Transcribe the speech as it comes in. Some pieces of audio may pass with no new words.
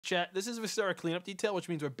Chat, this is Viscera Cleanup Detail, which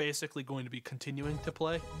means we're basically going to be continuing to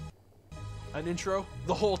play an intro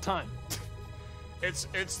the whole time. It's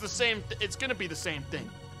the same. It's gonna be the same thing.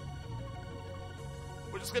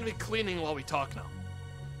 We're just gonna be cleaning while we talk now.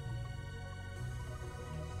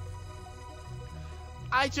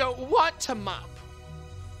 I don't want to mop.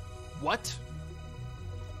 What?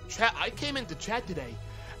 Chat. I came into chat today,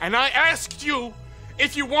 and I asked you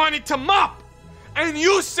if you wanted to mop, and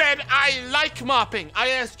you said I like mopping. I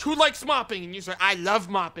asked who likes mopping, and you said I love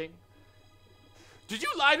mopping. Did you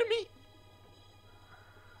lie to me?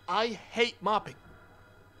 I hate mopping.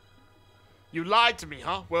 You lied to me,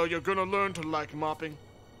 huh? Well, you're gonna learn to like mopping.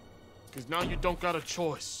 Because now you don't got a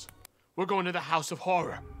choice. We're going to the house of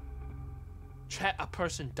horror. Chat, a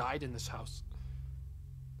person died in this house.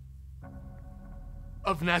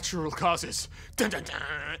 Of natural causes. Dun, dun, dun.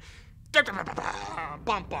 Dun, dun, dun, dun, dun.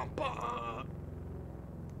 Bum, bum, bum.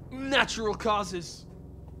 Natural causes.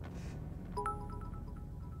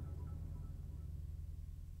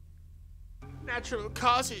 Natural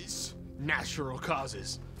causes. Natural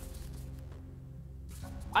causes.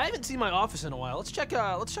 I haven't seen my office in a while. Let's check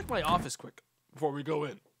my office quick before we go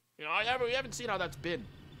in. You know, we haven't seen how that's been.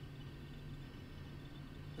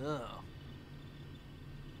 Oh.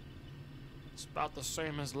 It's about the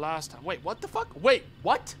same as last time. Wait, what the fuck? Wait,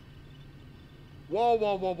 what? Whoa,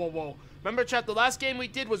 whoa, whoa, whoa, whoa. Remember, chat, the last game we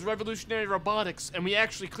did was Revolutionary Robotics, and we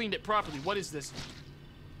actually cleaned it properly. What is this?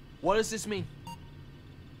 What does this mean?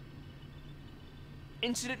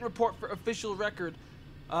 Incident report for official record.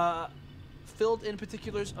 Filled in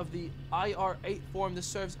particulars of the IR8 form. This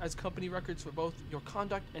serves as company records for both your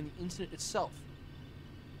conduct and the incident itself.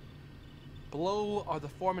 Below are the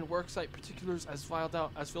form and worksite particulars as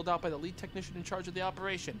filled out by the lead technician in charge of the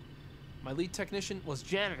operation. My lead technician was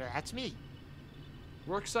janitor. That's me.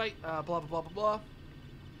 Worksite, blah blah blah blah blah.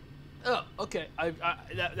 Oh, okay.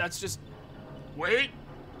 That's just. Wait.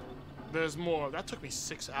 There's more. That took me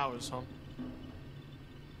 6 hours, huh?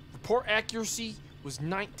 Report accuracy was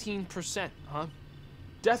 19%, huh?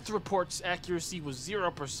 Death reports accuracy was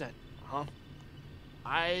 0%, huh?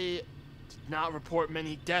 I did not report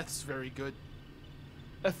many deaths very good.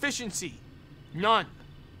 Efficiency, None.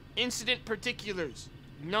 Incident particulars,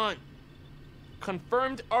 none.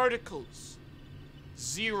 Confirmed articles,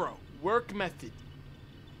 0. Work method,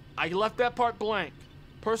 I left that part blank.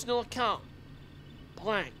 Personal account,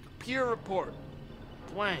 blank. Peer report,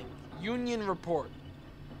 blank. union report,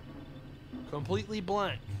 completely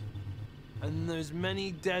blank. And there's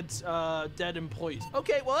many dead employees.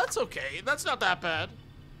 Okay, well, that's okay. That's not that bad.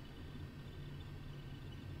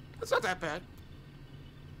 That's not that bad.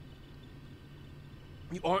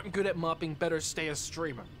 You aren't good at mopping, better stay a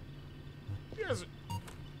streamer. Yes.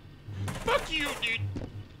 Fuck you, dude.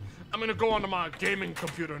 I'm gonna go onto my gaming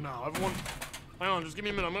computer now. Everyone, hang on, just give me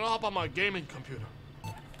a minute. I'm gonna hop on my gaming computer.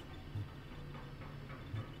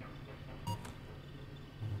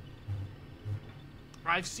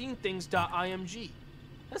 I've seen things.img.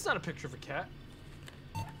 That's not a picture of a cat.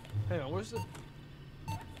 Hang on, where's it?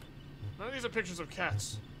 None of these are pictures of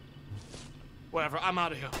cats. Whatever, I'm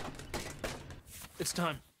out of here. It's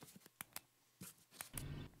time.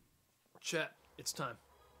 Chat, it's time.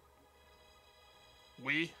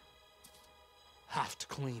 We have to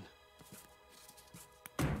clean.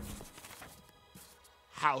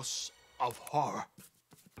 House of horror.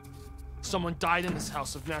 Someone died in this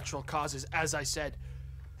house of natural causes, as I said.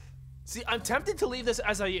 See, I'm tempted to leave this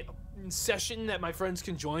as a session that my friends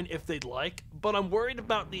can join if they'd like, but I'm worried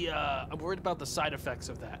about the side effects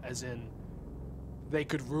of that, as in they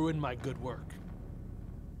could ruin my good work.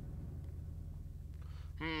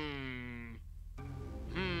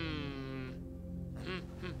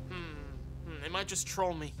 They might just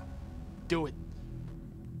troll me. Do it.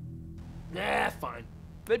 Nah, fine.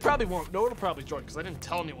 They probably won't. No one will probably join because I didn't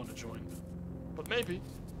tell anyone to join. But maybe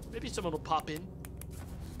someone will pop in.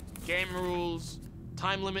 Game rules,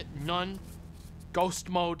 time limit, none. Ghost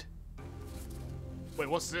mode. Wait,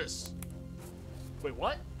 what's this? Wait,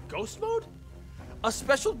 what? Ghost mode? A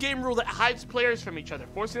special game rule that hides players from each other,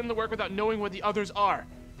 forcing them to work without knowing where the others are.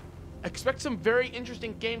 Expect some very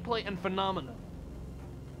interesting gameplay and phenomena.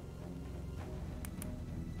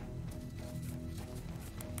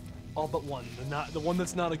 All but one. The one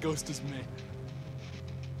that's not a ghost is me.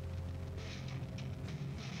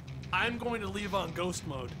 I'm going to leave on ghost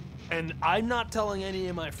mode, and I'm not telling any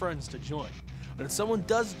of my friends to join. But if someone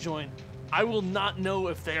does join, I will not know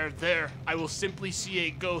if they are there. I will simply see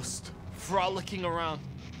a ghost frolicking around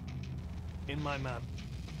in my map.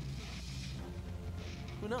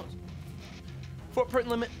 Who knows? Footprint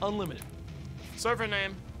limit, unlimited. Server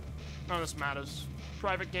name, none of this matters.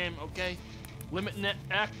 Private game, okay. Limit net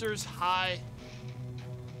actors high.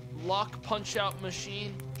 Lock punch-out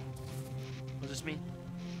machine. What does this mean?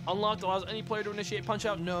 Unlocked allows any player to initiate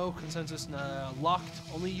punch-out. No. Consensus, nah. Locked.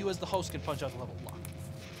 Only you as the host can punch out the level. Locked.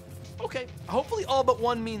 Okay. Hopefully all but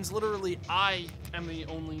one means literally I am the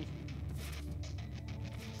only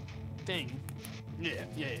thing. Yeah.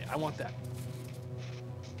 I want that.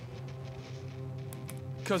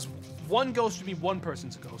 Because one ghost would be one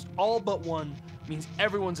person's a ghost. All but one means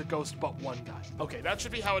everyone's a ghost but one guy. Okay, that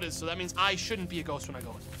should be how it is. So that means I shouldn't be a ghost when I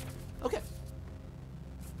go in. Okay.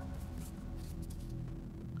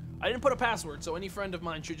 I didn't put a password, so any friend of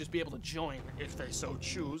mine should just be able to join if they so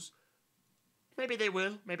choose. Maybe they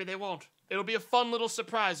will, maybe they won't. It'll be a fun little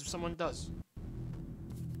surprise if someone does.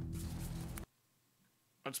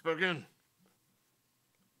 Let's begin.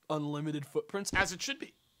 Unlimited footprints, as it should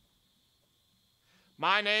be.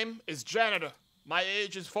 My name is Janitor. My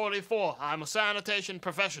age is 44. I'm a sanitation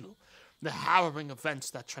professional. The harrowing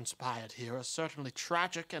events that transpired here are certainly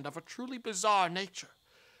tragic and of a truly bizarre nature.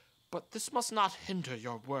 But this must not hinder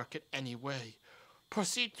your work in any way.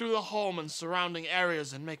 Proceed through the home and surrounding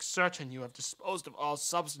areas and make certain you have disposed of all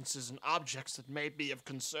substances and objects that may be of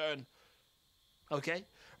concern. Okay?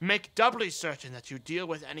 Make doubly certain that you deal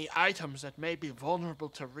with any items that may be vulnerable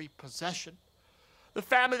to repossession. The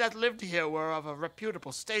family that lived here were of a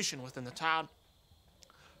reputable station within the town.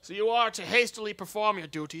 So you are to hastily perform your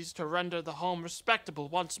duties to render the home respectable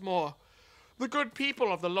once more. The good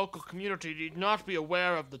people of the local community need not be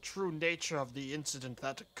aware of the true nature of the incident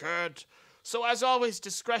that occurred. So as always,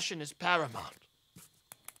 discretion is paramount.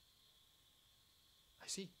 I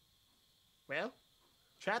see. Well,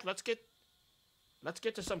 chat, let's get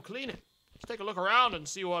to some cleaning. Let's take a look around and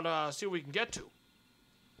see what we can get to.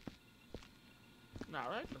 All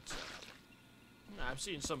right, let's. I'm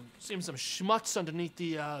seeing some schmutz underneath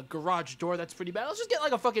the garage door. That's pretty bad. Let's just get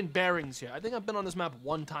like a fucking bearings here. I think I've been on this map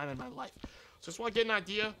one time in my life. So just want to get an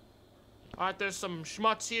idea. All right, there's some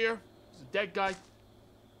schmutz here. There's a dead guy.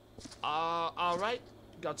 All right.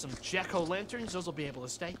 Got some jack-o'-lanterns. Those will be able to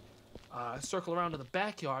stay. Circle around to the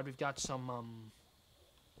backyard. We've got some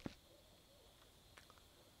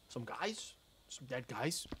guys. Some dead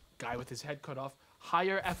guys. Guy with his head cut off.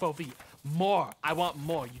 Higher FOV. More. I want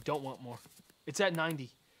more. You don't want more. It's at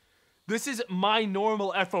 90. This is my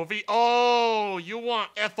normal FOV. Oh, you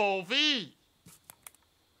want FOV.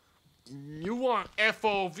 You want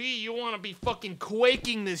FOV. You want to be fucking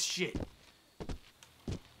quaking this shit.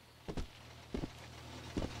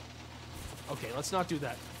 Okay, let's not do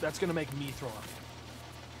that. That's going to make me throw up.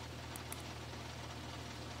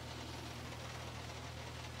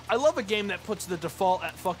 I love a game that puts the default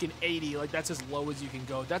at fucking 80. Like, that's as low as you can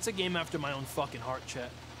go. That's a game after my own fucking heart,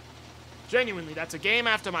 chat. Genuinely, that's a game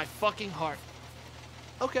after my fucking heart.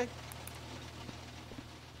 Okay.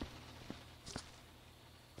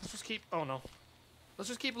 Let's just keep... Oh, no. Let's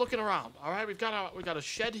just keep looking around. All right, we got a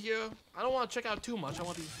shed here. I don't want to check out too much. I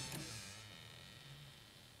want to...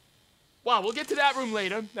 Wow, we'll get to that room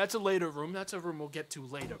later. That's a later room. That's a room we'll get to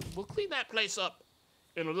later. We'll clean that place up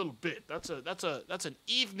in a little bit. That's an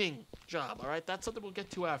evening job, all right? That's something we'll get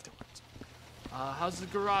to afterwards. How's the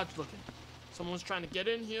garage looking? Someone was trying to get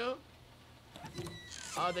in here.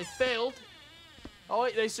 They failed. Oh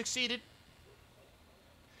wait, they succeeded.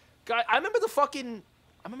 Guy, I remember the fucking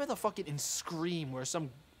in Scream where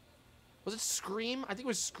some... Was it Scream? I think it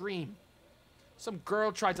was Scream. Some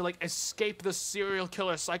girl tried to, like, escape the serial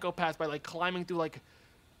killer psychopath by, like, climbing through, like,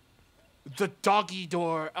 the doggy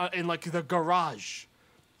door in, like, the garage.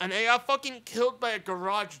 And they got fucking killed by a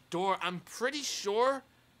garage door. I'm pretty sure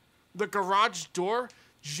the garage door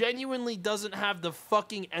genuinely doesn't have the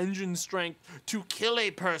fucking engine strength to kill a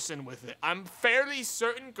person with it. I'm fairly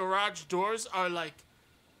certain garage doors are, like,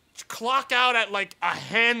 clock out at, like, a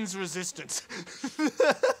hand's resistance.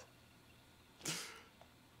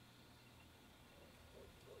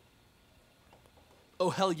 Oh,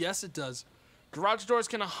 hell yes, it does. Garage doors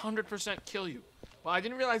can 100% kill you. Well, I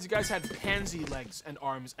didn't realize you guys had pansy legs and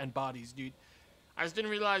arms and bodies, dude. I just didn't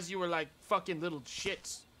realize you were like fucking little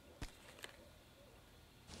shits.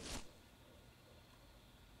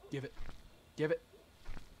 Give it. Give it.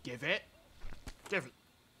 Give it. Give it.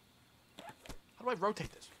 How do I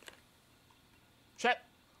rotate this? Chat,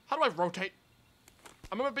 how do I rotate?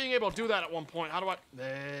 I remember being able to do that at one point. How do I...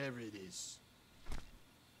 There it is.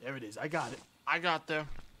 There it is. I got it. I got there.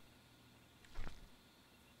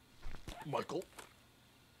 Michael.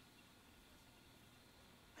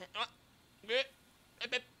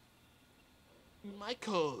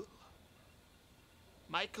 Michael.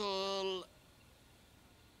 Michael.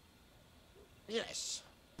 Yes.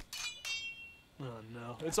 Oh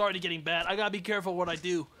no. It's already getting bad. I gotta be careful what I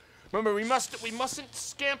do. Remember, we mustn't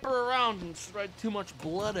scamper around and Spread too much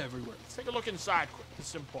blood everywhere. let's take a look inside quick. This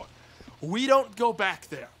is important. We don't go back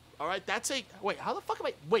there. All right, that's a... Wait, how the fuck am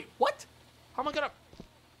I... Wait, what? How am I gonna...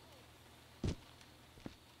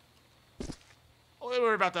 Oh, we'll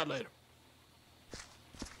worry about that later.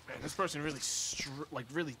 Man, this person really,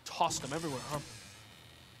 really tossed them everywhere, huh?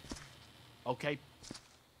 Okay.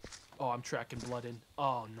 Oh, I'm tracking blood in.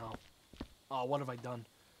 Oh, no. Oh, what have I done?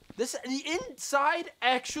 The inside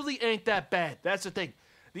actually ain't that bad. That's the thing.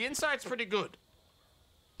 The inside's pretty good.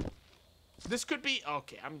 This could be...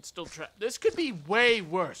 Okay, I'm still this could be way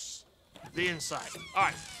worse. The inside. All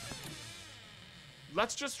right.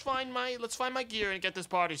 Let's find my gear and get this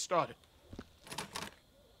party started.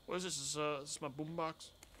 What is this? This is my boombox?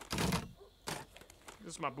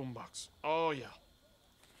 This is my boombox. Oh, yeah.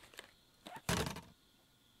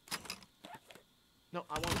 No,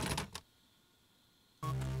 I want...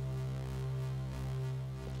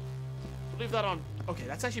 Leave that on. Okay,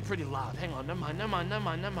 that's actually pretty loud. Hang on. Never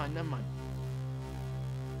mind.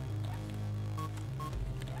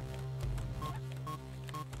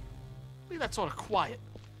 Leave that sort of quiet.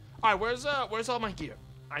 All right, where's all my gear?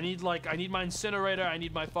 I need my incinerator. I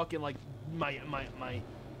need my fucking my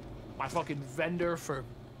fucking vendor for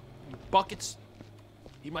buckets.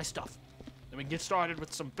 Need my stuff. Then we get started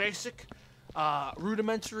with some basic,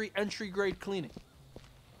 rudimentary entry grade cleaning.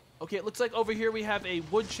 Okay, it looks like over here we have a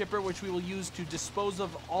wood chipper, which we will use to dispose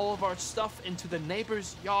of all of our stuff into the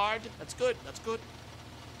neighbor's yard. That's good. That's good.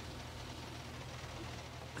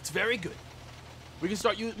 That's very good. We can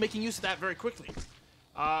start making use of that very quickly.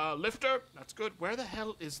 Lifter. That's good. Where the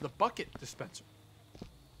hell is the bucket dispenser?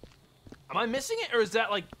 Am I missing it, or is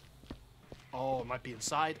that like... Oh, it might be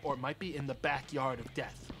inside, or it might be in the backyard of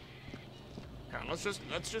death. Now, let's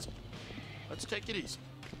take it easy.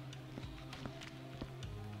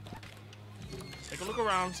 Take a look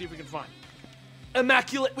around, see if we can find it.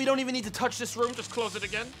 Immaculate. We don't even need to touch this room. Just close it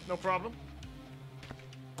again. No problem.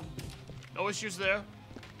 No issues there.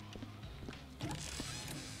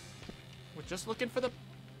 We're just looking for the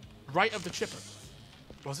right of the chipper.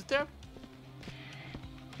 Was it there?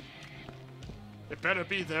 It better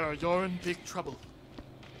be there or you're in big trouble.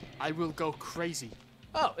 I will go crazy.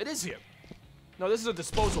 Oh, it is here. No, this is a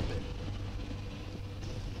disposal bin.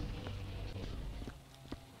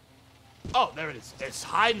 Oh, there it is. It's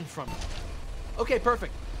hiding from me. Okay,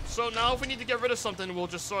 perfect. So now if we need to get rid of something, we'll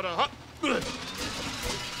just sort of...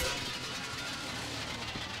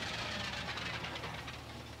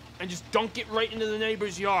 And just dunk it right into the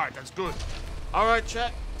neighbor's yard. That's good. All right,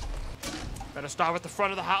 chat. Better start with the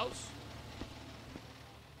front of the house.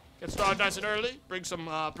 Get started nice and early. Bring some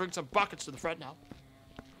buckets to the front now.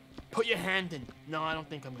 Put your hand in. No, I don't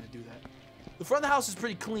think I'm gonna do that. The front of the house is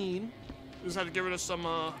pretty clean. We just had to get rid of some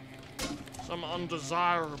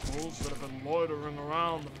undesirables that have been loitering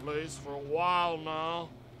around the place for a while now.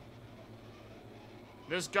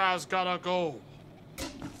 This guy's gotta go.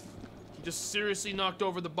 He just seriously knocked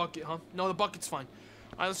over the bucket, huh? No, the bucket's fine.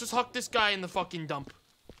 All right, let's just huck this guy in the fucking dump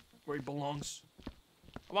where he belongs.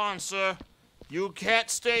 Come on, sir. You can't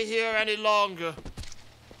stay here any longer.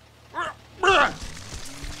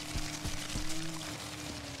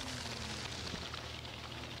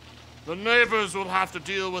 The neighbors will have to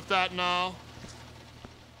deal with that now.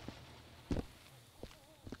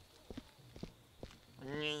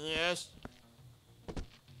 Yes.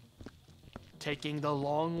 Taking the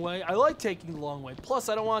long way? I like taking the long way. Plus,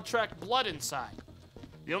 I don't want to track blood inside.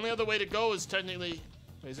 The only other way to go is technically...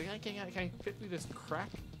 Wait, can I fit through this crack?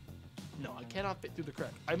 No, I cannot fit through the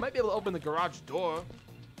crack. I might be able to open the garage door,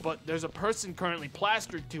 but there's a person currently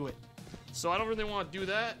plastered to it. So I don't really want to do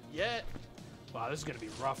that yet. Wow, this is gonna be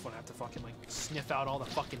rough when I have to fucking like sniff out all the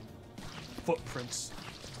fucking footprints.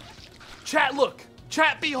 Chat, look!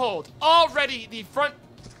 Chat, behold! Already the front...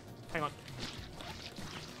 Hang on.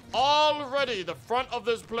 Already the front of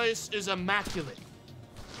this place is immaculate.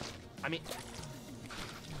 I mean...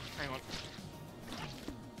 Hang on.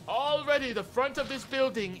 Already the front of this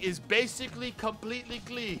building is basically completely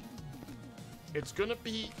clean. It's gonna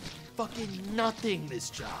be fucking nothing, this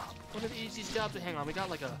job. One of the easiest jobs. Hang on, we got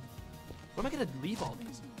like a... Where am I gonna leave all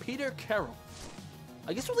these? Peter Carroll.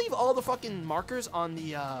 I guess we'll leave all the fucking markers on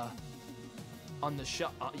the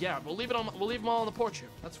shelf. Yeah, we'll leave them all on the porch here.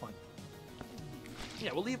 That's fine.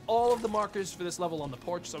 Yeah, we'll leave all of the markers for this level on the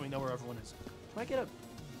porch so we know where everyone is. Can can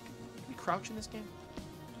we crouch in this game?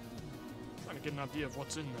 I'm trying to get an idea of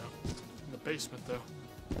what's in there. In the basement, though.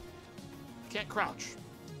 Can't crouch.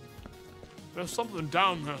 There's something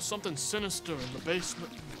down there, something sinister in the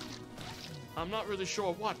basement. I'm not really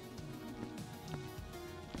sure what.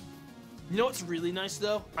 You know what's really nice,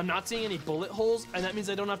 though? I'm not seeing any bullet holes, and that means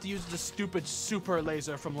I don't have to use the stupid super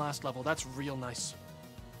laser from last level. That's real nice.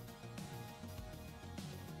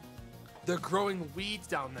 They're growing weeds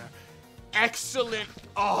down there. Excellent.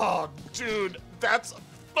 Oh, dude, that's a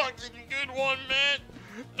fucking good one, man.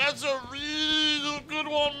 That's a real good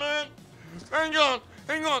one, man. Hang on,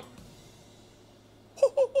 hang on.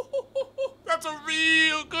 That's a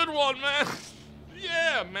real good one, man.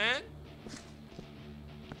 Yeah, man.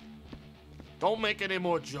 Don't make any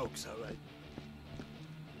more jokes, all right?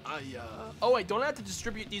 Oh wait, don't I have to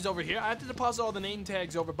distribute these over here? I have to deposit all the name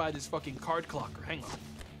tags over by this fucking card clocker. Hang on.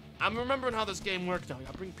 I'm remembering how this game works now.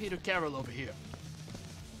 I'll bring Peter Carroll over here.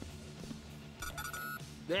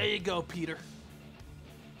 There you go, Peter.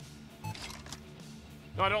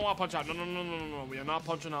 No, I don't want to punch out. No, no, no, no, no, no. We are not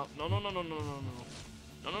punching out. No, no, no, no, no, no, no.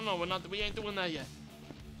 No, no, no, we're not. We ain't doing that yet.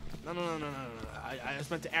 No, no, no, no, no, no. I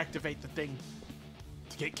was meant to activate the thing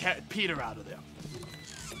to get Peter out of there.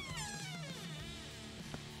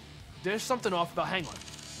 There's something off about. Hang on.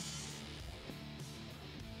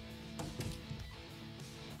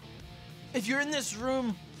 If you're in this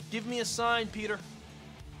room, give me a sign, Peter.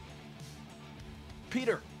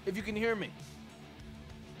 Peter, if you can hear me.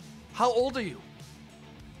 How old are you?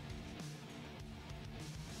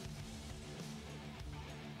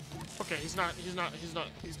 Okay, he's not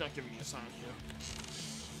giving me a sign here.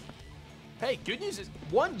 Hey, good news is,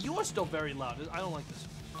 one, you are still very loud. I don't like this.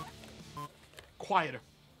 Quieter.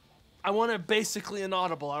 I want it basically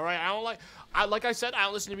inaudible, all right? I don't like I said, I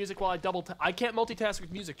don't listen to music while I I can't multitask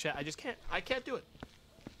with music, chat. I just can't. I can't do it.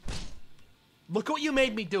 Look what you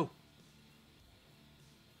made me do.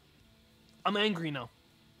 I'm angry now.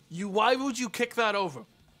 Why would you kick that over?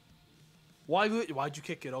 Why'd you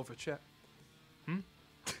kick it over, chat?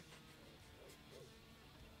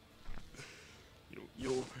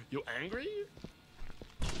 You angry?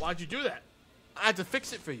 Why'd you do that? I had to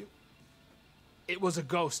fix it for you. It was a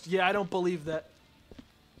ghost. Yeah, I don't believe that.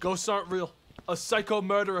 Ghosts aren't real. A psycho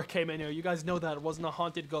murderer came in here. You guys know that. It wasn't a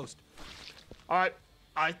haunted ghost. Alright,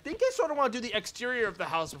 I think I sort of want to do the exterior of the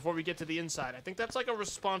house before we get to the inside. I think that's like a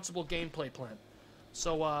responsible gameplay plan.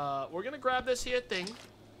 So, we're gonna grab this here thing.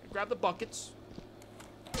 Grab the buckets.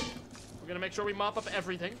 We're gonna make sure we mop up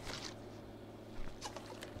everything.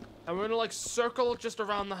 And we're gonna like circle just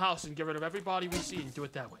around the house and get rid of everybody we see and do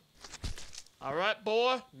it that way. All right,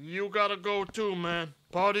 boy, you gotta go too, man.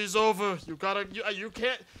 Party's over. You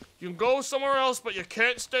can't. You can go somewhere else, but you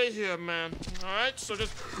can't stay here, man. All right, so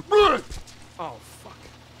just. Oh fuck,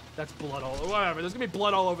 that's blood all over. Whatever. There's gonna be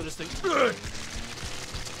blood all over this thing.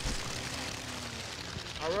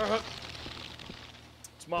 All right,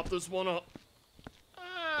 let's mop this one up.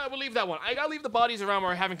 We'll leave that one. I gotta leave the bodies around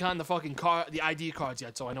where I haven't gotten the fucking the ID cards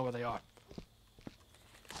yet, so I know where they are.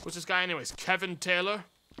 What's this guy anyways? Kevin Taylor?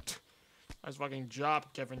 Nice fucking job,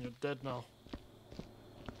 Kevin. You're dead now.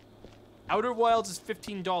 Outer Wilds is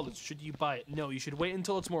 $15. Should you buy it? No, you should wait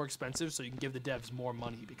until it's more expensive so you can give the devs more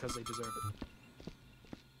money because they deserve it.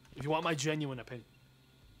 If you want my genuine opinion.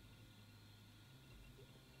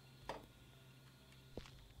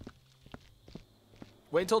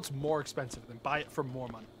 Wait until it's more expensive, then buy it for more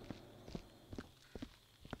money.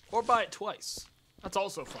 Or buy it twice. That's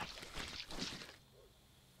also fun.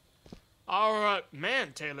 Alright,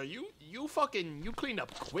 man, Taylor, you cleaned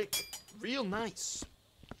up quick. Real nice.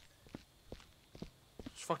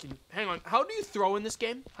 Just fucking, hang on. How do you throw in this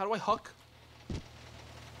game? How do I huck?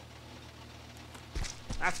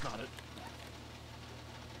 That's not it.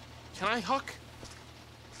 Can I huck?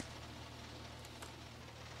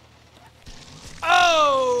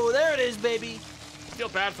 Oh, there it is, baby. I feel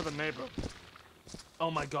bad for the neighbor. Oh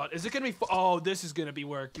my god, is it gonna be? Oh, this is gonna be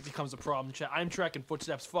where it becomes a problem, chat. I'm tracking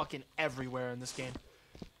footsteps fucking everywhere in this game.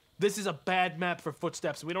 This is a bad map for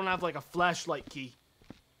footsteps. We don't have like a flashlight key.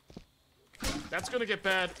 That's gonna get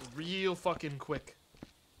bad real fucking quick.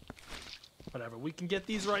 Whatever, we can get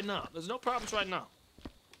these right now. There's no problems right now.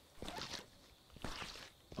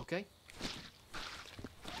 Okay.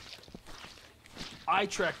 I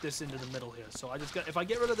tracked this into the middle here, so I just got. If I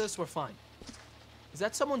get rid of this, we're fine. Is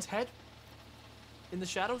that someone's head? In the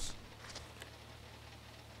shadows?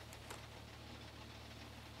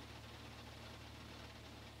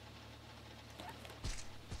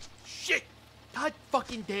 Shit! God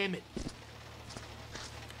fucking damn it.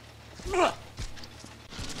 Ugh. God,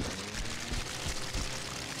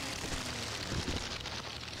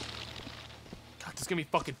 there's gonna be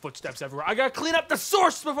fucking footsteps everywhere. I gotta clean up the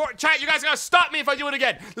source before. Chat, you guys gotta stop me if I do it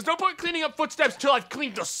again. There's no point cleaning up footsteps till I've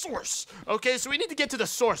cleaned the source. Okay, so we need to get to the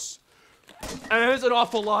source. And there's an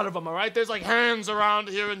awful lot of them, all right? There's like hands around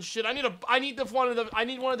here and shit. I need one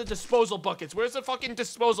of the disposal buckets. Where's the fucking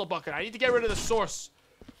disposal bucket? I need to get rid of the source.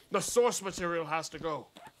 The source material has to go.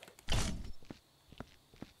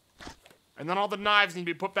 And then all the knives need to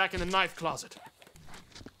be put back in the knife closet.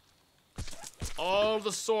 All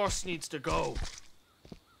the source needs to go.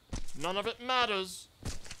 None of it matters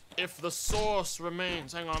if the source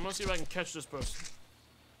remains. Hang on, I'm gonna see if I can catch this person.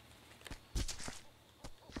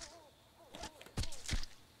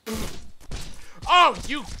 Oh,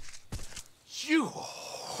 you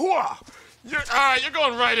whore! You're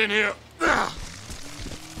going right in here.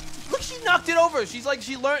 Look, she knocked it over. She's like,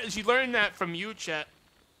 She learned that from you, chat.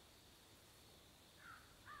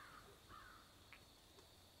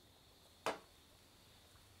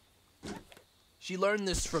 She learned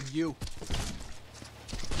this from you.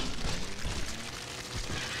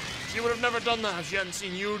 She would have never done that if she hadn't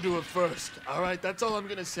seen you do it first. All right, that's all I'm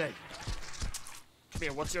gonna say. Come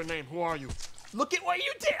here, what's your name? Who are you? Look at what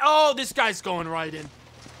you did. Oh, this guy's going right in.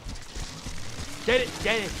 Get it,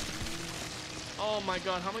 get it. Oh my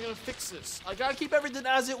god, how am I gonna fix this? I gotta keep everything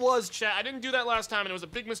as it was, Chat, I didn't do that last time and it was a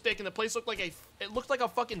big mistake and the place looked like it looked like a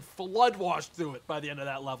fucking flood washed through it by the end of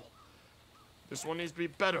that level. This one needs to be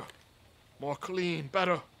better. More clean,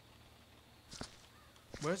 better.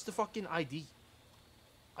 Where's the fucking ID?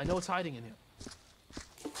 I know it's hiding in here.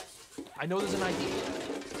 I know there's an ID.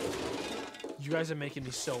 You guys are making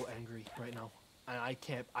me so angry right now. And I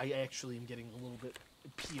can't, I actually am getting a little bit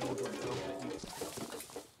PO'd right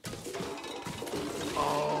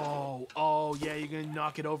now. Oh, yeah, you're gonna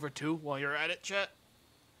knock it over too while you're at it, chat?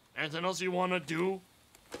 Anything else you wanna do?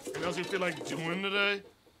 Anything else you feel like doing today?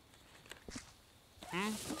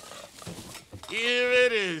 Here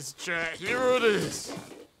it is, chat. Here it is.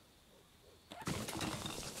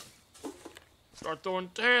 Start throwing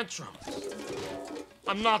tantrums.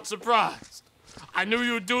 I'm not surprised. I knew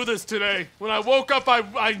you'd do this today. When I woke up,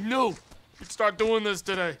 I knew you'd start doing this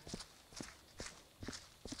today.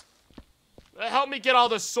 Help me get all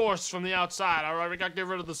the source from the outside, all right? We gotta get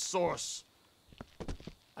rid of the source.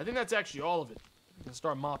 I think that's actually all of it. We can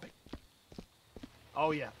start mopping.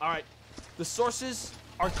 Oh, yeah. All right. The sources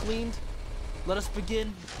are cleaned. Let us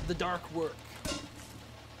begin the dark work.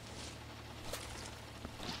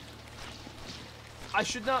 I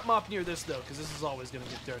should not mop near this, though, because this is always going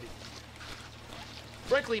to get dirty.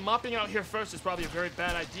 Frankly, mopping out here first is probably a very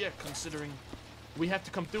bad idea, considering we have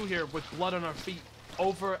to come through here with blood on our feet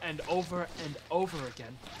over and over and over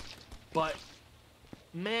again. But,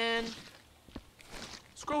 man,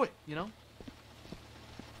 screw it, you know?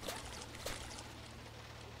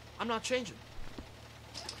 I'm not changing.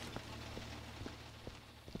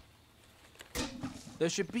 There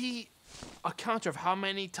should be a counter of how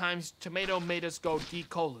many times tomato made us go D:.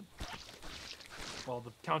 Well,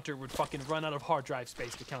 the counter would fucking run out of hard drive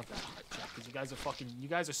space to count that. Because you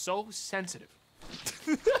guys are so sensitive.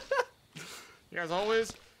 You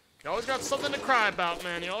always got something to cry about,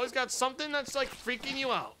 man. You always got something that's like freaking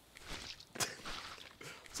you out.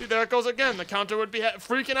 See, there it goes again. The counter would be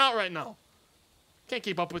freaking out right now. Can't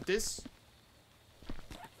keep up with this.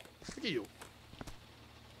 Look at you.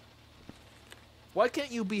 Why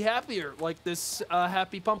can't you be happier like this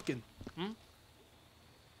happy pumpkin?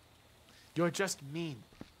 You're just mean.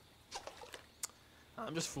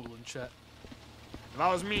 I'm just fooling, chat. If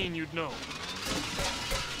I was mean, you'd know.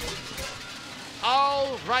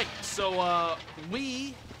 All right, so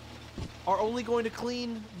we are only going to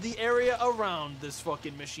clean the area around this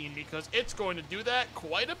fucking machine because it's going to do that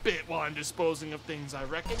quite a bit while I'm disposing of things, I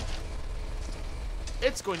reckon.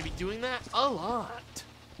 It's going to be doing that a lot.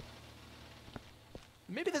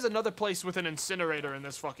 Maybe there's another place with an incinerator in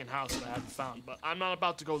this fucking house that I haven't found, but I'm not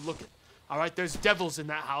about to go looking. All right, there's devils in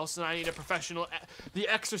that house, and I need a professional. The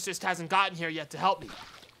exorcist hasn't gotten here yet to help me.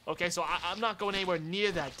 Okay, so I'm not going anywhere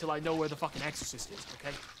near that till I know where the fucking exorcist is,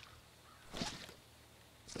 okay?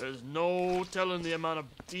 There's no telling the amount of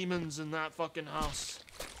demons in that fucking house.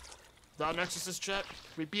 Is that an exorcist, chat?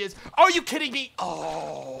 Are you kidding me?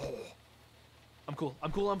 Oh. I'm cool.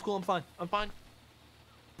 I'm fine. I'm fine.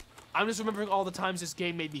 I'm just remembering all the times this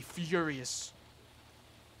game made me furious.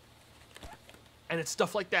 And it's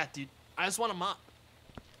stuff like that, dude. I just want to mop.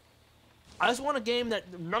 I just want a game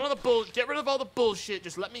that none of the bull. Get rid of all the bullshit.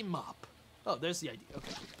 Just let me mop. Oh, there's the idea.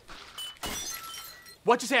 Okay.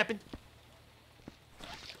 What just happened?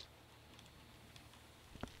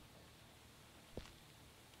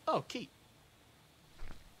 Oh, key.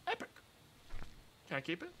 Epic. Can I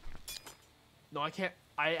keep it? No, I can't.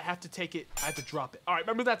 I have to take it. I have to drop it. All right,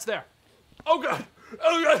 remember that's there. Oh god!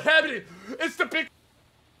 Oh god, happening! It's the big.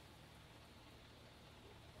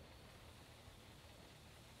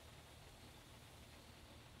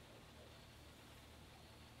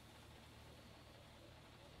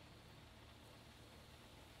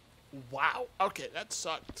 Wow. Okay, that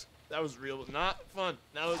sucked. That was real not fun.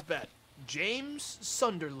 That was bad. James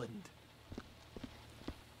Sunderland.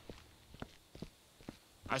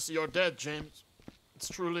 I see you're dead, James. It's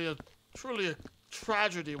truly a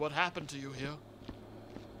tragedy what happened to you here.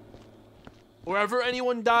 Wherever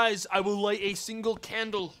anyone dies, I will light a single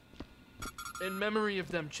candle in memory of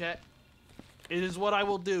them, chat. It is what I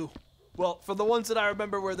will do. Well, for the ones that I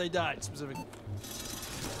remember where they died, specifically.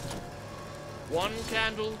 One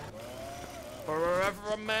candle for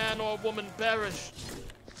wherever a man or woman perished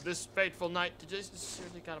this fateful night. Did you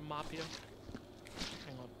seriously got a mop here?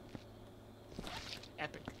 Hang on.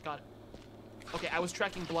 Epic. Got it. Okay, I was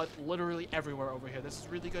tracking blood literally everywhere over here. This is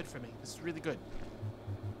really good for me. This is really good.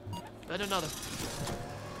 Then another.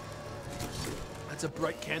 That's a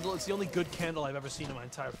bright candle. It's the only good candle I've ever seen in my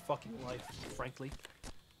entire fucking life, frankly.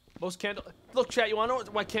 Most candle. Look, chat, you wanna know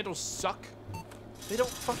why candles suck? They don't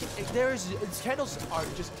fucking. Candles are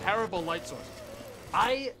just terrible light sources.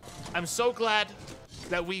 I'm so glad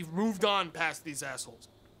that we've moved on past these assholes.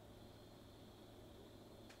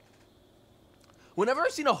 Whenever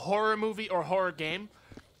I've seen a horror movie or horror game,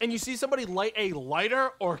 and you see somebody light a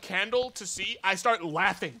lighter or candle to see, I start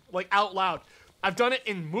laughing, like out loud. I've done it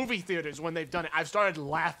in movie theaters when they've done it. I've started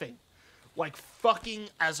laughing, like fucking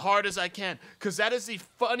as hard as I can, because that is the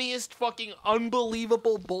funniest fucking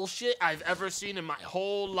unbelievable bullshit I've ever seen in my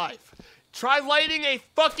whole life. Try lighting a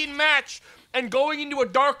fucking match and going into a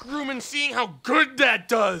dark room and seeing how good that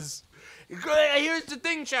does. Here's the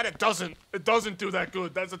thing, Chad. It doesn't do that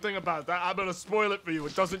good. That's the thing about that. I'm gonna spoil it for you.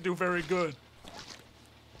 It doesn't do very good.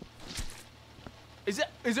 Is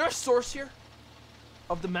there a source here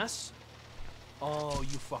of the mess? Oh,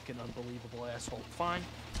 you fucking unbelievable asshole. Fine.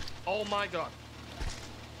 Oh my god.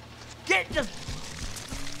 Get the...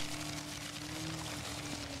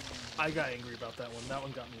 I got angry about that one. That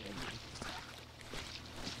one got me angry.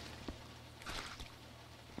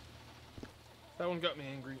 That one got me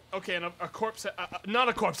angry. Okay, and a corpse, not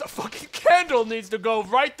a corpse, a fucking candle needs to go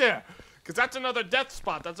right there. Because that's another death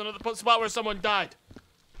spot. That's another spot where someone died.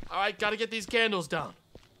 Alright, gotta get these candles down.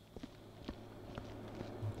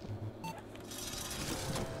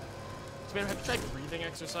 So, man, have you tried breathing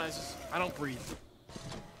exercises? I don't breathe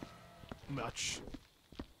much.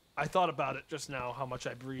 I thought about it just now, how much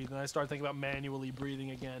I breathe, and I started thinking about manually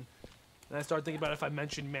breathing again. And I started thinking about if I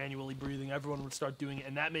mentioned manually breathing, everyone would start doing it,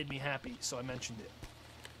 and that made me happy, so I mentioned it.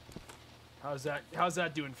 How's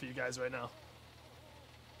that doing for you guys right now?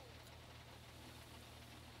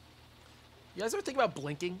 You guys ever think about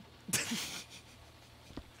blinking?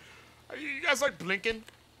 You guys like blinking?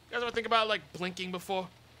 You guys ever think about like blinking before?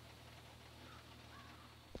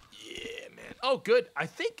 Yeah, man. Oh, good. I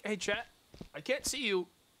think, hey, chat, I can't see you.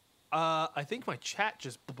 I think my chat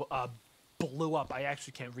just blew up. I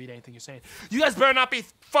actually can't read anything you're saying. You guys better not be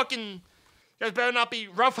fucking... You guys better not be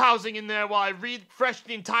roughhousing in there while I refresh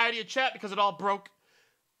the entirety of chat because it all broke.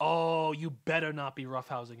 Oh, you better not be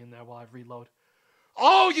roughhousing in there while I reload.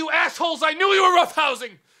 Oh, you assholes! I knew you were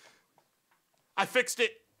roughhousing! I fixed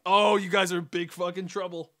it. Oh, you guys are in big fucking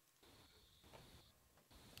trouble.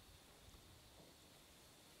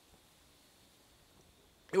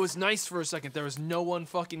 It was nice for a second. There was no one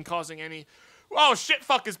fucking causing any... Oh,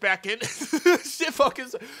 shitfuck is back in. Shitfuck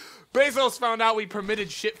is... Bezos found out we permitted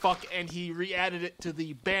shitfuck and he re-added it to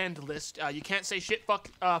the banned list. You can't say shitfuck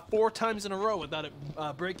 4 times in a row without it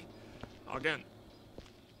breaking. Again.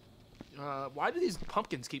 Why do these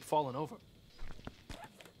pumpkins keep falling over?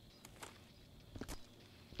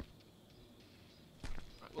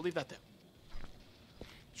 Alright, we'll leave that there.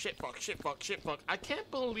 Shitfuck, shitfuck, shitfuck. I can't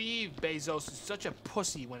believe Bezos is such a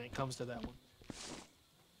pussy when it comes to that one.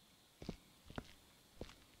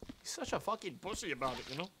 He's such a fucking pussy about it,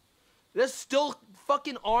 you know? There's still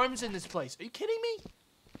fucking arms in this place. Are you kidding me?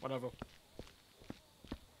 Whatever.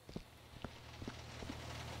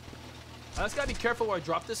 I just gotta be careful where I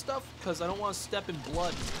drop this stuff, because I don't want to step in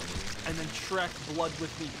blood and then track blood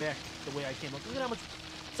with me back the way I came. Look at how much...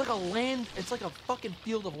 It's like a land... It's like a fucking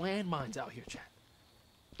field of landmines out here, chat.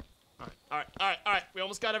 Alright. We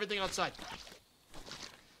almost got everything outside.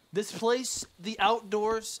 This place, the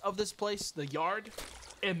outdoors of this place, the yard,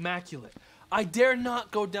 immaculate. I dare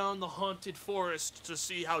not go down the haunted forest To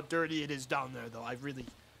see how dirty it is down there, though.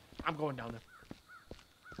 I'm going down there.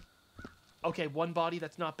 Okay, one body,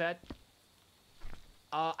 that's not bad.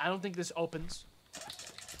 I don't think this opens.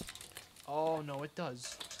 Oh, no, it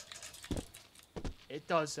does. It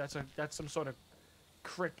does. That's some sort of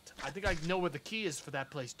crypt. I think I know where the key is for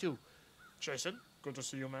that place, too. Jason, good to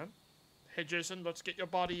see you, man. Hey, Jason, let's get your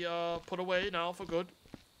body put away now for good.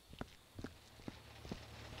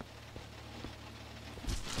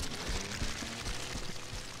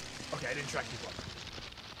 Okay, I didn't track you well.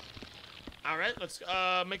 All right, let's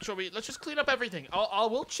make sure let's just clean up everything.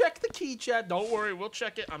 We'll check the key, Chad. Don't worry, we'll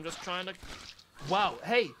check it. I'm just trying to. Wow,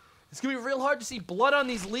 hey, it's gonna be real hard to see blood on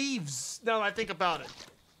these leaves. Now that I think about it,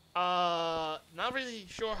 not really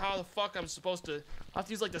sure how the fuck I'm supposed to. I have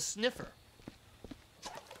to use like the sniffer.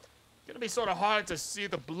 Gonna be sort of hard to see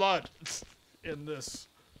the blood in this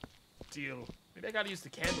deal. Maybe I gotta use the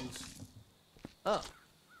candles. Oh.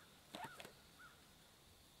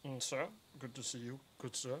 Sir, good to see you.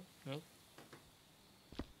 Good sir. Yeah.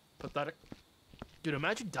 Pathetic. Dude,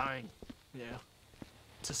 imagine dying. Yeah.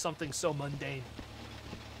 To something so mundane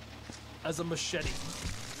as a machete.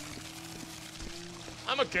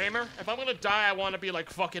 I'm a gamer. If I'm gonna die, I want to be like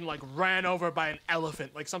fucking like ran over by an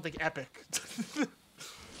elephant, like something epic.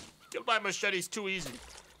 Killed by machete's too easy.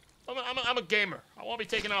 I'm a gamer. I want to be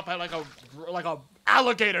taken out by like a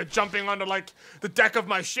alligator jumping onto like the deck of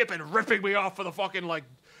my ship and ripping me off of the fucking like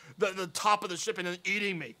the top of the ship and then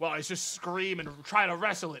eating me while I just scream and try to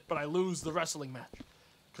wrestle it, but I lose the wrestling match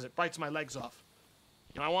because it bites my legs off.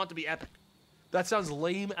 You know, I want it to be epic. That sounds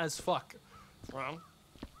lame as fuck. Wrong.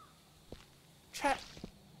 Chat.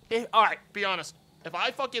 All right, be honest. If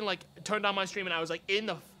I fucking like turned on my stream and I was like in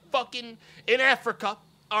Africa,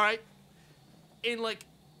 all right, in like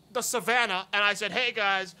the savannah, and I said, hey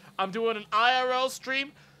guys, I'm doing an IRL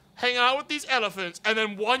stream, hanging out with these elephants, and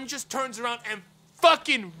then one just turns around and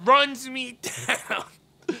fucking runs me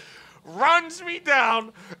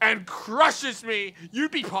down, and crushes me,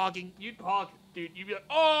 you'd be pogging, dude. You'd be like,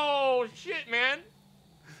 oh shit, man.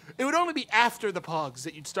 It would only be after the pogs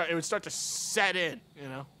that it would start to set in, you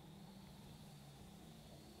know?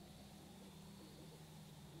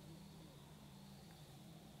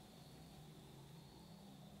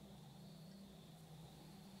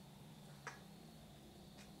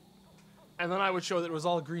 And then I would show that it was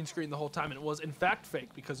all green screen the whole time, and it was in fact fake,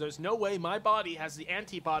 because there's no way my body has the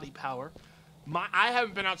antibody power. I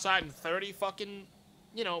haven't been outside in 30 fucking,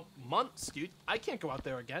 Months, dude. I can't go out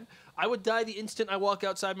there again. I would die the instant I walk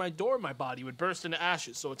outside my door. My body would burst into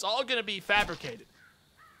ashes. So it's all gonna be fabricated.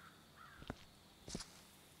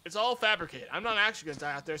 It's all fabricated. I'm not actually gonna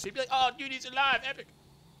die out there. So you'd be like, oh, dude, he's alive, epic.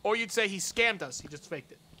 Or you'd say he scammed us. He just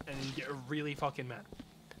faked it. And then you get really fucking mad.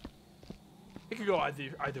 It could go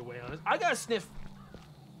either way on it. I gotta sniff.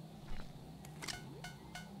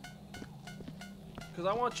 Because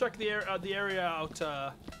I want to check the area out,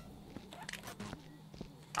 out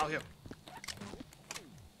here.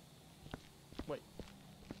 Wait.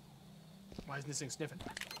 Why isn't this thing sniffing?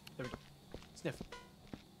 There we go. Sniff.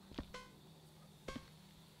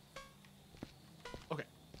 Okay.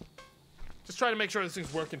 Just trying to make sure this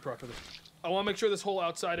thing's working properly. I want to make sure this whole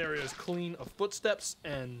outside area is clean of footsteps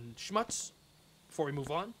and schmutz before we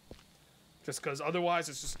move on. Just because otherwise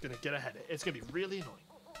it's just going to get ahead. It's going to be really annoying.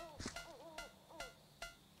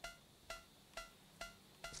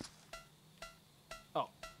 Oh.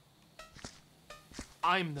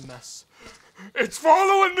 I'm the mess. It's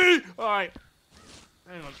following me! Alright.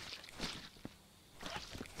 Hang on.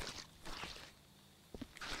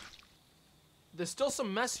 There's still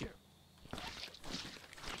some mess here.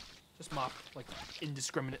 Just mop, like,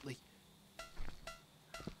 indiscriminately.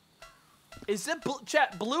 Is it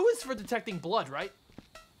chat? Blue is for detecting blood, right?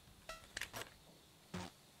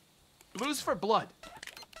 Blue's for blood.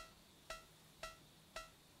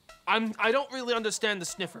 I don't really understand the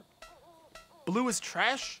sniffer. Blue is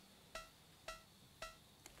trash?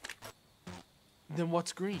 Then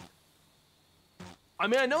what's green? I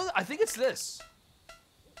mean, I think it's this.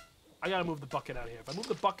 I gotta move the bucket out of here. If I move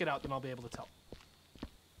the bucket out, then I'll be able to tell.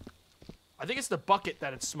 I think it's the bucket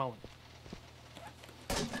that it's smelling.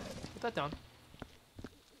 Put that down.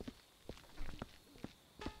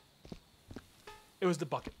 It was the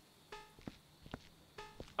bucket.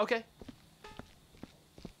 Okay.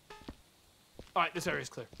 Alright, this area's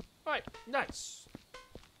clear. Alright, nice.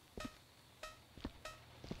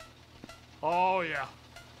 Oh, yeah.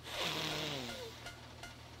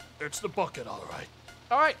 It's the bucket, alright.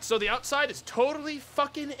 Alright, so the outside is totally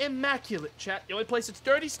fucking immaculate, chat. The only place it's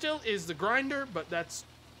dirty still is the grinder, but that's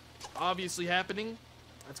obviously happening.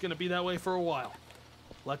 That's gonna be that way for a while.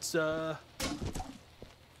 Let's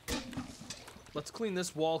clean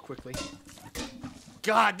this wall quickly.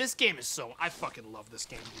 God, this game is so... I fucking love this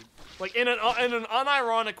game, dude. Like, in an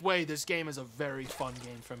unironic way, this game is a very fun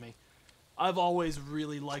game for me. I've always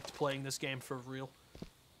really liked playing this game for real.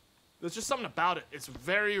 There's just something about it. It's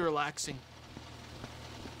very relaxing.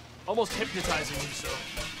 Almost hypnotizingly so.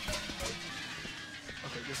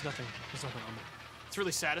 Okay, there's nothing on there. It's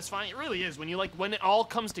really satisfying. It really is. When it all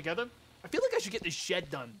comes together, I feel like I should get this shed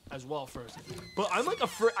done as well first. But I'm like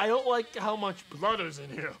afraid. I don't like how much blood is in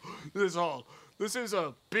here. This is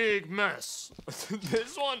a big mess.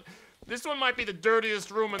 This one might be the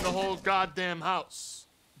dirtiest room in the whole goddamn house.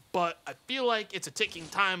 But I feel like it's a ticking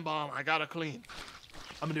time bomb I gotta clean.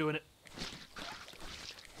 I'm doing it.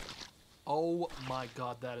 Oh my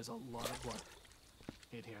god, that is a lot of blood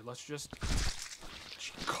in here. Let's just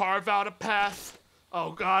carve out a path.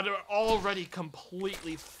 Oh god, they're already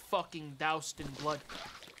completely fucking doused in blood.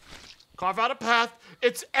 Carve out a path.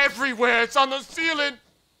 It's everywhere. It's on the ceiling.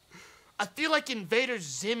 I feel like Invader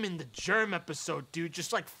Zim in the Germ episode, dude.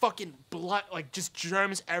 Just like fucking blood, like just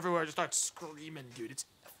germs everywhere. Just start screaming, dude.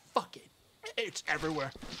 It's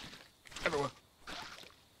everywhere. Everywhere.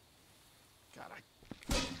 God,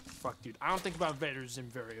 fuck, dude. I don't think about Invader Zim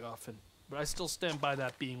very often, but I still stand by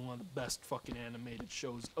that being one of the best fucking animated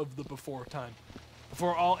shows of the before time.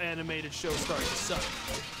 Before all animated shows started to suck.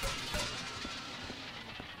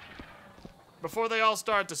 Before they all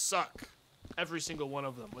started to suck. Every single one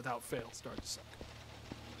of them, without fail, started to suck.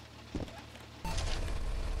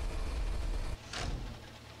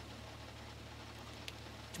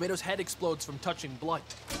 Tomato's head explodes from touching blood.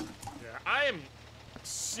 Yeah, I am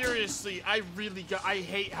seriously, I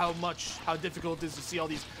hate how difficult it is to see all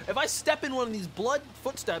these. If I step in one of these blood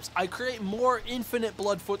footsteps, I create more infinite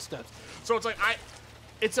blood footsteps. So it's like,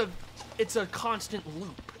 it's a constant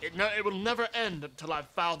loop. It will never end until I've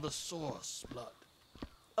found the source blood.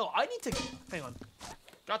 Oh, I need to, hang on.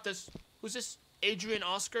 Got this. Who's this? Adrian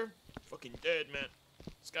Oscar? Fucking dead, man.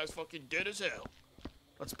 This guy's fucking dead as hell.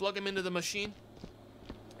 Let's plug him into the machine.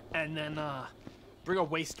 And then, bring a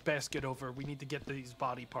waste basket over. We need to get these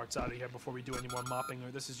body parts out of here before we do any more mopping,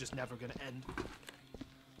 or this is just never gonna end.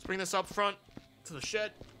 Let's bring this up front to the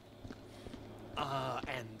shed.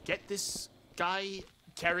 And get this guy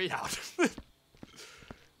carried out.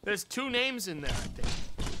 There's 2 names in there, I think.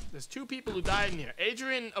 There's 2 people who died in here.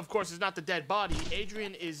 Adrian, of course, is not the dead body.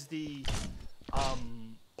 Adrian is the,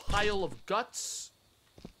 pile of guts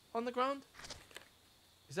on the ground.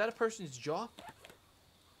 Is that a person's jaw?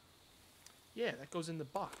 Yeah, that goes in the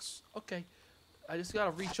box. Okay. I just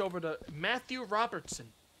gotta reach over to Matthew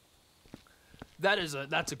Robertson. That's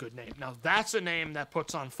a good name. Now, that's a name that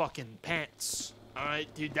puts on fucking pants.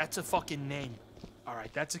 Alright, dude, that's a fucking name.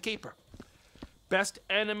 Alright, that's a keeper. Best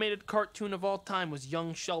animated cartoon of all time was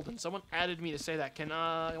Young Sheldon. Someone added me to say that.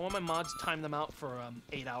 I want my mods to time them out for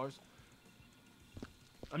 8 hours.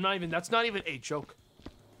 That's not even a joke.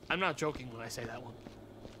 I'm not joking when I say that one.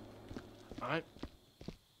 Alright.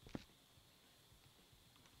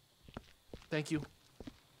 Thank you,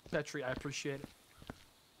 Petri. I appreciate it.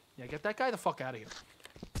 Yeah, get that guy the fuck out of here.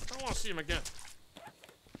 I don't want to see him again.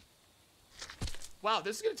 Wow,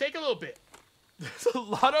 this is gonna take a little bit. There's a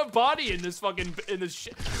lot of body in this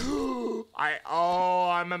shit.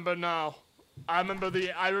 I remember now. I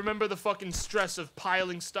remember the fucking stress of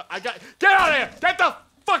piling stuff. Get out of here! Get the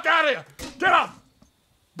fuck out of here! Get up!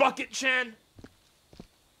 Bucket Chan.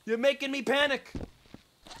 You're making me panic.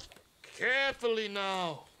 Carefully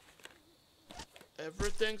now.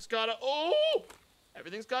 Everything's gotta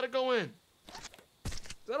go in.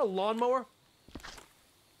 Is that a lawnmower?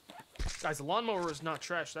 Guys, the lawnmower is not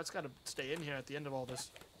trash. That's gotta stay in here at the end of all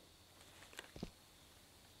this.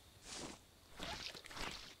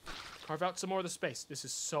 Carve out some more of the space. This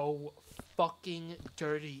is so fucking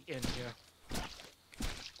dirty in here.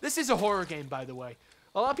 This is a horror game, by the way.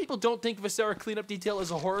 A lot of people don't think Viscera Cleanup Detail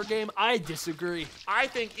is a horror game. I disagree. I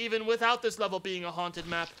think even without this level being a haunted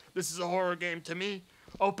map, this is a horror game to me.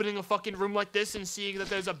 Opening a fucking room like this and seeing that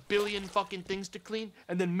there's a billion fucking things to clean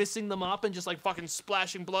and then missing them up and just like fucking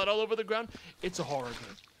splashing blood all over the ground, it's a horror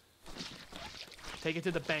game. Take it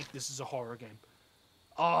to the bank, this is a horror game.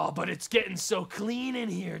 Oh, but it's getting so clean in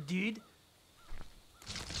here, dude.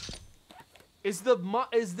 Is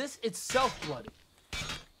this itself bloody?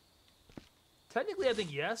 Technically, I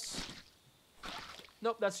think yes.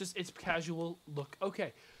 Nope, that's just its casual look.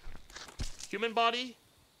 Okay. Human body.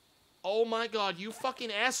 Oh my god, you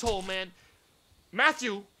fucking asshole, man.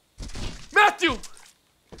 Matthew! Matthew!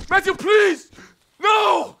 Matthew, please!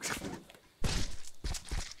 No!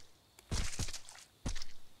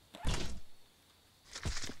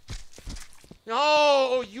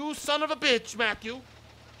 Oh, you son of a bitch, Matthew.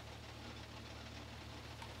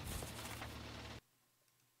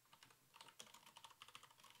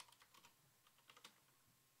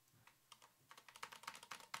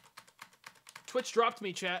 Twitch dropped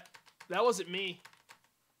me, chat. That wasn't me.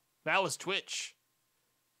 That was Twitch.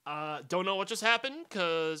 Don't know what just happened,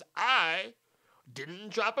 because I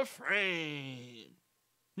didn't drop a frame.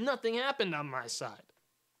 Nothing happened on my side.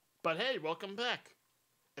 But hey, welcome back.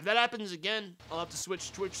 If that happens again, I'll have to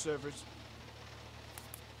switch Twitch servers.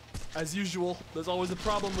 As usual, there's always a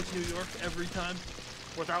problem with New York every time.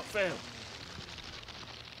 Without fail.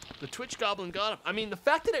 The Twitch goblin got him. I mean, the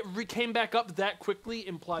fact that it came back up that quickly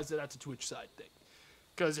implies that that's a Twitch side thing.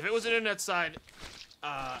 Because if it was an internet side,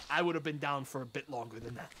 I would have been down for a bit longer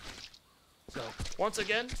than that. So, once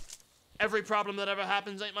again, every problem that ever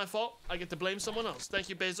happens ain't my fault. I get to blame someone else. Thank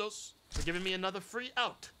you, Bezos, for giving me another free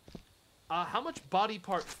out. How much body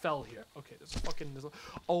part fell here? Okay,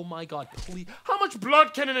 oh my god, please. How much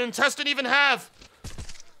blood can an intestine even have?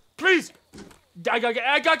 Please! I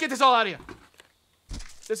gotta get this all out of here.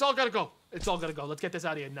 This all gotta go. It's all gotta go. Let's get this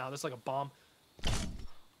out of here now. That's like a bomb.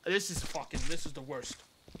 This is the worst.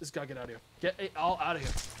 This gotta get out of here. Get it all out of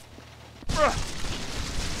here.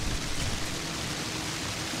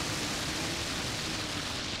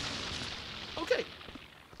 Okay.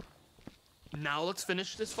 Now let's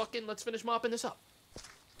finish mopping this up.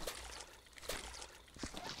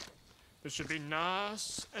 This should be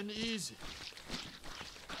nice and easy.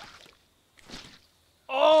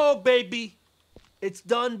 Oh, baby. It's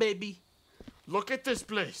done, baby. Look at this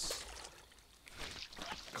place.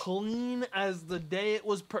 Clean as the day it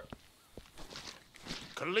was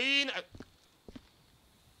Clean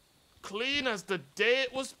as the day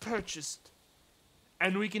it was purchased.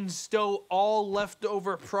 And we can stow all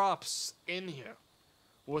leftover props In here.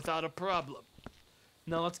 Without a problem.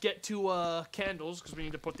 Now let's get to candles, because we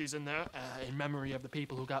need to put these in there in memory of the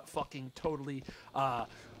people who got fucking totally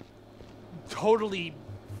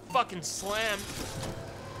Fucking slammed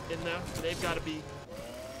in there. They've got to be.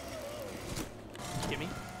 Give me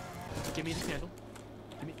the candle.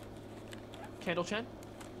 Give me candle, Chan.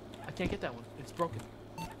 I can't get that one. It's broken.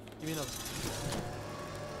 Give me another.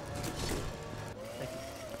 Thank you.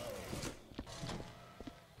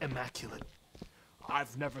 Immaculate.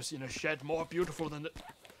 I've never seen a shed more beautiful than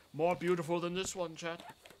this one, Chad.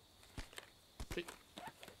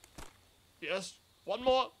 Yes, one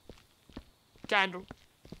more candle.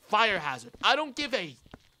 Fire hazard. I don't give a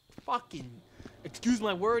fucking. Excuse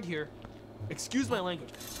my word here. Excuse my language.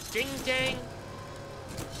 Ding dang.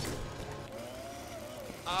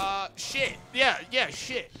 Shit. Yeah,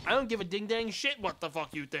 shit. I don't give a ding dang shit. What the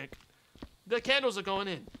fuck you think? The candles are going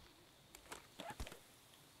in.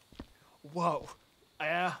 Whoa.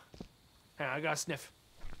 Yeah. Hang on, I gotta sniff.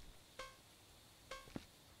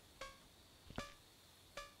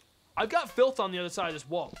 I've got filth on the other side of this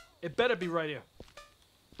wall. It better be right here.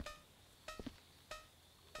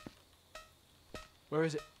 Where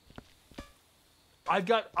is it? I've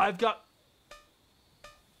got...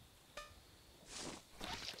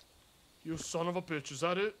 You son of a bitch, is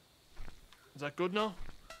that it? Is that good now?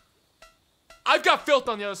 I've got filth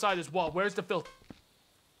on the other side of this wall. Where's the filth?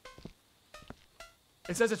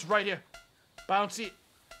 It says it's right here, but I don't see it.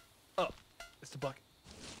 Oh, it's the bucket.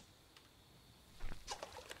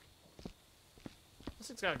 This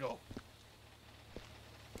thing's gotta go.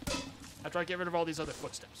 After I get rid of all these other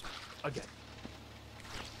footsteps. Again.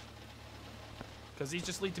 Because these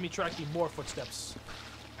just lead to me tracking more footsteps.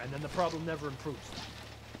 And then the problem never improves.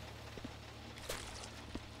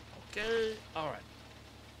 Okay, alright.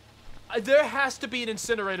 There has to be an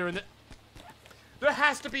incinerator in There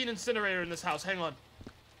has to be an incinerator in this house. Hang on.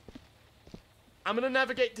 I'm gonna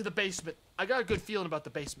navigate to the basement. I got a good feeling about the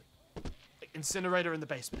basement. Like, incinerator in the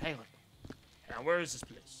basement. Hang on. Now, where is this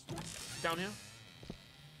place? Down here?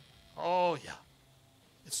 Oh, yeah.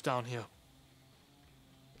 It's down here.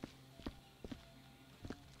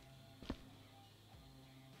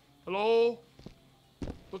 Hello?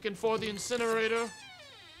 Looking for the incinerator?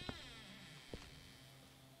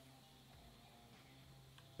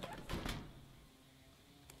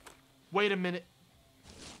 Wait a minute.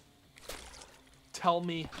 Tell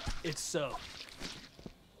me it's so.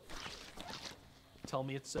 Tell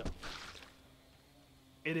me it's so.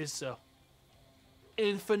 It is so.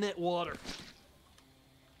 Infinite water.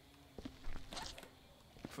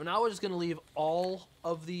 For now, we're just gonna leave all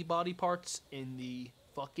of the body parts in the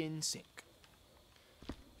fucking sink.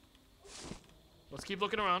 Let's keep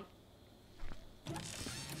looking around.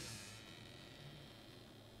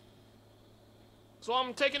 So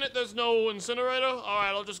I'm taking it there's no incinerator?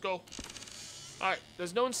 Alright, I'll just go. Alright,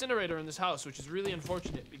 there's no incinerator in this house, which is really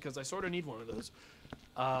unfortunate because I sort of need one of those.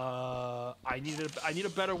 I need a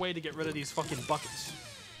better way to get rid of these fucking buckets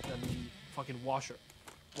than the fucking washer.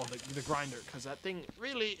 Well, the grinder, because that thing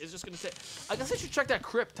really is just gonna take. I guess I should check that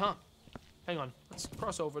crypt, huh? Hang on, let's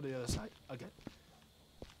cross over to the other side again.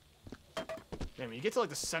 Man, when you get to like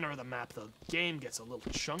the center of the map, the game gets a little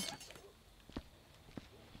chunky.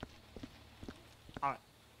 Alright.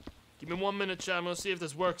 Give me 1 minute, chat. I'm gonna see if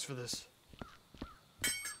this works for this.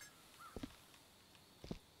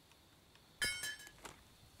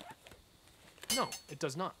 No, it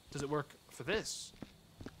does not. Does it work for this?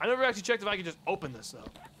 I never actually checked if I could just open this, though.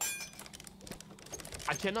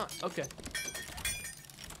 I cannot. Okay.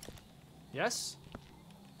 Yes?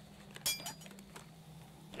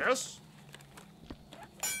 Yes?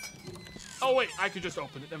 Oh, wait, I could just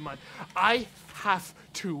open it. Never mind. I have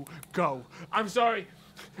to go. I'm sorry.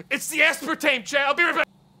 It's the aspartame, Chad. I'll be right back.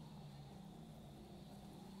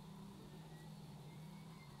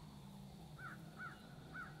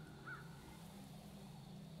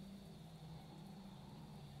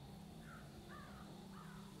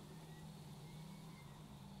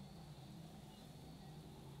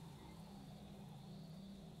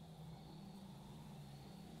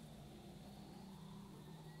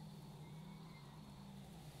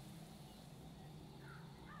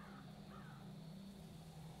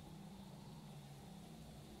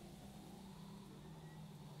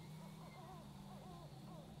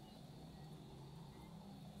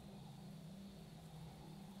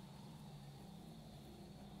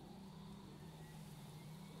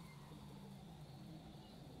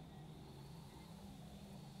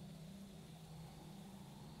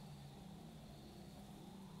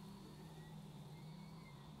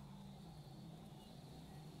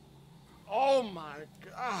 Oh my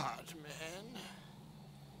God, man.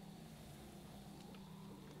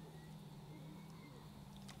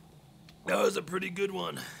 That was a pretty good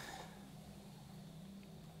one.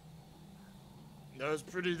 That was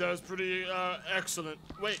pretty excellent.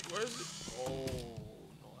 Wait, where is it? Oh,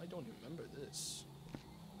 no, I don't remember this.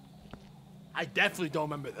 I definitely don't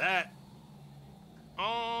remember that.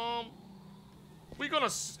 We're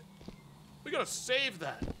gonna save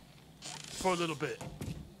that for a little bit.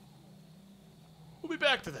 We'll be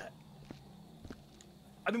back to that.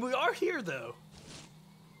 I mean, we are here, though.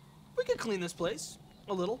 We can clean this place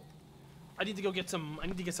a little. I need to go get some. I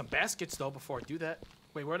need to get some baskets though before I do that.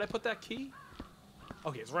 Wait, where did I put that key?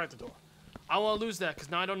 Okay, it's right at the door. I don't want to lose that because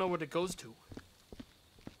now I don't know where it goes to.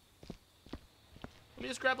 Let me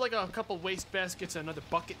just grab like a couple waste baskets and another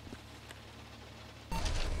bucket.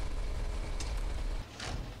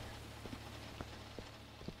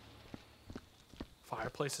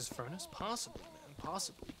 Fireplace's furnace? Possibly, man.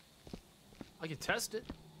 Possibly. I can test it.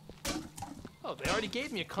 Oh, they already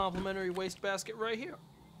gave me a complimentary waste basket right here.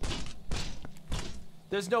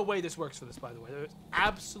 There's no way this works for this, by the way. There's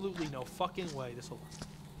absolutely no fucking way this will work.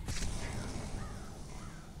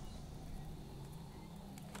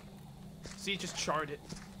 See, it just charred it.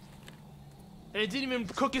 And it didn't even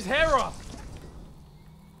cook his hair off.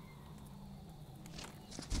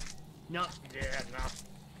 No. Yeah, nah.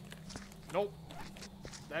 Nope.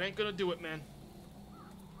 That ain't gonna do it, man.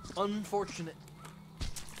 Unfortunate.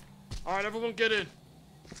 All right, everyone get in.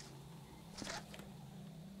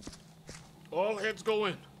 All heads go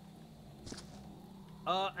in.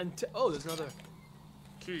 Oh, there's another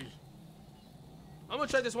Key. I'm gonna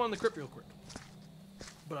try this one in the crypt real quick.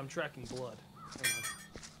 But I'm tracking blood. Hang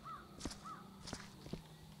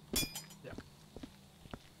on. Yeah.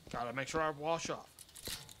 Gotta make sure I wash off.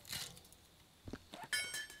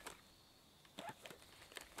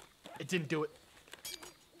 It didn't do it.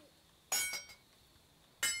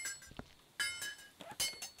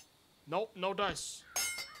 Nope, no dice.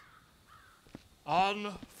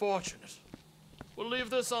 Unfortunate. We'll leave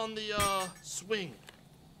this on the swing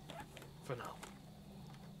for now.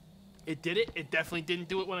 It did it? It definitely didn't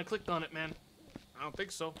do it when I clicked on it, man. I don't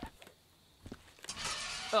think so.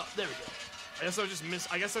 Oh, there we go. I guess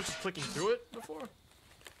I was just clicking through it before.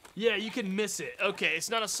 Yeah, you can miss it. Okay, it's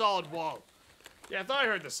not a solid wall. Yeah, I thought I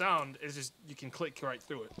heard the sound. It's just you can click right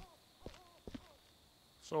through it.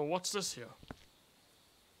 So what's this here?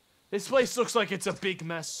 This place looks like it's a big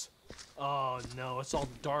mess. Oh no, it's all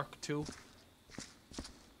dark too.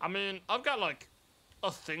 I mean, I've got like a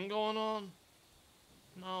thing going on.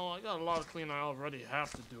 No, I got a lot of cleaning I already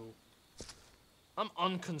have to do. I'm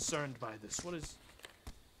unconcerned by this. What is...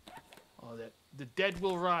 Oh, that the dead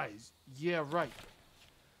will rise. Yeah, right.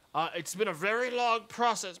 It's been a very long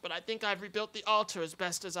process, but I think I've rebuilt the altar as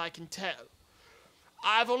best as I can tell.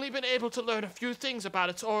 I've only been able to learn a few things about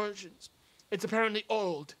its origins. It's apparently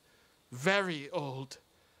old. Very old.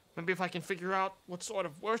 Maybe if I can figure out what sort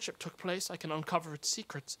of worship took place, I can uncover its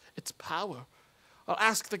secrets, its power. I'll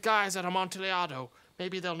ask the guys at Amontillado.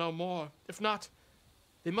 Maybe they'll know more. If not,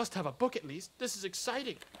 they must have a book at least. This is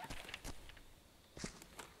exciting.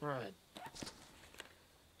 Right.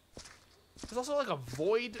 There's also like a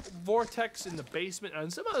void vortex in the basement,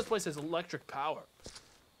 and somehow this place has electric power.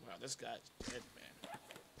 Wow, this guy's dead, man.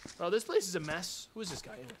 Oh, this place is a mess. Who is this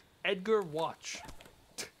guy anyway? Edgar Watch.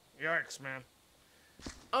 Yikes, man.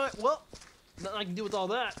 Alright, well, nothing I can do with all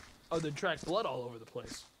that other than track blood all over the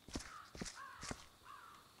place.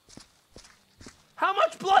 How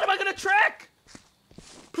much blood am I gonna track?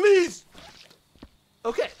 Please.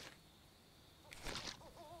 Okay.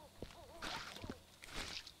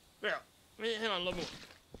 Yeah. Hang on, level.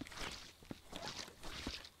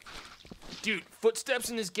 Dude,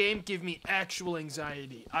 footsteps in this game give me actual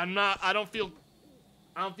anxiety. I don't feel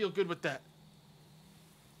good with that.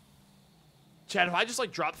 Chad, if I just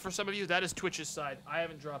like dropped for some of you, that is Twitch's side. I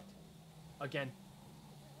haven't dropped again.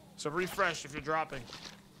 So refresh if you're dropping.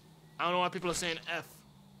 I don't know why people are saying F.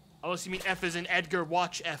 Unless you mean F as in Edgar,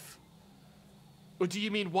 watch F. Or do you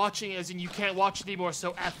mean watching as in you can't watch anymore,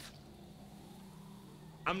 so F?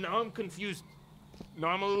 I'm confused. Now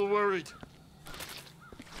I'm a little worried.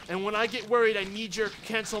 And when I get worried, I knee-jerk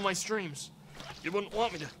cancel my streams. You wouldn't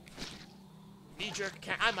want me to. Knee-jerk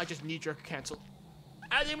I might just knee-jerk cancel.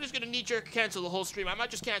 I think I'm just gonna knee-jerk cancel the whole stream. I might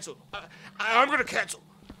just cancel. I'm gonna cancel.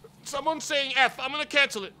 Someone's saying F. I'm gonna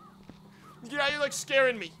cancel it. Yeah, you're like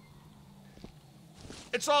scaring me.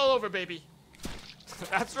 It's all over, baby.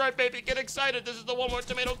 That's right, baby. Get excited. This is the one where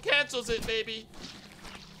tomato cancels it, baby.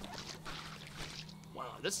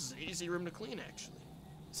 Wow, this is an easy room to clean, actually.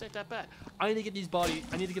 This ain't that bad. I need to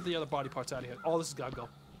get the other body parts out of here. Oh, this has gotta go.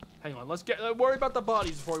 Hang on, let's worry about the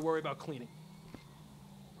bodies before we worry about cleaning.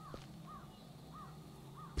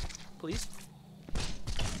 Please.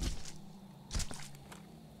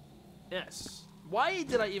 Yes. Why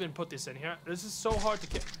did I even put this in here? This is so hard to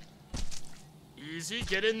get. Easy,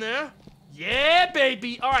 get in there. Yeah,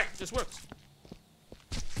 baby. All right, this works.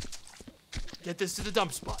 Get this to the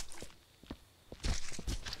dump spot.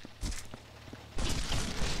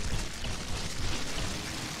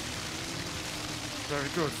 Very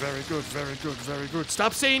good, very good, very good, very good.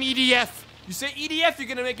 Stop saying EDF. You say EDF, you're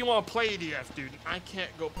gonna make me want to play EDF, dude. I can't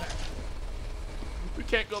go back. We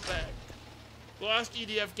can't go back. The last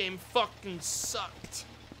EDF game fucking sucked.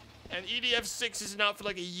 And EDF 6 isn't out for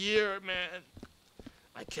like a year, man.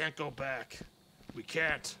 I can't go back. We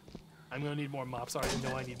can't. I'm gonna need more mops. I already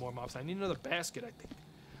know I need more mops. I need another basket, I think.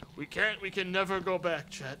 We can never go back,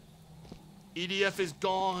 Chet. EDF is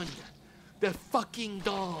gone. They're fucking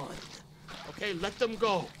gone. Okay, let them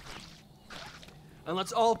go. And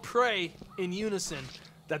let's all pray in unison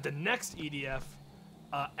that the next EDF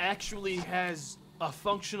actually has a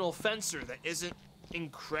functional fencer that isn't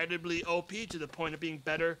incredibly OP to the point of being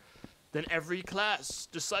better than every class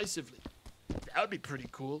decisively. That would be pretty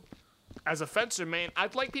cool. As a fencer, man,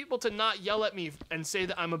 I'd like people to not yell at me and say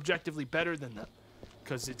that I'm objectively better than them,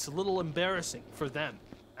 because it's a little embarrassing for them.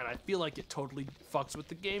 And I feel like it totally fucks with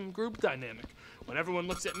the game group dynamic. When everyone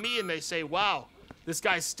looks at me and they say, wow, this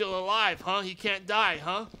guy's still alive, huh? He can't die,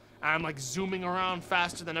 huh? And I'm like zooming around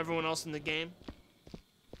faster than everyone else in the game.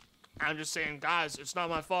 I'm just saying, guys, it's not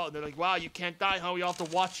my fault. And they're like, wow, you can't die, huh? We all have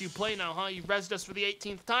to watch you play now, huh? You rezzed us for the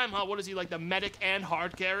 18th time, huh? What is he, like the medic and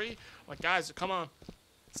hard carry? I'm like, guys, come on.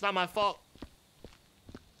 It's not my fault.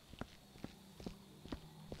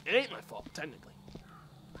 It ain't my fault, technically.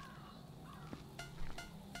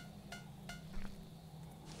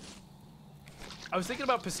 I was thinking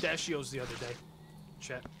about pistachios the other day,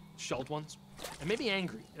 Chet, shelled ones, and maybe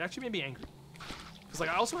angry. It actually made me angry, because like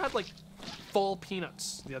I also had like full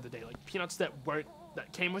peanuts the other day, like peanuts that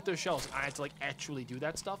came with their shells. I had to like actually do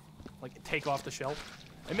that stuff, like take off the shell.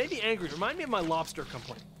 It made me angry. It reminded me of my lobster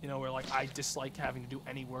complaint, you know, where like I dislike having to do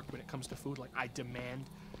any work when it comes to food. Like I demand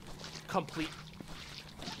complete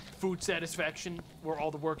food satisfaction where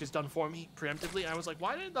all the work is done for me preemptively. I was like,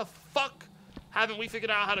 why did the fuck haven't we figured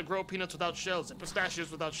out how to grow peanuts without shells and pistachios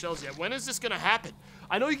without shells yet? When is this gonna happen?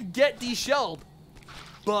 I know you can get deshelled,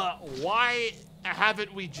 but why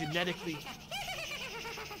haven't we genetically...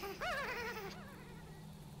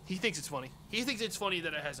 He thinks it's funny. He thinks it's funny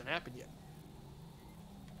that it hasn't happened yet.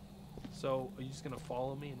 So, are you just gonna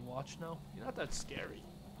follow me and watch now? You're not that scary.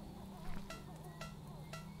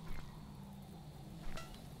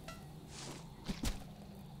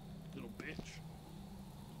 Little bitch.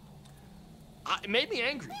 It made me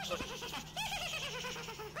angry.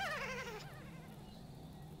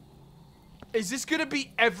 Is this gonna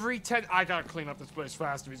be every 10? I gotta clean up this place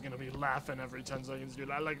fast if he's gonna be laughing every 10 seconds, dude.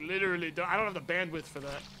 I like literally don't, I don't have the bandwidth for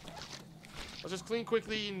that. Let's just clean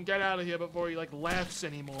quickly and get out of here before he like laughs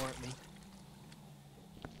anymore at me.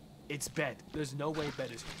 It's bed. There's no way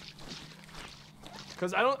bed is here.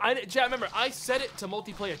 Cause Chad, remember, I set it to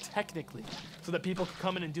multiplayer technically, so that people could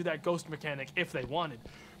come in and do that ghost mechanic if they wanted.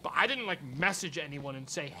 But I didn't like message anyone and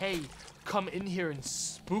say, hey, come in here and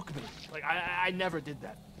spook me. Like I never did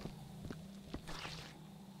that.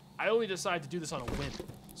 I only decided to do this on a whim.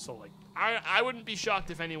 So like, I wouldn't be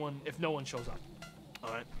shocked if no one shows up.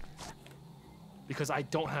 All right. Because I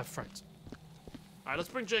don't have friends. All right, let's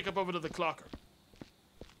bring Jacob over to the clocker.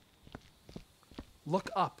 Look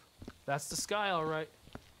up. That's the sky, all right.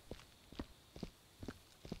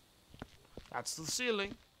 That's the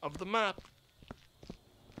ceiling of the map.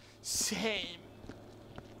 Same.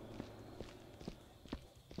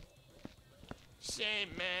 Same,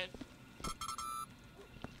 man.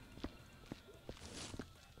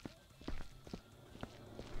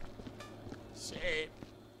 Same.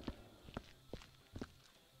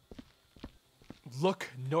 Look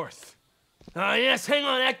north. Ah, yes, hang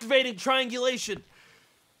on, activating triangulation.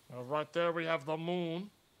 Right there we have the moon.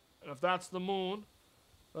 And if that's the moon,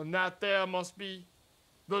 then that there must be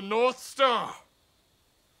the North Star.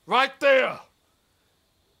 Right there.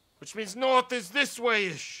 Which means north is this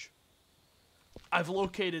way-ish. I've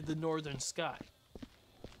located the northern sky.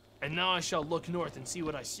 And now I shall look north and see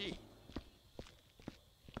what I see.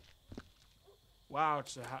 Wow,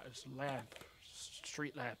 it's a lamp.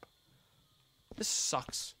 Street lamp. This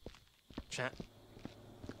sucks. Chat.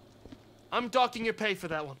 I'm docking your pay for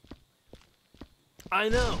that one. I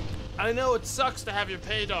know. I know it sucks to have your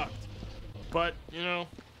pay docked. But, you know,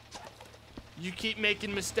 you keep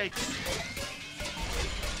making mistakes.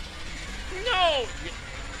 No!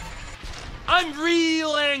 I'm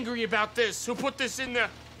real angry about this. Who put this in there?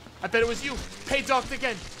 I bet it was you. Pay docked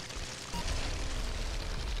again.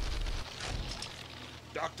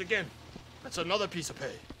 Docked again. That's another piece of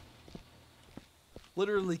pay.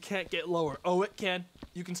 Literally can't get lower. Oh, it can.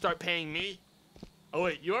 You can start paying me. Oh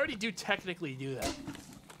wait, you already do technically do that.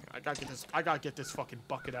 I gotta get this fucking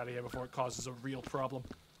bucket out of here before it causes a real problem.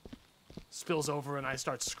 Spills over and I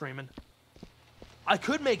start screaming. I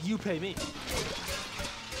could make you pay me.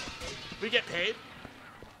 We get paid?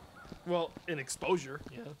 Well, in exposure,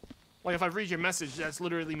 yeah. Like if I read your message, that's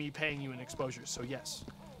literally me paying you in exposure, so yes.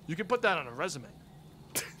 You can put that on a resume.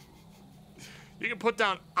 You can put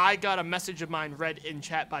down, I got a message of mine read in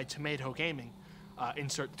chat by Tomato Gaming.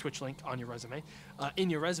 Insert Twitch link on your resume. In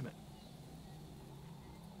your resume.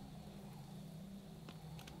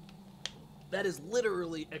 That is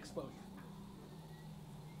literally exposure.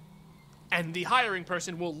 And the hiring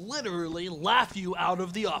person will Literally laugh you out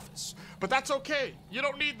of the office. But that's okay. You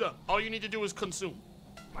don't need them. All you need to do is consume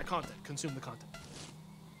my content. Consume the content.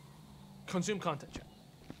 Consume content, chat.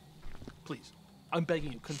 Please. I'm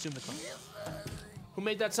begging you, consume the content. Who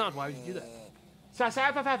made that sound? Why would you do that?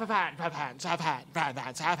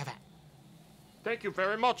 Thank you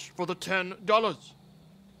very much for the $10.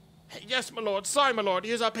 Yes, my lord. Sorry, my lord.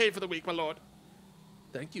 Here's our pay for the week, my lord.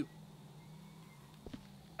 Thank you.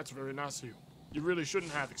 That's very nice of you. You really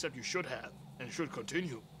shouldn't have, except you should have, and should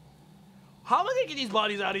continue. How am I gonna get these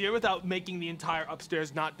bodies out of here without making the entire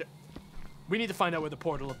upstairs not? We need to find out where the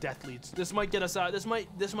portal of death leads. This might get us out. This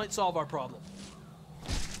might solve our problem.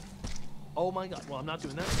 Oh my god. Well, I'm not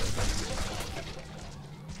doing that.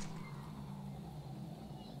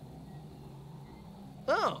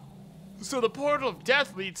 Oh. So the portal of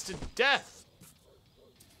death leads to death.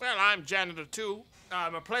 Well, I'm janitor too.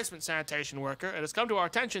 I'm a placement sanitation worker. It has come to our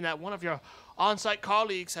attention that one of your on-site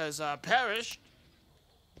colleagues has perished.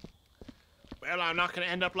 Well, I'm not going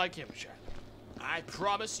to end up like him, Sharon. I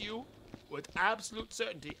promise you, with absolute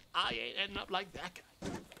certainty, I ain't ending up like that guy.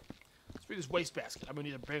 Let's read this wastebasket. I'm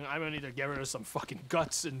gonna need to get rid of some fucking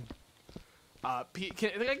guts and. I think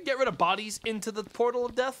I can get rid of bodies into the portal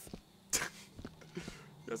of death.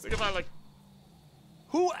 Just think about like.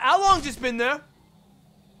 How long just been there?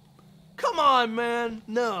 Come on, man.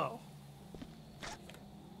 No.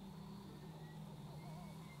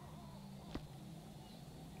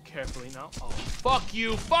 Carefully now. Oh, fuck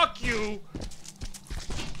you! Fuck you!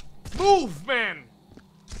 Move, man!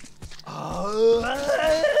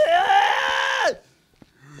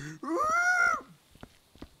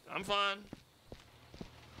 I'm fine.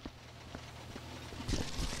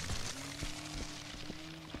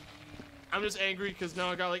 I'm just angry because now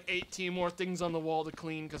I got like 18 more things on the wall to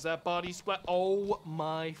clean because that body splat. Oh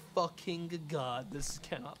my fucking god. This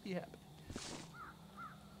cannot be happening.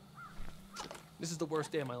 This is the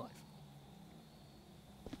worst day of my life.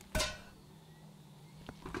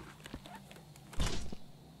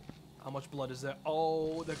 How much blood is there?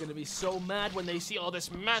 Oh, they're gonna be so mad when they see all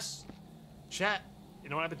this mess. Chat, you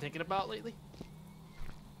know what I've been thinking about lately?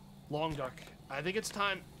 Long Dark. I think it's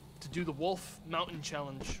time to do the Wolf Mountain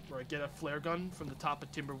Challenge, where I get a flare gun from the top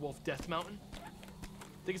of Timberwolf Death Mountain.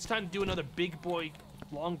 I think it's time to do another Big Boy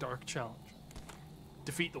Long Dark challenge.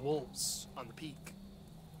 Defeat the wolves on the peak.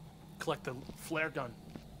 Collect the flare gun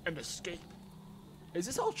and escape. Is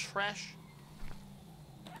this all trash?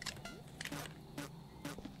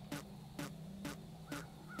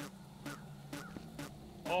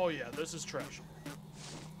 Oh yeah, this is trash.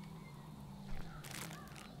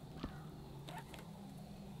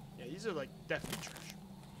 Yeah, These are like definitely trash.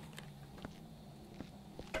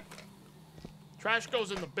 Trash goes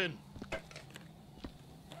in the bin.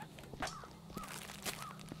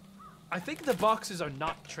 I think the boxes are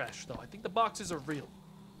not trash, though. I think the boxes are real.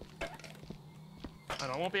 I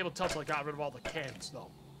don't, I won't be able to tell till I got rid of all the cans, though.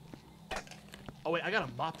 Oh, wait, I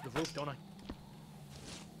gotta mop the roof, don't I?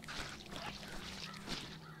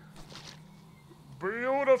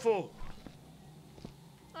 Beautiful.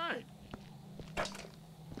 Alright.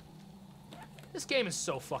 This game is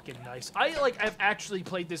so fucking nice. I've actually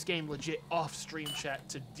played this game legit off stream chat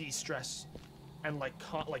to de-stress and like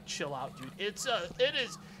chill out, dude. It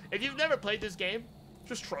is. If you've never played this game,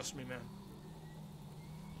 just trust me, man.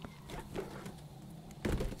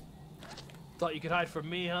 Thought you could hide from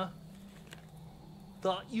me, huh?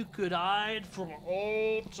 Thought you could hide from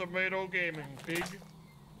Old Tomato Gaming, pig.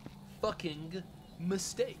 fucking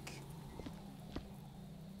mistake.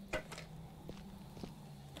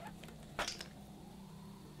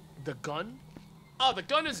 The gun? Oh, the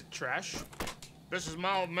gun isn't trash. This is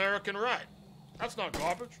my American right. That's not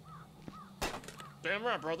garbage. Damn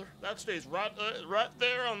right, brother. That stays right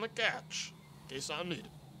there on the couch, in case I need it.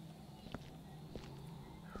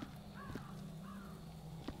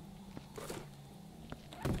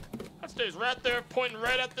 That stays right there, pointing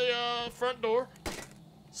right at the front door,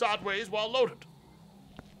 sideways while loaded.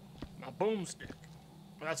 My boomstick.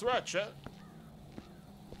 That's right, Chet.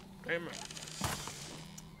 Damn right.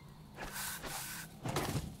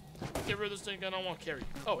 Get rid of this thing, I don't want to carry it.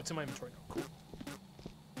 Oh, it's in my inventory now. Cool.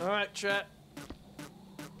 Alright, chat.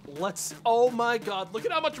 Let's. Oh my god, look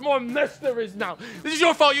at how much more mess there is now. This is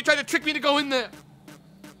your fault. You tried to trick me to go in there.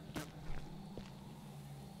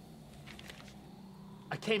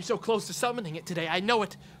 I came so close to summoning it today. I know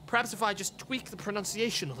it. Perhaps if I just tweak the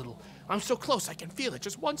pronunciation a little. I'm so close, I can feel it.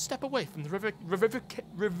 Just one step away from the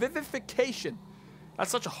revivification.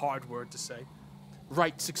 That's such a hard word to say.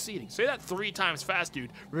 Right, succeeding. Say that 3 times fast,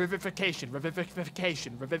 dude. Revivification,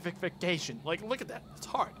 revivification, revivification. Like, look at that. It's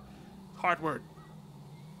hard. Hard word.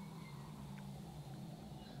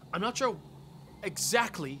 I'm not sure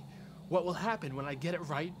exactly what will happen when I get it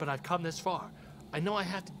right, but I've come this far. I know I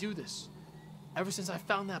have to do this. Ever since I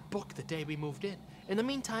found that book the day we moved in. In the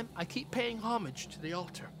meantime, I keep paying homage to the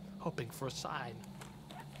altar, hoping for a sign.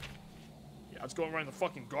 Yeah, it's going right in the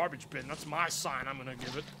fucking garbage bin. That's my sign I'm gonna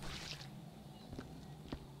give it.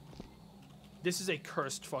 This is a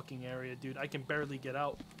cursed fucking area, dude. I can barely get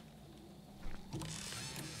out.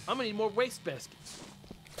 I'm gonna need more waste baskets.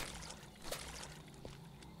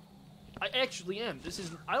 I actually am. This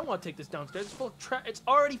is. I don't want to take this downstairs. It's full of trash. It's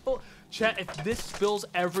already full. Chat, if this spills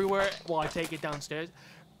everywhere while I take it downstairs,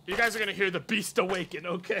 you guys are gonna hear the beast awaken,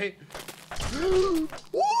 okay? Woo!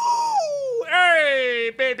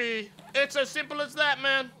 Hey, baby! It's as simple as that,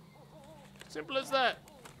 man. Simple as that.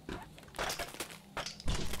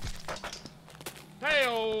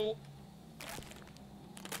 Hey-oh!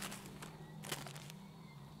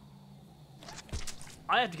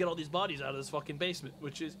 I have to get all these bodies out of this fucking basement,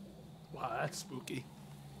 which is... Wow, that's spooky.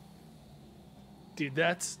 Dude,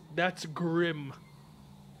 that's grim.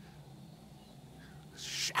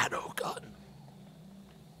 Shadow gun.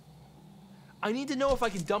 I need to know if I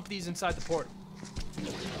can dump these inside the portal.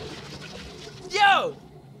 Yo!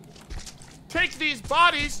 Take these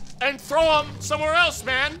bodies and throw them somewhere else,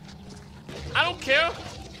 man. I don't care.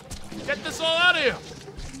 Get this all out of here.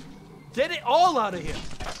 Get it all out of here.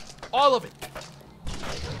 All of it.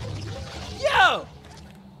 Yo!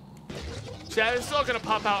 Chad, it's all gonna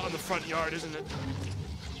pop out on the front yard, isn't it?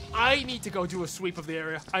 I need to go do a sweep of the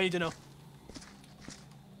area. I need to know.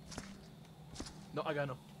 No, I gotta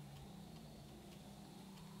know.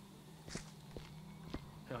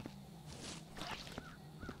 Hang on.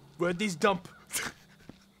 Where'd these dump?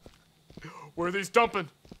 Where are these dumping?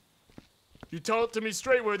 You tell it to me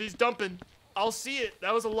straight, where are these dumping? I'll see it.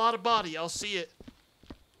 That was a lot of body. I'll see it.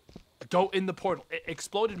 Go in the portal. It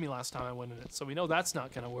exploded me last time I went in it, so we know that's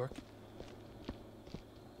not gonna work.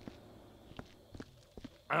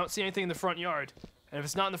 I don't see anything in the front yard. And if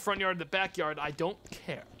it's not in the front yard, the backyard, I don't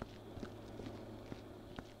care.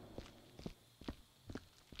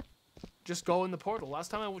 Just go in the portal. Last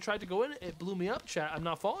time I tried to go in it, it blew me up, chat. I'm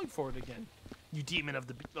not falling for it again. You demon of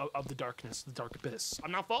the darkness, the dark abyss.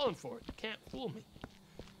 I'm not falling for it. You can't fool me.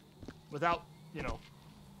 Without, you know,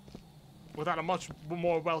 without a much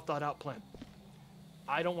more well thought out plan.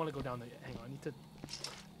 I don't want to go down there yet. Hang on, I need to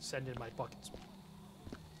send in my buckets.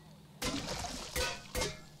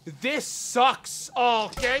 This sucks. Oh,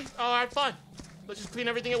 okay. All right, fine. Let's just clean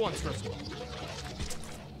everything at once first.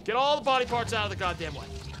 Get all the body parts out of the goddamn way.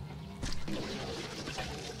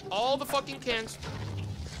 All the fucking cans.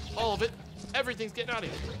 All of it. Everything's getting out of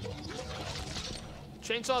here.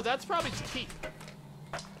 Chainsaw, that's probably to keep.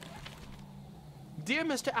 Dear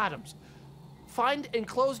Mr. Adams, find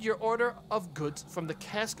enclosed your order of goods from the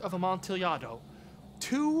cask of Amontillado.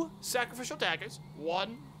 2 Sacrificial daggers,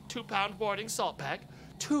 1 2-pound boarding salt bag,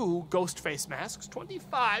 2 ghost face masks,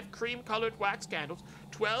 25 cream-colored wax candles,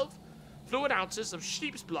 12 fluid ounces of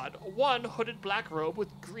sheep's blood, 1 hooded black robe with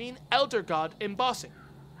green elder god embossing.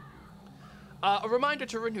 A reminder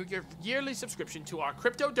to renew your yearly subscription to our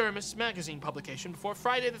Cryptodermis magazine publication before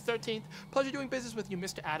Friday the 13th. Pleasure doing business with you,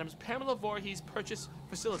 Mr. Adams. Pamela Voorhees, purchase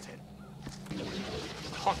facilitator.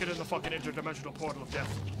 Hawk it in the fucking interdimensional portal of death.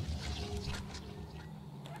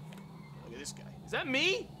 Look at this guy. Is that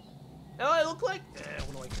me? That what I look like?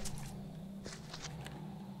 What do I get?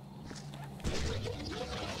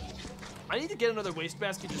 I need to get another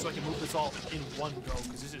wastebasket just so I can move this all in one go,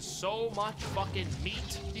 because this is so much fucking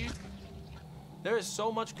meat, dude. There is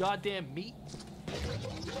so much goddamn meat.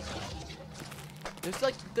 It's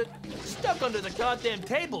like they're stuck under the goddamn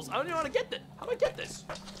tables. I don't even want to get this. How do I get this?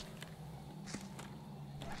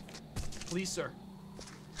 Please, sir.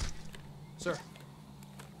 Sir.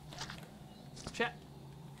 Chat.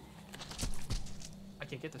 I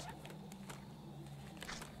can't get this.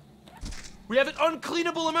 We have an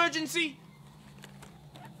uncleanable emergency.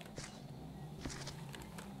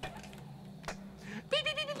 Beep,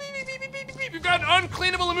 beep, beep, beep, beep, beep, beep, beep, beep. We've got an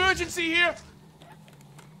uncleanable emergency here.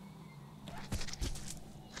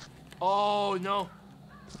 Oh no.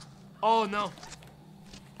 Oh no.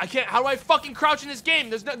 I can't. How do I fucking crouch in this game?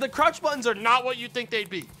 There's no, the crouch buttons are Not what you think they'd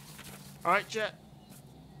be. All right, chat.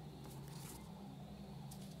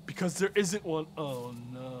 because there isn't one. Oh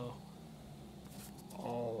no.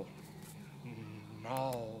 Oh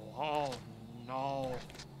no. Oh no.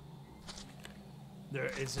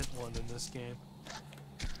 There isn't one in this game.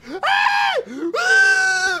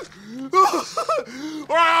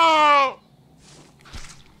 Ah!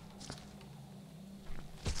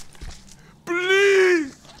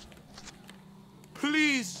 Please!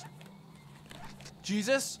 Please!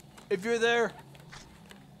 Jesus, if you're there,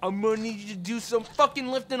 I'm gonna need you to do some fucking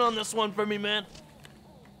lifting on this one for me, man.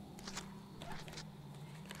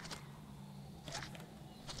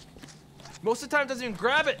 Most of the time, it doesn't even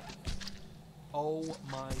grab it. Oh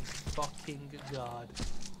my fucking god.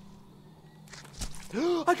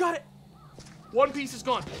 I got it! One piece is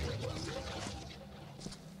gone.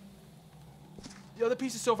 The other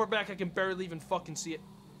piece is so far back I can barely even fucking see it.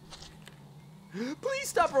 Please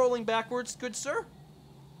stop rolling backwards, good sir.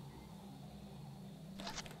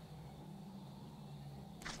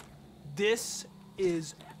 This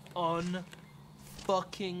is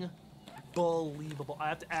unfucking believable. I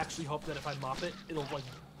have to actually hope that if I mop it, it'll like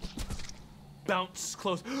bounce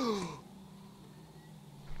close.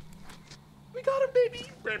 We got him, baby.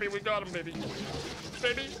 Baby, we got him, baby.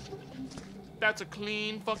 Baby. That's a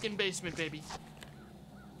clean fucking basement, baby.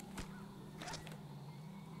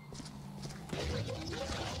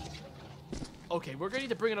 Okay, we're gonna need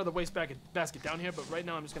to bring another basket down here, but right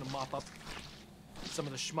now I'm just gonna mop up some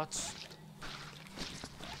of the schmutz.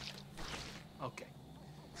 Okay.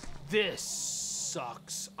 This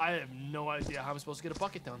sucks. I have no idea how I'm supposed to get a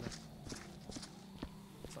bucket down there.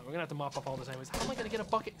 So we're gonna have to mop up all this anyways. How am I gonna get a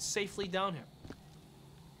bucket safely down here?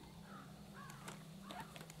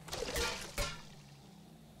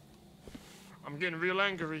 I'm getting real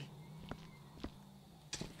angry.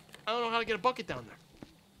 I don't know how to get a bucket down there.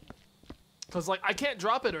 Cause like I can't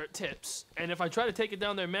drop it or it tips, and if I try to take it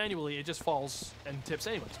down there manually, it just falls and tips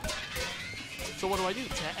anyways. So what do I do?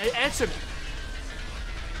 Answer me.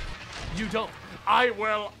 You don't. I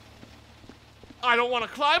don't want to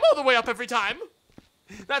climb all the way up every time.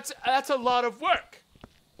 That's a lot of work.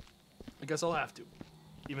 I guess I'll have to,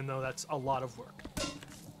 even though that's a lot of work.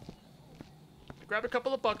 I grabbed a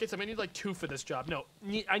couple of buckets. I may need like 2 for this job. No,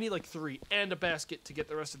 I need like 3 and a basket to get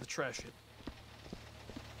the rest of the trash in.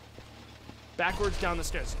 Backwards down the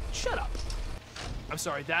stairs. Shut up. I'm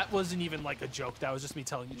sorry, that wasn't even like a joke. That was just me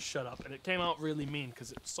telling you to shut up. And it came out really mean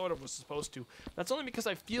because it sort of was supposed to. That's only because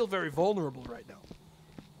I feel very vulnerable right now.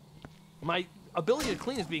 My ability to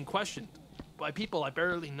clean is being questioned by people I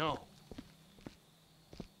barely know.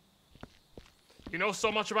 You know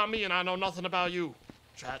so much about me and I know nothing about you,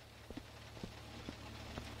 chat.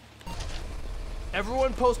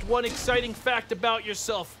 Everyone post one exciting fact about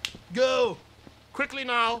yourself. Go! Quickly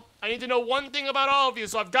now, I need to know one thing about all of you,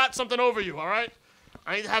 so I've got something over you, all right?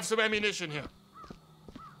 I need to have some ammunition here.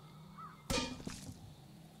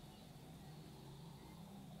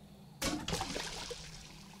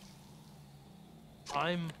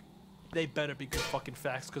 They better be good fucking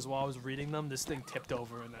facts, because while I was reading them, this thing tipped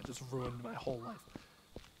over and that just ruined my whole life.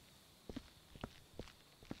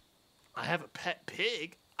 I have a pet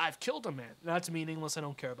pig. I've killed a man. That's meaningless. I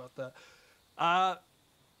don't care about that.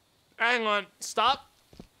 Hang on. Stop.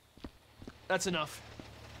 That's enough.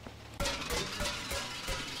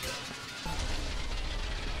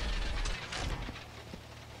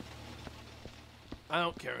 I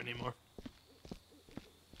don't care anymore.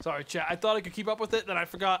 Sorry, chat. I thought I could keep up with it, then I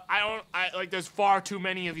forgot. There's far too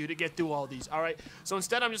many of you to get through all these, all right? So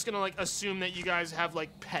instead, I'm just gonna, like, assume that you guys have,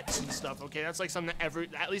 like, pets and stuff, okay? That's, like, something that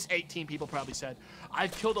at least 18 people probably said.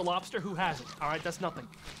 I've killed a lobster. Who hasn't? All right, that's nothing.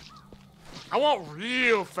 I want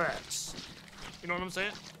real facts. You know what I'm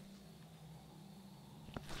saying?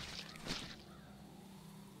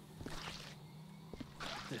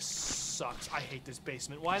 This sucks. I hate this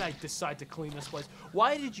basement. Why did I decide to clean this place?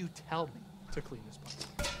 Why did you tell me to clean this place?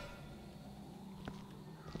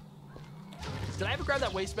 Did I ever grab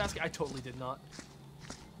that wastebasket? I totally did not.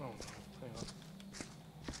 Oh no. Hang on.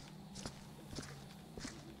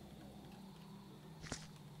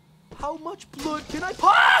 How much blood can I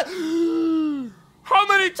put? How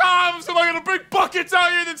many times am I gonna bring buckets out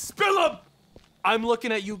here and then spill them? I'm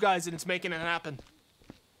looking at you guys and it's making it happen.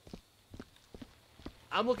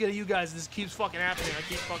 I'm looking at you guys and this keeps fucking happening. I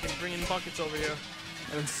keep fucking bringing buckets over here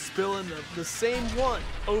and spilling the same one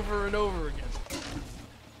over and over again.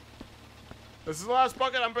 This is the last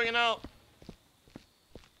bucket I'm bringing out.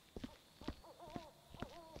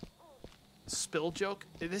 Spill joke?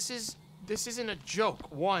 This isn't a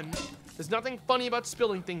joke. One, there's nothing funny about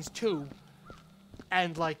spilling things. Two,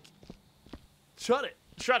 and like, Shut it.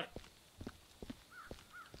 shut it.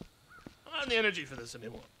 I don't have the energy for this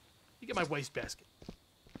anymore. You get my wastebasket.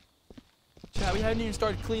 Chat, we haven't even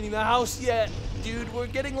started cleaning the house yet. Dude, we're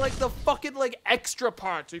getting like the fucking like extra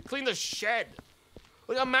parts. We clean the shed.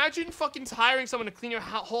 Like, imagine fucking hiring someone to clean your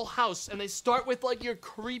whole house, and And they start with like your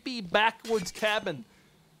creepy backwoods cabin.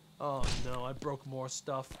 Oh no, I broke more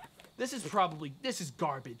stuff. This is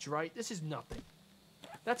garbage, right? This is nothing.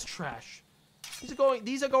 That's trash.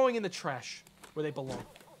 These are going in the trash where they belong.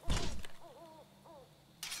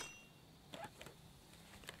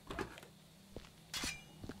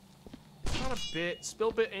 Not a bit.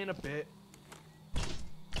 Spill bit ain't a bit.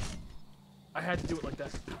 I had to do it like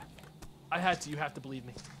that. I had to. You have to believe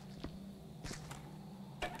me.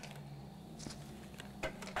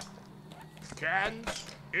 cans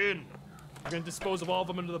in. I'm gonna dispose of all of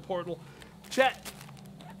them into the portal. Chat,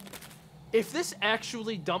 if this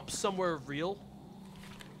actually dumps somewhere real...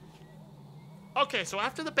 Okay, so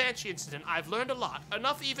after the Banshee incident, I've learned a lot.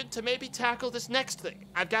 Enough even to maybe tackle this next thing.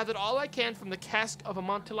 I've gathered all I can from the cask of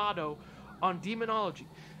Amontillado on demonology.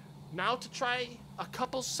 Now to try a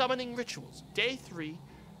couple summoning rituals. Day 3,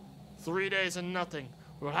 3 days and nothing.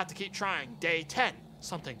 We'll have to keep trying. Day 10,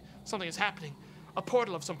 something is happening. A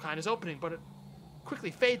portal of some kind is opening, but it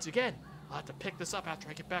quickly fades again. I'll have to pick this up after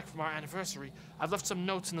I get back from our anniversary. I've left some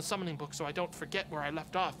notes in the summoning book so I don't forget where I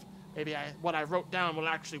left off. Maybe what I wrote down will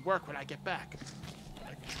actually work when I get back.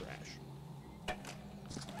 Like trash.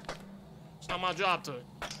 It's not my job to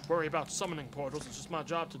worry about summoning portals. It's just my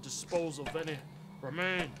job to dispose of any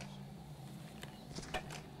remains.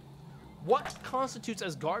 What constitutes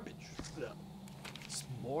as garbage? It's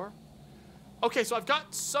more? Okay, so I've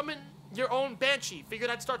got summon your own Banshee. Figured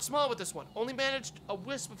I'd start small with this one. Only managed a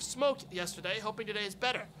wisp of smoke yesterday, hoping today is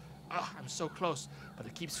better. Ugh, I'm so close, but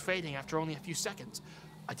it keeps fading after only a few seconds.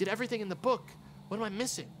 I did everything in the book. What am I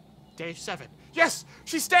missing? Day 7. Yes,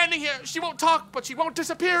 she's standing here. She won't talk, but she won't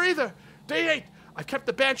disappear either. Day 8. I've kept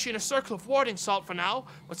the Banshee in a circle of warding salt for now,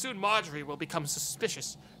 but soon Marjorie will become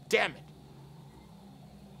suspicious. Damn it.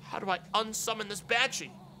 How do I unsummon this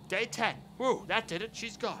Banshee? Day 10. Woo, that did it.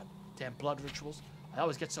 She's gone. Damn blood rituals. I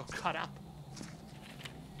always get so cut up.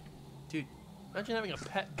 Dude, imagine having a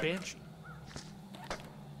pet Banshee.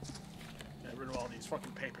 Get rid of all these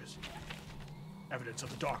fucking papers. Evidence of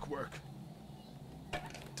the dark work.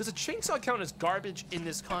 Does a chainsaw count as garbage in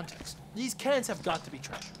this context? These cans have got to be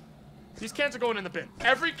trash. These cans are going in the bin.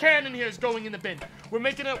 Every can in here is going in the bin. We're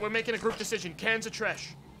making a group decision. Cans are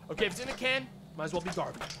trash. Okay, if it's in a can, might as well be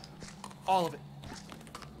garbage. All of it.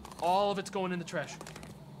 All of it's going in the trash.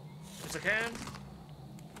 If it's a can,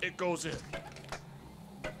 it goes in.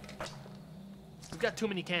 We've got too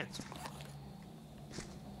many cans.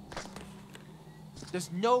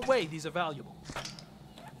 There's no way these are valuable.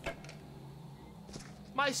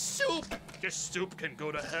 My soup! Your soup can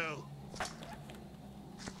go to hell.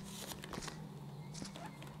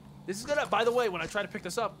 This is gonna, by the way, when I try to pick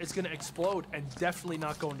this up, it's gonna explode and definitely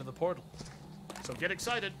not go into the portal. So get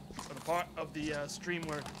excited for the part of the stream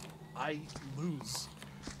where I lose.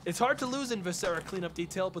 It's hard to lose in Viscera Cleanup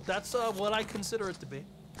Detail, but that's what I consider it to be.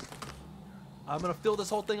 I'm gonna fill this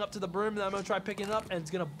whole thing up to the brim, and I'm gonna try picking it up, and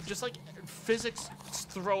it's gonna, just like physics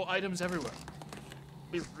throw items everywhere.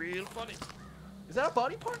 Be real funny. Is that a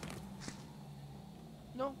body part?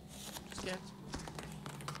 No, just cans.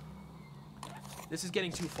 This is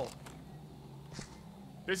getting too full.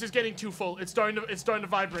 This is getting too full. It's starting to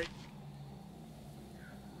vibrate.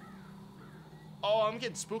 Oh, I'm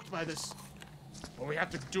getting spooked by this. Well, we have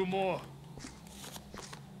to do more.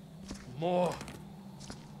 More.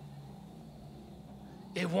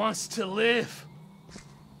 It wants to live.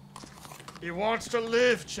 It wants to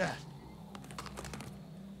live, chat.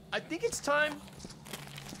 I think it's time.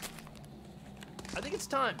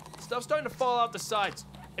 Stuff's starting to fall out the sides.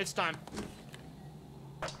 It's time.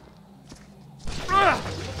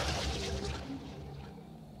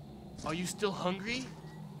 Are you still hungry?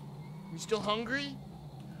 You still hungry?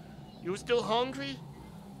 You still hungry?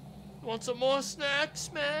 Want some more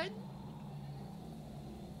snacks, man?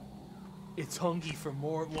 It's hungry for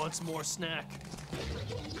more, wants more snack.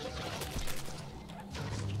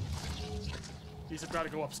 These have got to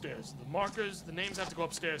go upstairs. The markers, the names have to go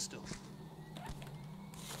upstairs still.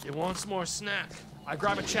 It wants more snack. I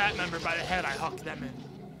grab a chat member by the head, I huck them in.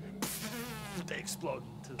 They explode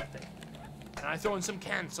into the thing. And I throw in some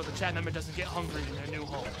cans so the chat member doesn't get hungry in their new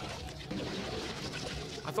home.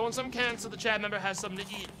 I throw in some cans so the chat member has something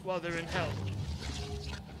to eat while they're in hell.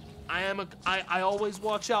 I always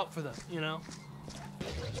watch out for them, you know?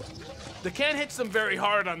 The can hits them very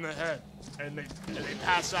hard on the head. And they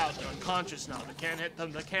pass out. They're unconscious now. The can hit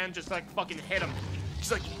them. The can just like fucking hit them.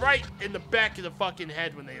 Just like right in the back of the fucking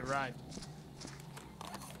head when they arrived.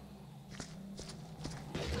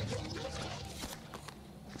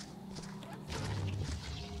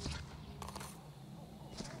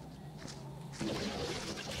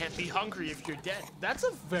 Can't be hungry if you're dead. That's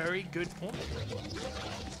a very good point.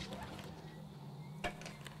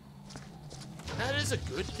 That is a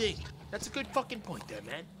good thing. That's a good fucking point there,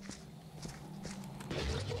 man.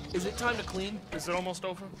 Is it time to clean? Is it almost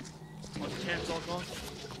over? Are the cans all gone?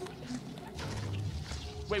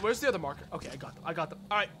 Wait, where's the other marker? Okay, I got them.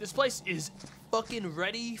 All right, this place is fucking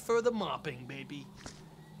ready for the mopping, baby.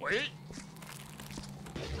 Wait.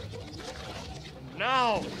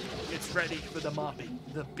 Now It's ready for the mopping.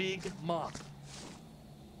 The big mop.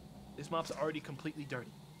 This mop's already completely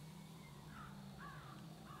dirty.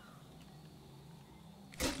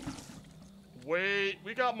 wait,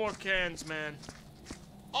 we got more cans, man.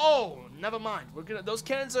 Oh, never mind. We're gonna those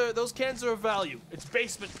cans are of value. It's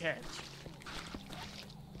basement cans.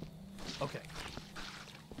 Okay.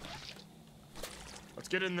 Let's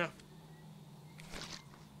get in there.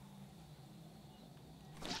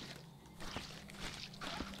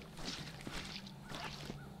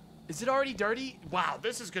 Is it already dirty? Wow,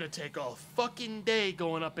 this is gonna take all fucking day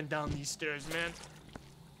going up and down these stairs, man.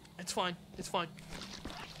 It's fine. It's fine.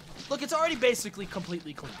 Look, it's already basically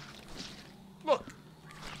completely clean. Look.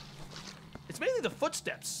 It's mainly the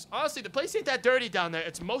footsteps. Honestly, the place ain't that dirty down there.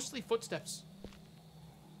 It's mostly footsteps.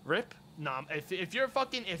 Rip? Nah, if your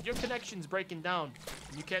connection's breaking down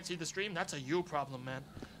and you can't see the stream, that's a you problem, man.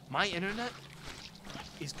 My internet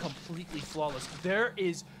Is completely flawless. There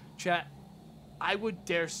is, chat, I would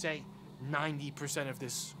dare say 90% of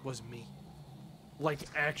this was me. Like,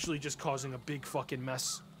 actually just causing a big fucking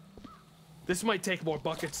mess. This might take more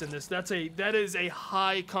buckets than this. That is a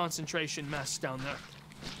high concentration mess down there.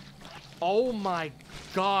 Oh my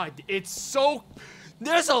god, it's so...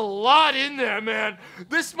 There's a lot in there, man.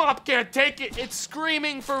 This mop can't take it. It's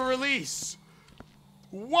screaming for release.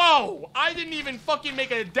 Whoa, I didn't even fucking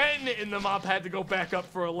make a dent in it and the mop had to go back up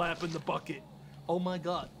for a lap in the bucket. Oh my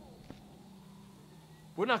god.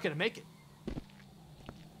 We're not gonna make it.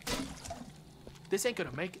 This ain't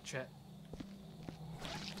gonna make it, chat.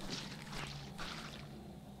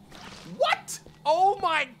 What? Oh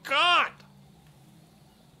my god!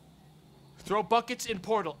 Throw buckets in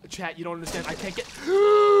portal. Chat, you don't understand. I can't get...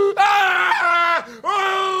 Ah!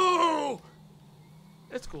 Oh!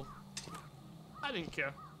 It's cool. I didn't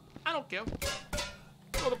care. I don't care.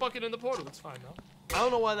 Throw the bucket in the portal. It's fine now. I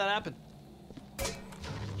don't know why that happened.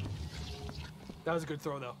 That was a good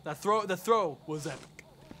throw, though. The throw was epic.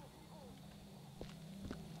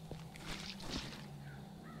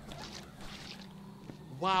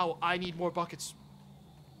 Wow, I need more buckets.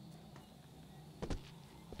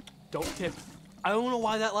 Don't tip. I don't know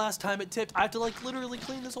why that last time it tipped. I have to, like, literally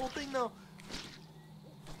clean this whole thing now.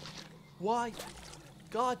 Why?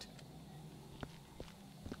 God.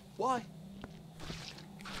 Why?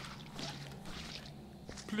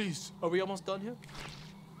 Please. Are we almost done here?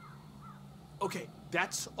 Okay,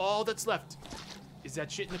 that's all that's left. Is that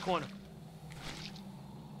shit in the corner.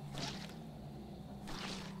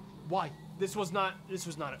 Why? This was not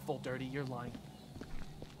at full dirty. You're lying.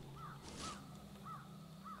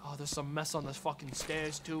 Oh, there's some mess on the fucking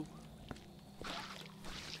stairs, too.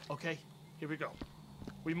 Okay, here we go.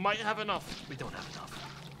 We might have enough. We don't have enough.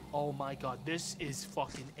 Oh my god, this is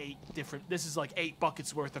fucking 8 different... This is like 8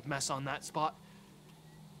 buckets worth of mess on that spot.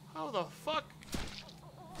 How the fuck?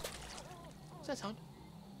 What's that sound?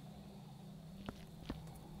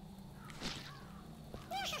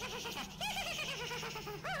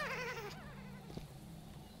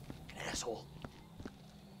 An asshole.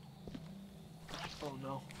 Oh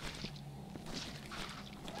no.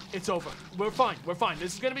 It's over. We're fine. We're fine.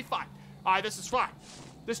 This is gonna be fine. Alright, this is fine.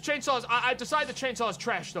 This chainsaw is... I decided the chainsaw is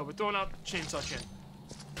trash, though. We're throwing out the chainsaw chain.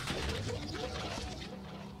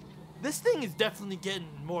 This thing is definitely getting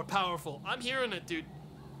more powerful. I'm hearing it, dude.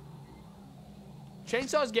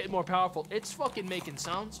 Chainsaw's getting more powerful. It's fucking making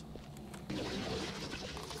sounds. You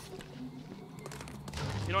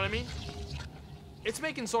know what I mean? It's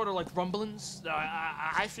making sort of like rumblings.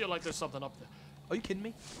 I feel like there's something up there. Are you kidding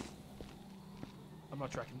me? I'm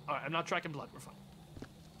not tracking. All right, I'm not tracking blood. We're fine.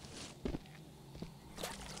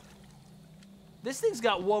 This thing's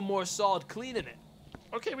got one more solid clean in it.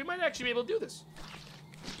 Okay, we might actually be able to do this.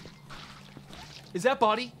 Is that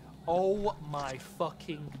body? Oh my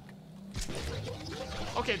fucking...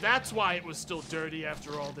 Okay, that's why it was still dirty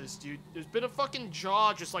after all this, dude. There's been a fucking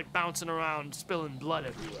jaw just like bouncing around, spilling blood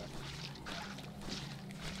everywhere.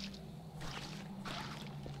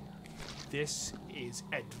 This is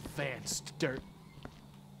advanced dirt.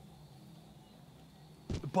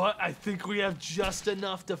 But I think we have just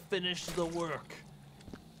enough to finish the work.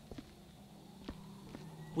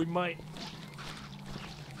 We might.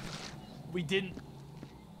 We didn't.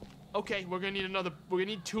 Okay, we're gonna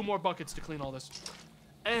need 2 more buckets to clean all this.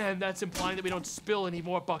 And that's implying that we don't spill any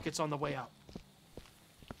more buckets on the way out.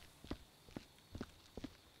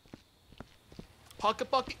 Pocket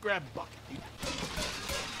bucket, grab a bucket.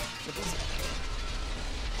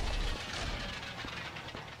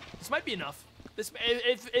 This might be enough. This,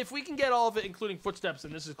 if we can get all of it, including footsteps,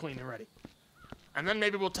 then this is clean and ready. And then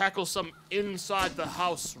maybe we'll tackle some inside the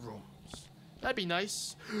house rooms. That'd be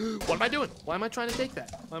nice. What am I doing? Why am I trying to take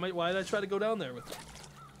that? Why did I try to go down there with it?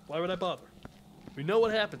 Why would I bother? We know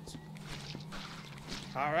what happens.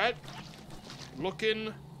 All right.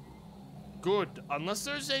 Looking good. Unless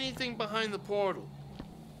there's anything behind the portal.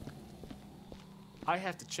 I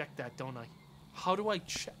have to check that, don't I? How do I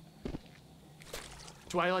check?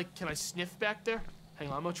 Do I like, can I sniff back there? Hang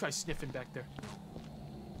on, I'm gonna try sniffing back there.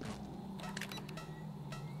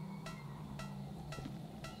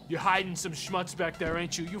 You're hiding some schmutz back there,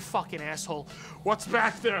 ain't you? You fucking asshole. What's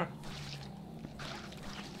back there?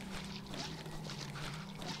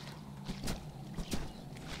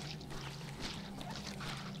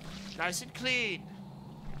 Nice and clean.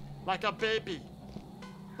 Like a baby.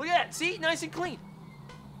 Look at that, see? Nice and clean.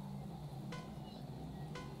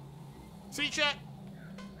 See, chat?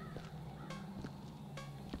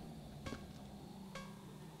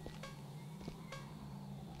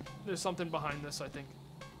 There's something behind this, I think.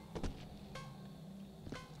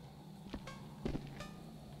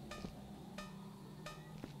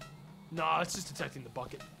 No, it's just detecting the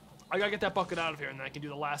bucket. I gotta get that bucket out of here, and then I can do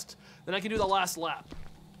the last. Then I can do the last lap.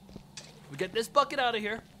 We get this bucket out of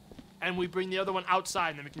here, and we bring the other one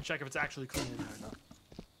outside, and then we can check if it's actually clean in there or not.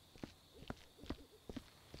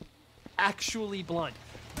 Actually blind.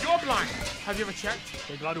 You're blind. Have you ever checked?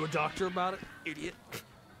 They go to a doctor about it, idiot.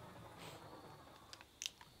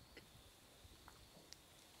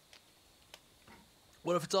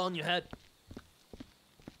 What if it's all in your head?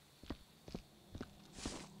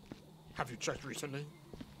 Have you checked recently?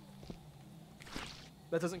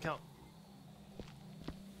 That doesn't count.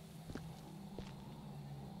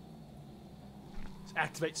 Let's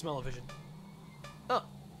activate smell-o-vision. Oh.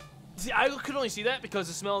 See, I could only see that because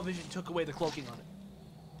the smell-o-vision took away the cloaking on it.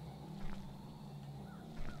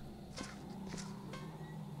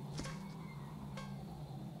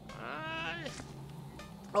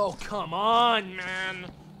 Oh, come on, man.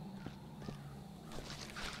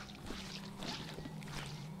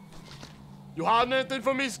 You hiding anything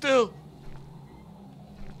from me still?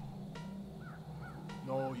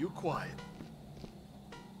 No, you quiet.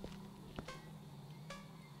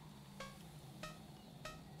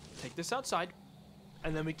 Take this outside,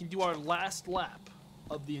 and then we can do our last lap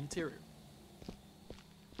of the interior.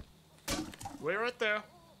 We're right there.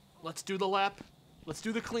 Let's do the lap. Let's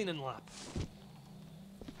do the cleaning lap.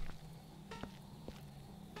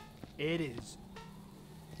 It is.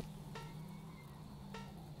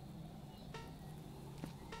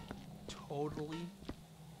 Totally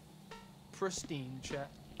pristine, chat.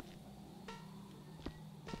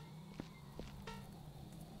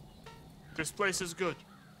 This place is good.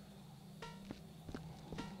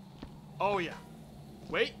 Oh, yeah.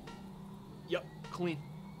 Wait. Yep, clean.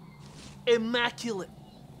 Immaculate.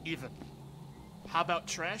 Even. How about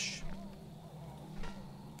trash?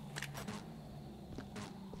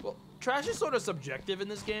 Well, trash is sort of subjective in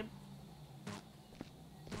this game.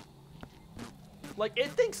 Like,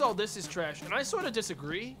 it thinks all this is trash, and I sort of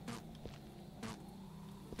disagree.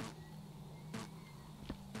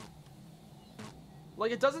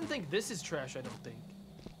 Like, it doesn't think this is trash, I don't think.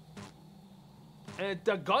 And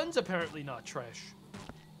the gun's apparently not trash.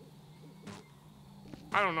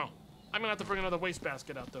 I don't know. I'm gonna have to bring another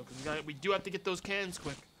wastebasket out, though, because we do have to get those cans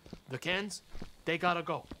quick. The cans, they gotta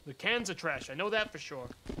go. The cans are trash. I know that for sure.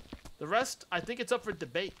 The rest, I think it's up for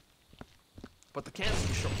debate. But the cans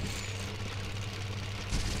for sure.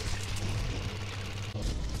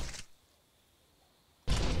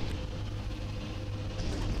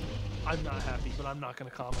 I'm not happy, but I'm not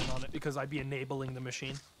going to comment on it because I'd be enabling the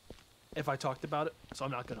machine if I talked about it, so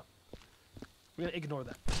I'm not going to. We're going to ignore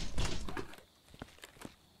that.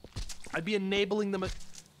 I'd be enabling the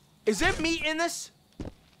Is there meat in this?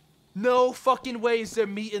 No fucking way is there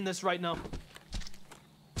meat in this right now.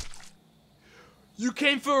 You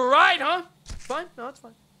came for a ride, huh? Fine. No, it's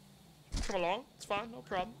fine. Come along. It's fine. No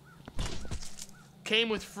problem. Came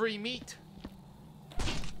with free meat.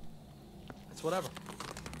 It's whatever.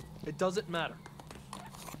 It doesn't matter.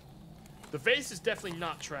 The vase is definitely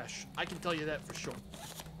not trash. I can tell you that for sure.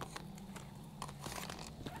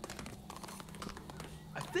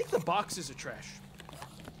 I think the boxes are trash.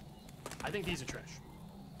 I think these are trash.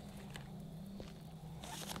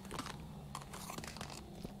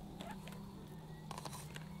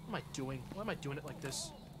 What am I doing? Why am I doing it like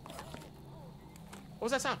this? What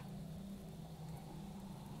was that sound?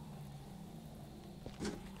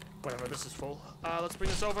 Whatever, this is full. Let's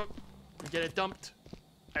bring this over and get it dumped.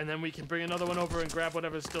 And then we can bring another one over and grab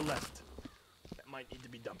whatever's still left. That might need to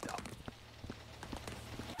be dumped out.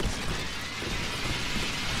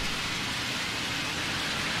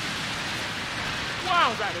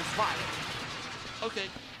 Wow, that is violent. Okay.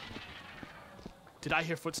 Did I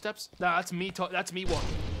hear footsteps? No, that's me. That's me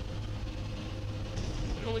walking.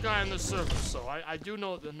 I'm the only guy on this server, so I do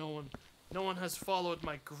know that no one has followed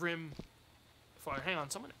my grim fire. Hang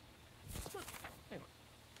on, someone. Hang on.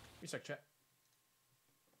 Give me a sec, chat.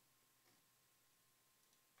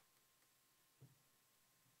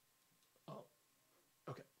 Oh.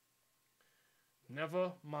 Okay.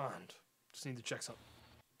 Never mind. Just need to check something.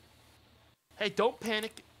 Hey, don't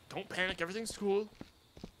panic. Don't panic. Everything's cool.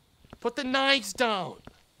 Put the knives down.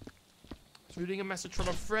 I was reading a message from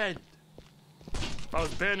a friend. If I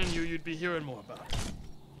was banning you, you'd be hearing more about it.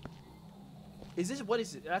 Is this, what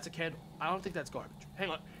is it? That's a candle. I don't think that's garbage. Hang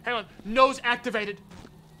on. Hang on. Nose activated.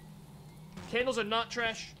 Candles are not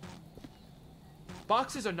trash.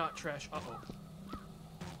 Boxes are not trash. Uh-oh.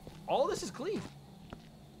 All this is clean.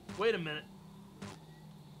 Wait a minute.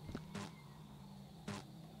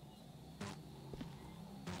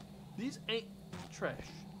 These ain't trash.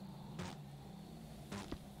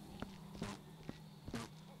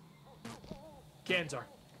 Cans are.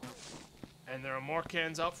 And there are more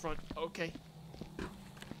cans out front. Okay.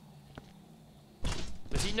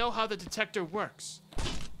 Does he know how the detector works?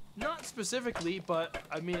 Not specifically, but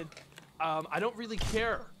I mean, I don't really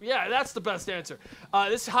care. Yeah, that's the best answer.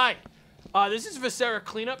 This is Viscera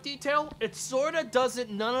Cleanup Detail. It sorta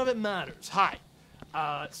doesn't, none of it matters. Hi.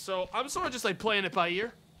 So I'm sort of just like playing it by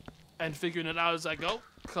ear and figuring it out as I go.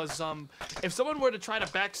 Cause if someone were to try to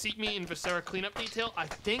backseat me in Viscera Cleanup Detail, I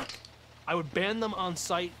think I would ban them on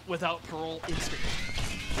site without parole instantly.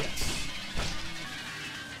 yes.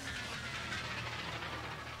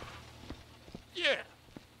 Yeah.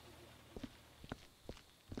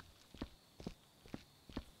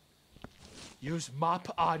 Use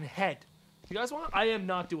mop on head. You guys want? I am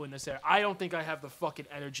not doing this there. I don't think I have the fucking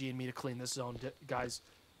energy in me to clean this zone, guys.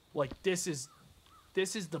 Like, this is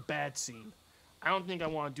the bad scene. I don't think I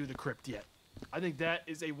want to do the crypt yet. I think that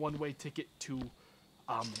is a one-way ticket to,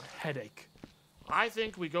 headache. I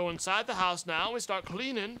think we go inside the house now and we start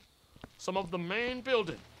cleaning some of the main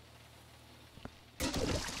building.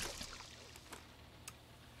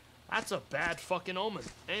 That's a bad fucking omen,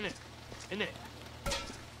 ain't it? Isn't it?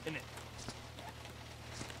 Isn't it?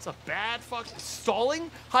 It's a bad fucking...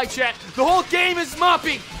 Stalling? Hi, chat. The whole game is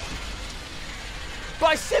mopping!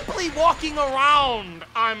 By simply walking around,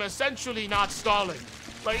 I'm essentially not stalling.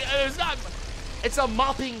 Like, it's not... It's a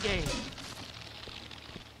mopping game.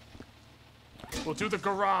 We'll do the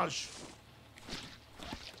garage.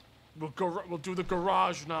 We'll do the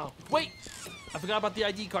garage now. Wait! I forgot about the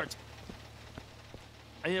ID cards.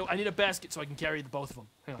 I need a basket so I can carry the both of them.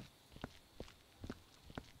 Hang on.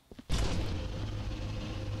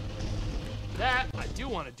 do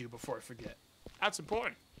want to do before I forget. That's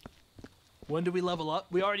important. When do we level up?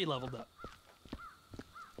 We already leveled up.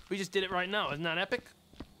 We just did it right now. Isn't that epic?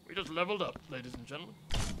 We just leveled up, ladies and gentlemen.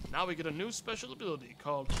 Now we get a new special ability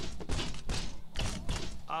called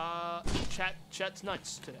Chat's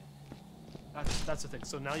nice today. That's the thing.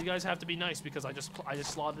 So now you guys have to be nice because I just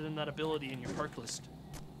slotted in that ability in your perk list.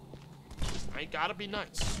 I gotta be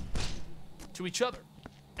nice To each other.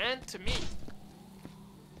 and to me.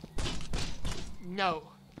 No.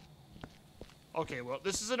 Okay, well,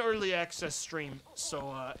 this is an early access stream,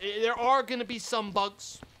 so there are gonna be some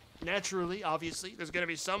bugs. Naturally, obviously, there's gonna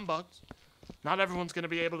be some bugs. Not everyone's gonna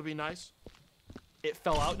be able to be nice. It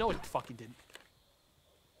fell out. No, it fucking didn't.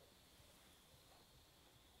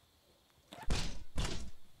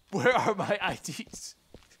 Where are my IDs?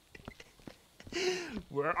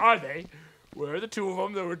 Where are they? Where are the two of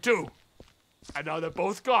them? There were two. And now they're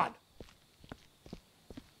both gone.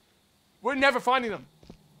 We're never finding them.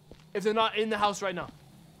 If they're not in the house right now.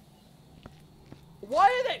 Why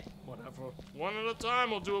are they? Whatever. One at a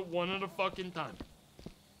time. We'll do it one at a fucking time.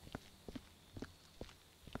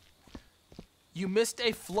 You missed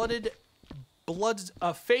a faded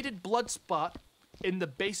blood spot in the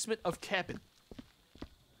basement of cabin.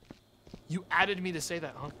 You added me to say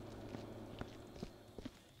that, huh?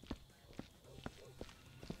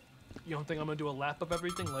 You don't think I'm gonna do a lap of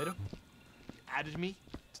everything later? You added me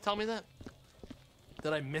to tell me that?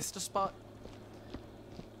 That I missed a spot?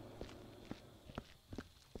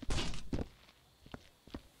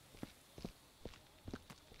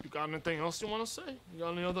 You got anything else you want to say? You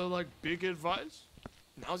got any other, like, big advice?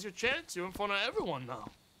 Now's your chance. You're in front of everyone now.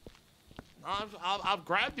 I'll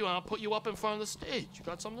grab you and I'll put you up in front of the stage. You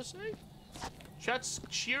got something to say? Chat's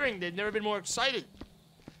cheering. They've never been more excited.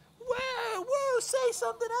 Whoa, whoa, say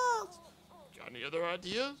something else. Got any other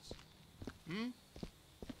ideas?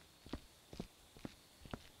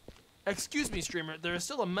 Excuse me, streamer. There is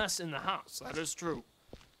still a mess in the house. That is true.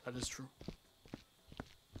 That is true.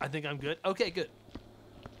 I think I'm good. Okay, good.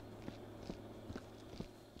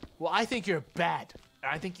 Well, I think you're bad.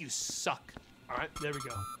 I think you suck. All right, there we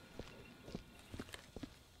go.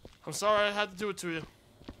 I'm sorry I had to do it to you.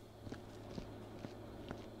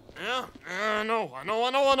 Yeah, I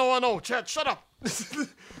know. Chat, shut up.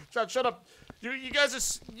 Chat, shut up.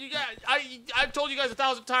 I've told you guys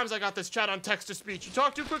 1,000 times I got this chat on text to speech. You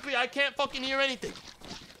talk too quickly, I can't fucking hear anything.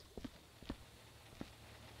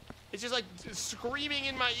 It's just like screaming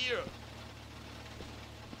in my ear.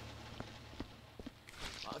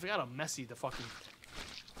 I forgot how messy the fucking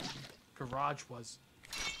garage was.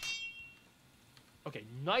 Okay,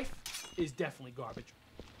 knife is definitely garbage.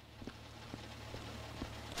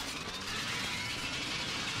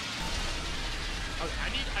 Okay, I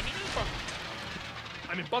need a bucket.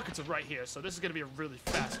 I mean, buckets are right here, so this is gonna be a really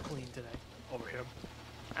fast clean today over here.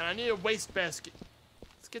 And I need a waste basket.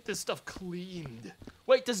 Let's get this stuff cleaned.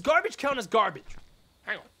 Wait, does garbage count as garbage?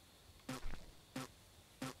 Hang on.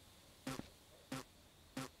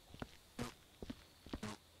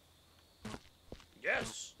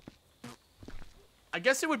 Yes. I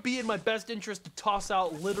guess it would be in my best interest to toss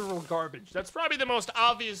out literal garbage. That's probably the most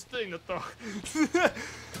obvious thing to throw.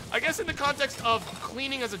 I guess in the context of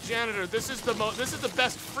cleaning as a janitor, this is the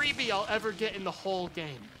best freebie I'll ever get in the whole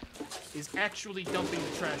game. Is actually dumping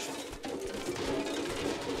the trash.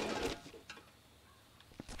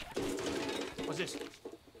 What's this?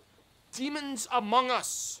 Demons among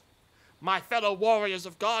us. My fellow warriors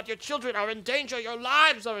of God, your children are in danger, your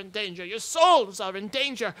lives are in danger, your souls are in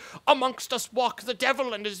danger. Amongst us walk the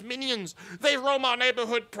devil and his minions. They roam our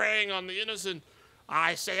neighborhood preying on the innocent.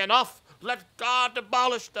 I say enough. Let God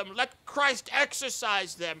abolish them. Let Christ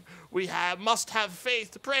exorcise them. We must have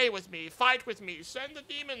faith. Pray with me. Fight with me. Send the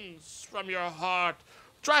demons from your heart.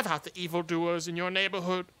 Drive out the evildoers in your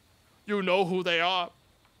neighborhood. You know who they are.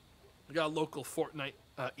 I got a local Fortnite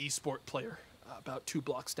esport player about 2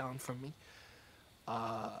 blocks down from me.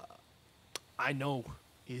 I know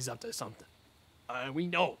he's up to something. We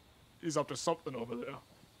know he's up to something over there.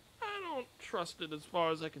 I don't trust it as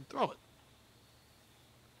far as I can throw it.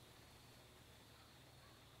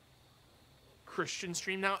 Christian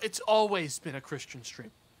stream now? It's always been a Christian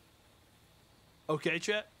stream. Okay,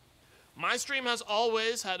 chat? My stream has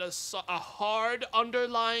always had a hard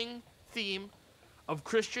underlying theme of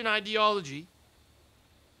Christian ideology.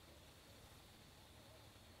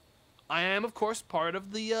 I am, of course, part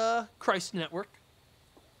of the Christ Network.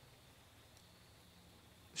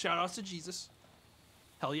 Shout outs to Jesus.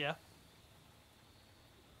 Hell yeah.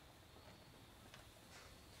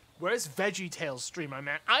 Where's VeggieTales stream, my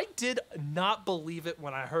man? I did not believe it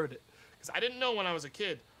when I heard it. Because I didn't know when I was a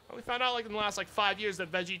kid We found out like in the last like 5 years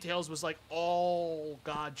that VeggieTales was like all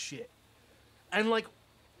god shit. And like,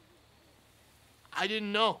 I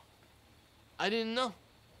didn't know. I didn't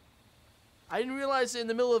realize in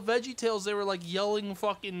the middle of VeggieTales they were like yelling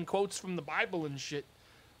fucking quotes from the Bible and shit.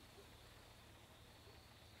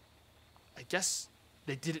 I guess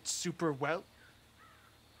they did it super well.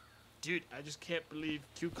 Dude, I just can't believe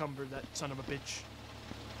Cucumber, that son of a bitch,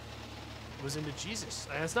 was into Jesus.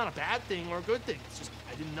 And it's not a bad thing or a good thing. It's just,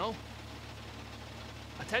 I didn't know.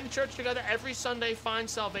 Attend church together every Sunday, find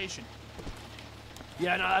salvation.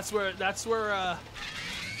 Yeah, no, that's where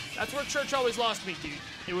church always lost me, dude.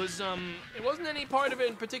 It wasn't any part of it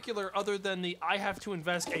in particular other than I have to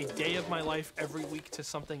invest a day of my life every week to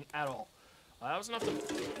something at all. That was enough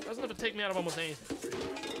to take me out of almost anything.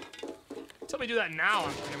 Until we do that now,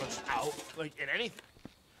 I'm pretty much out, like, in anything.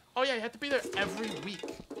 Oh yeah, you have to be there every week.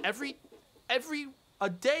 A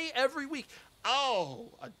day every week. Oh,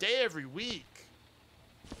 a day every week.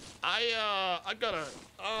 I gotta,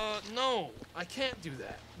 no, I can't do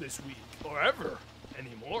that this week or ever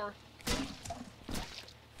anymore.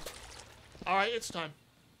 All right, it's time.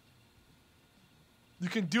 You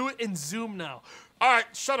can do it in Zoom now. All right,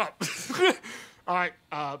 shut up. All right,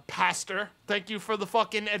 Pastor, thank you for the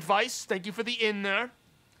fucking advice. Thank you for the in there.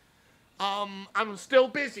 I'm still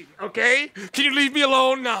busy, okay? Can you leave me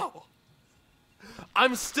alone now?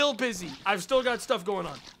 I'm still busy. I've still got stuff going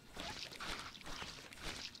on.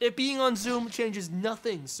 It being on Zoom changes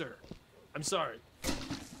nothing, sir. I'm sorry.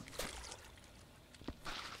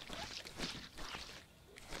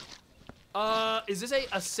 Is this a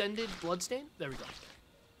ascended bloodstain? There we go.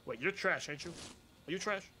 Wait, you're trash, ain't you? Are you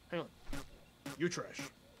trash? Hang on. You're trash.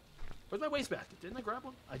 Where's my waste basket? Didn't I grab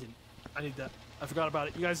one? I didn't. I need that. I forgot about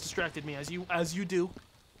it. You guys distracted me, as you do.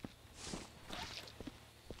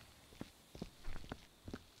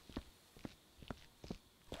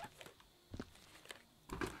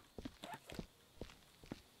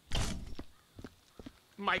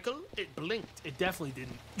 Michael, it blinked. It definitely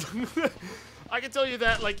didn't. I can tell you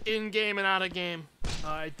that, like, in-game and out-of-game.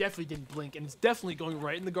 It definitely didn't blink, and it's definitely going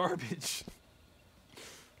right in the garbage.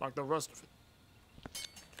 Like the rest of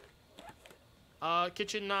it.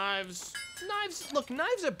 Kitchen knives. Look,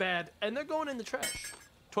 knives are bad, and they're going in the trash.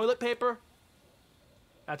 Toilet paper.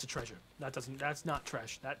 That's a treasure. That's not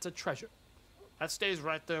trash. That's a treasure. That stays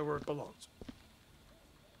right there where it belongs.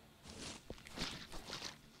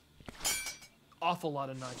 Awful lot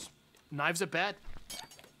of knives. Knives are bad.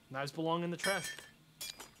 Knives belong in the trash.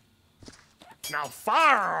 Now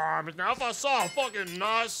firearms. Now if I saw a fucking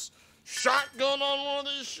nice shotgun on one of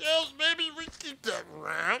these shelves, maybe we keep that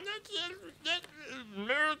around. That's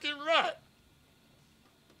American right.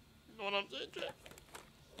 You know what I'm saying, Jack?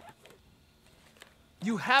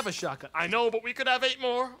 You have a shotgun. I know, but we could have 8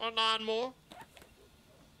 more or 9 more.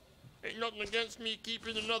 Ain't nothing against me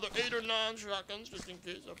keeping another 8 or 9 shotguns just in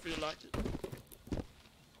case I feel like it.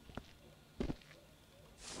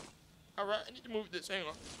 Alright, I need to move this. Hang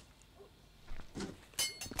on.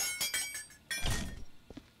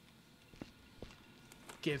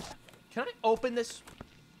 Give. Can I open this?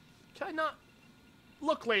 Can I not?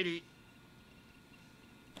 Look, lady.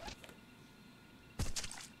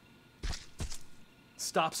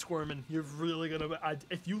 Stop squirming. You're really gonna...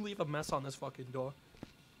 if you leave a mess on this fucking door.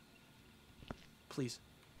 Please.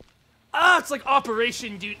 Ah, it's like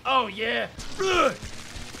Operation, dude. Oh, yeah. Ugh.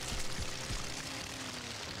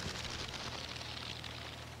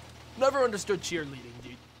 Never understood cheerleading,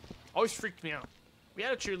 dude. Always freaked me out. We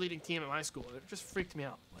had a cheerleading team at my school. It just freaked me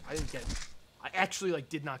out. Like, I didn't get it. I actually, like,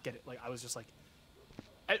 did not get it. Like, I was just like...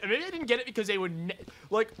 maybe I didn't get it because they would...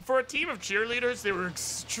 like, for a team of cheerleaders, they were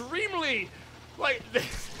extremely... like, they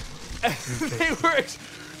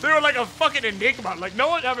were like a fucking enigma. Like, no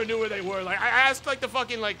one ever knew where they were. Like, I asked, like, the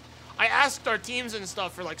fucking, like... I asked our teams and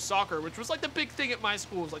stuff for, like, soccer, which was, like, the big thing at my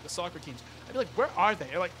school was, like, the soccer teams. I'd be like, where are they?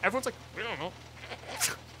 And, like, everyone's like, we don't know.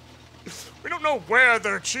 We don't know where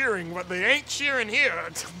they're cheering, but they ain't cheering here.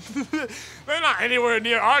 They're not anywhere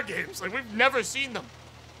near our games. Like, we've never seen them.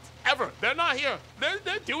 Ever. They're not here.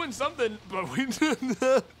 They're doing something, but we didn't.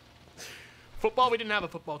 Football, we didn't have a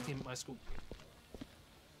football team at my school.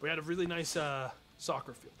 We had a really nice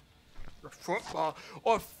soccer field. Football,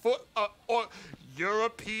 or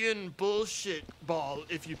European bullshit ball,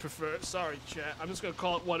 if you prefer. Sorry, chat. I'm just gonna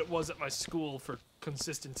call it what it was at my school for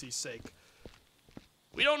consistency's sake.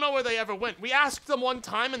 We don't know where they ever went. We asked them one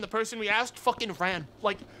time, and the person we asked fucking ran.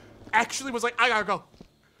 Like, actually was like, I gotta go.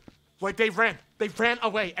 Like, they ran. They ran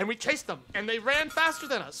away, and we chased them, and they ran faster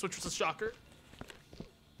than us, which was a shocker.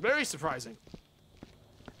 Very surprising.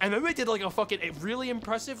 And then they did, like, a really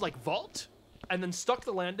impressive, like, vault and then stuck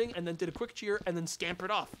the landing, and then did a quick cheer, and then scampered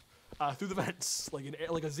off through the vents like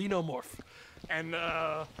a xenomorph. And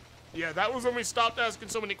yeah, that was when we stopped asking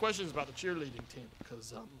so many questions about the cheerleading team,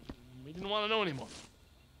 because we didn't want to know anymore.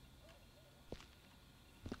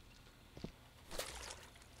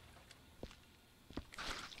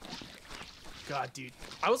 God, dude,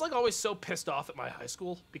 I was like always so pissed off at my high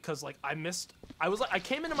school because like I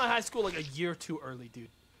came into my high school like a year too early, dude,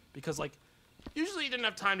 because like Usually you didn't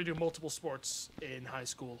have time to do multiple sports in high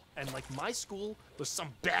school. And, like, my school was some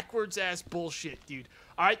backwards-ass bullshit, dude.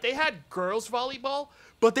 All right, they had girls volleyball,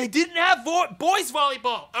 but they didn't have boys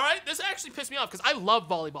volleyball, all right? This actually pissed me off because I love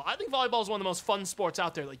volleyball. I think volleyball is one of the most fun sports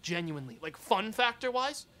out there, like, genuinely. Like, fun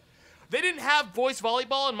factor-wise. They didn't have boys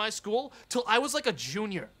volleyball in my school till I was, like, a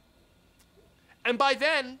junior. And by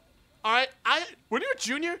then... All right, when you're a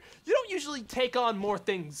junior, you don't usually take on more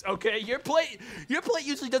things, okay? Your plate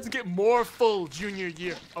usually doesn't get more full junior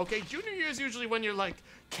year, okay? Junior year is usually when you're, like,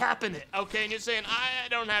 capping it, okay? And you're saying, I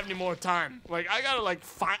don't have any more time. Like, I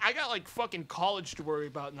got, fucking college to worry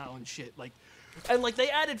about now and shit. Like, and, like, they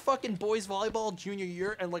added fucking boys volleyball junior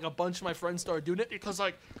year, and, like, a bunch of my friends started doing it because,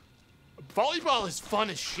 like, volleyball is fun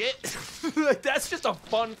as shit. Like, that's just a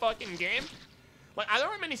fun fucking game. Like, there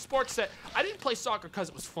aren't many sports that... I didn't play soccer because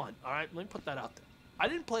it was fun, all right? Let me put that out there. I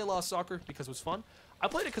didn't play a lot of soccer because it was fun. I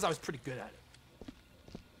played it because I was pretty good at it.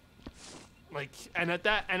 Like, and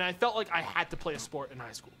I felt like I had to play a sport in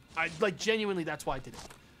high school. Genuinely, that's why I did it.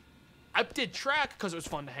 I did track because it was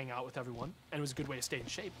fun to hang out with everyone, and it was a good way to stay in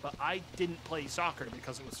shape, but I didn't play soccer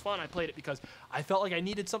because it was fun. I played it because I felt like I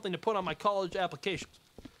needed something to put on my college applications.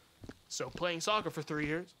 So playing soccer for 3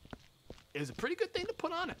 years is a pretty good thing to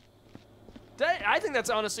put on it. I think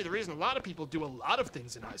that's honestly the reason a lot of people do a lot of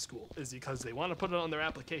things in high school is because they want to put it on their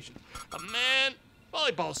application. But man,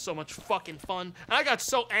 volleyball is so much fucking fun. And I got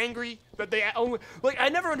so angry that they only, like, I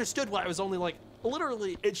never understood why it was only, like,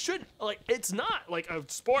 literally, it's not, like, a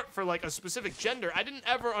sport for, like, a specific gender. I didn't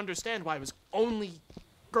ever understand why it was only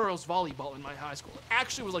girls volleyball in my high school. It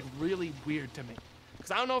actually was, like, really weird to me.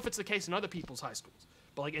 Because I don't know if it's the case in other people's high schools.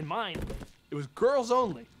 But, like, in mine, it was girls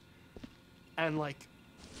only. And, like,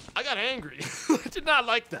 I got angry. I did not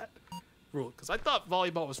like that rule because I thought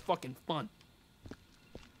volleyball was fucking fun.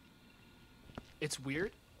 It's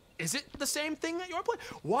weird. Is it the same thing that you're playing?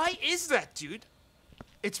 Why is that, dude?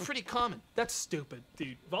 It's pretty common. That's stupid,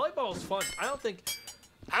 dude. Volleyball is fun. I don't think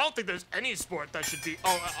there's any sport that should be.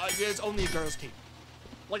 There's only a girls' team.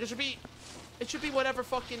 Like it should be whatever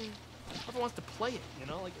wants to play it. You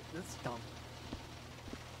know, like that's dumb.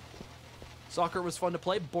 Soccer was fun to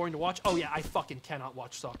play, boring to watch. Oh yeah, I fucking cannot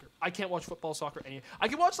watch soccer. I can't watch football, soccer, I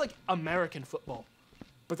can watch like American football,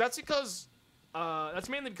 but that's because, that's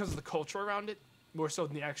mainly because of the culture around it, more so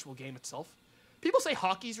than the actual game itself. People say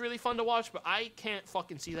hockey's really fun to watch, but I can't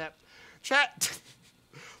fucking see that. Chat,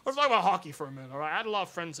 let's talk about hockey for a minute, all right? I had a lot of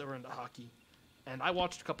friends that were into hockey, and I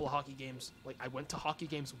watched a couple of hockey games. Like I went to hockey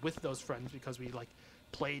games with those friends because we like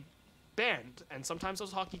played band, and sometimes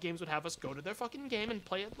those hockey games would have us go to their fucking game and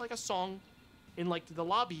play it like a song in like the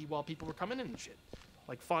lobby while people were coming in and shit.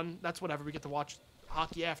 Like fun, that's whatever, we get to watch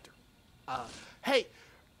hockey after. Hey,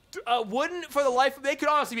 wouldn't for the life, they could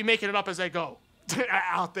honestly be making it up as they go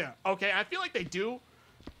out there, okay? I feel like they do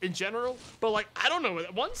in general, but like, I don't know,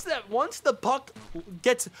 once the puck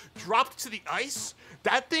gets dropped to the ice,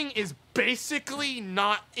 that thing is basically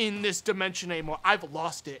not in this dimension anymore. I've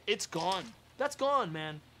lost it, it's gone. That's gone,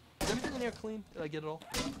 man. Is everything in here clean? Did I get it all?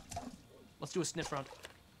 Let's do a sniff round.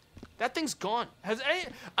 That thing's gone. I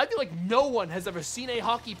feel like no one has ever seen a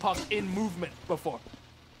hockey puck in movement before.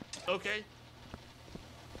 Okay.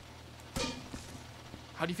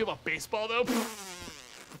 How do you feel about baseball, though?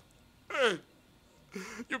 Hey,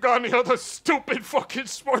 you got any other stupid fucking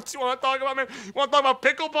sports you want to talk about, man? You want to talk about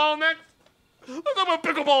pickleball next? Let's talk about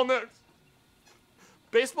pickleball next.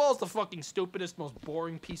 Baseball is the fucking stupidest, most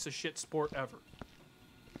boring piece of shit sport ever.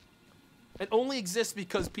 It only exists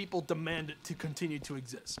because people demand it to continue to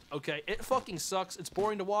exist, okay? It fucking sucks. It's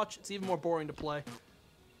boring to watch. It's even more boring to play.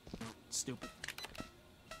 It's stupid.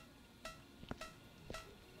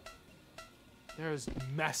 There's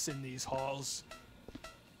mess in these halls.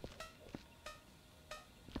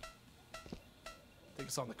 I think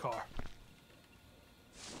it's on the car.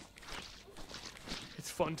 It's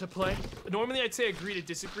fun to play. Normally I'd say agree to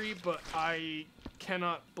disagree, but I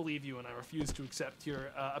cannot believe you and I refuse to accept your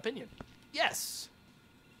opinion. Yes.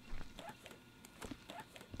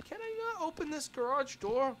 Can I not open this garage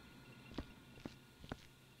door?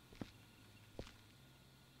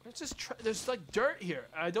 Let's just try. There's like dirt here.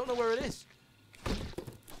 I don't know where it is.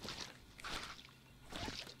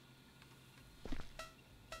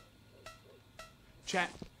 Chat,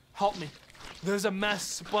 help me. There's a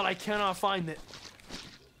mess, but I cannot find it.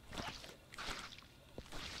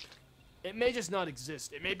 It may just not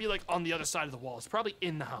exist. It may be like on the other side of the wall. It's probably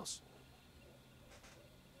in the house.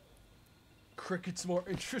 Cricket's more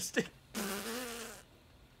interesting.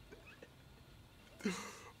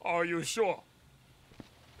 Are you sure?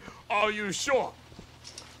 Are you sure?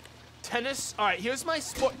 Tennis. All right, here's my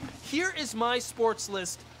sport. Here is my sports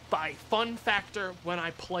list by fun factor when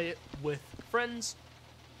I play it with friends.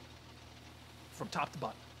 From top to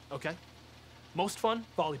bottom, okay? Most fun,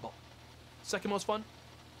 volleyball. Second most fun,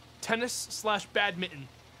 tennis/badminton.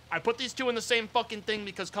 I put these two in the same fucking thing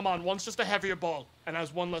because, come on, one's just a heavier ball and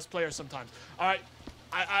has one less player sometimes. All right,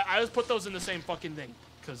 I just put those in the same fucking thing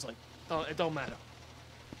because, like, it don't matter.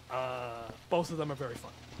 Both of them are very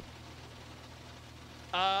fun.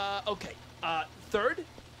 Okay. Third,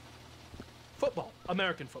 football,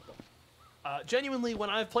 American football. Genuinely, when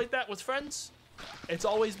I've played that with friends, it's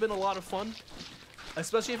always been a lot of fun.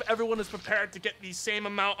 Especially if everyone is prepared to get the same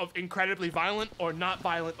amount of incredibly violent or not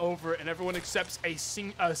violent over it, and everyone accepts a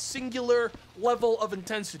singular level of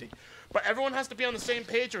intensity. But everyone has to be on the same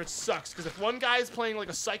page or it sucks, because if one guy is playing like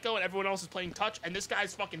a psycho and everyone else is playing touch, and this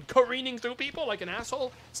guy's fucking careening through people like an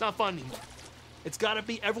asshole, it's not fun anymore. It's gotta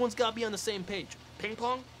be, everyone's gotta be on the same page. Ping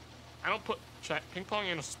pong? I don't put, chat, ping pong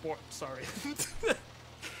ain't a sport, sorry.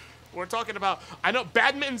 We're talking about, I know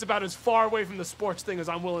badminton's about as far away from the sports thing as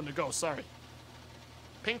I'm willing to go, sorry.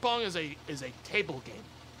 Ping pong is a table game.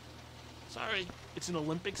 Sorry. It's an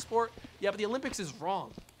Olympic sport? Yeah, but the Olympics is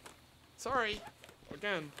wrong. Sorry.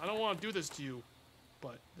 Again, I don't want to do this to you,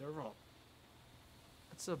 but they're wrong.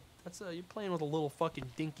 You're playing with a little fucking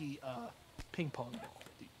dinky ping pong ball.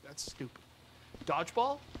 Dude, that's stupid.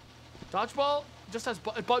 Dodgeball? Dodgeball just has,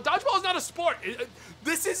 but dodgeball is not a sport.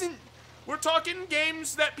 This isn't, we're talking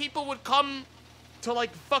games that people would come to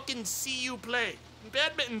like fucking see you play.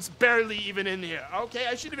 Badminton's barely even in here. Okay,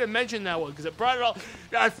 I shouldn't even mention that one because it brought it all.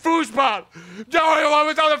 Yeah, foosball. No,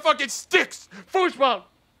 with all the fucking sticks. Foosball.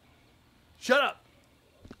 Shut up.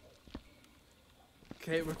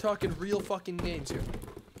 Okay, we're talking real fucking games here.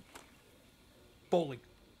 Bowling.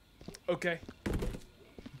 Okay.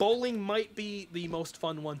 Bowling might be the most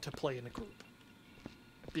fun one to play in a group.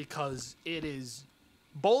 Because it is...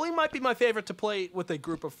 Bowling might be my favorite to play with a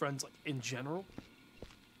group of friends, like, in general.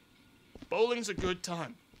 Bowling's a good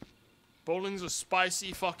time. Bowling's a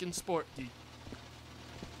spicy fucking sport, dude.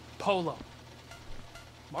 Polo.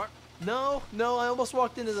 No, I almost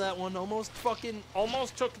walked into that one. Almost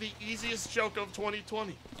took the easiest joke of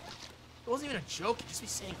 2020. It wasn't even a joke. You'd just be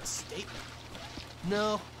saying a statement.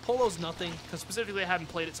 No, polo's nothing. Because specifically I haven't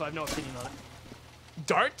played it, so I have no opinion on it.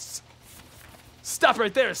 Darts? Stop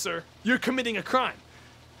right there, sir. You're committing a crime.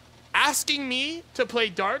 Asking me to play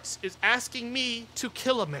darts is asking me to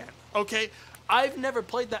kill a man. Okay? I've never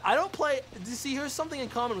played that. I don't play... See, here's something in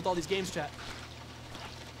common with all these games, chat.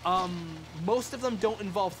 Most of them don't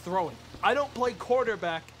involve throwing. I don't play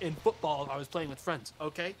quarterback in football if I was playing with friends,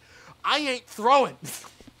 okay? I ain't throwing.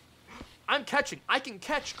 I'm catching. I can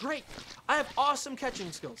catch great. I have awesome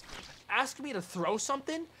catching skills. Ask me to throw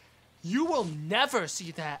something, you will never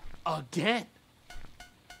see that again.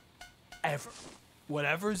 Ever.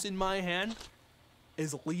 Whatever's in my hand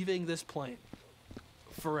is leaving this plane.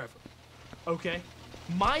 Forever. Okay?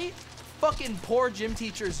 My fucking poor gym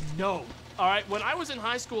teachers know. Alright, when I was in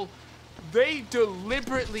high school, they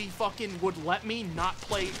deliberately fucking would let me not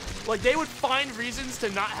play. Like, they would find reasons to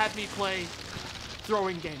not have me play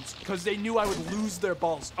throwing games because they knew I would lose their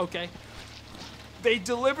balls, okay? They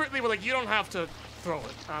deliberately were like, you don't have to throw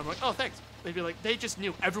it. And I'm like, oh, thanks. They'd be like, they just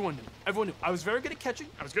knew. Everyone knew. Everyone knew. I was very good at catching.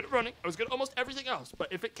 I was good at running. I was good at almost everything else.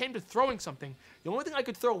 But if it came to throwing something, the only thing I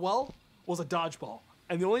could throw well was a dodgeball.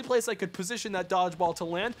 And the only place I could position that dodgeball to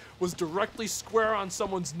land was directly square on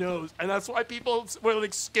someone's nose. And that's why people were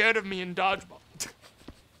like scared of me in dodgeball.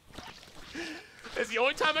 It's the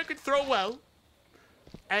only time I could throw well.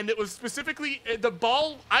 And it was specifically the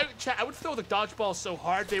ball. I would throw the dodgeball so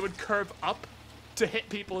hard they would curve up to hit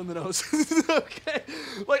people in the nose. Okay?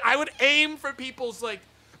 Like, I would aim for people's, like,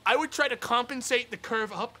 I would try to compensate the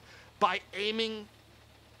curve up by aiming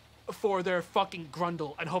for their fucking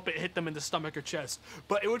grundle and hope it hit them in the stomach or chest.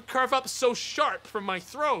 But it would curve up so sharp from my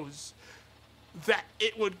throws that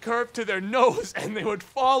it would curve to their nose and they would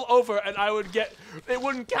fall over and I would get, it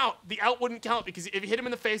wouldn't count. The out wouldn't count because if you hit him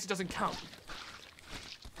in the face, it doesn't count.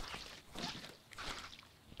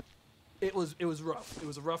 It was rough. It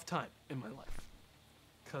was a rough time in my life.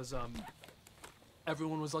 Because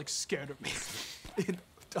everyone was like scared of me in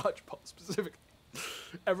dodgeball specifically.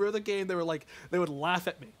 Every other game they would laugh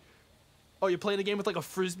at me. Oh, you're playing a game with like a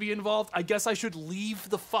frisbee involved? I guess I should leave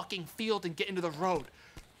the fucking field and get into the road.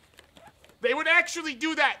 They would actually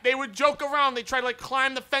do that. They would joke around. They try to like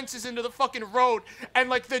climb the fences into the fucking road. And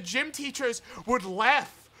like the gym teachers would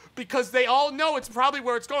laugh because they all know it's probably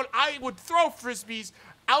where it's going. I would throw frisbees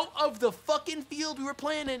out of the fucking field we were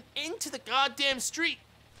playing in into the goddamn street.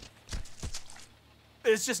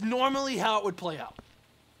 It's just normally how it would play out.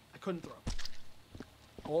 I couldn't throw.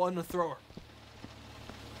 I wasn't a thrower.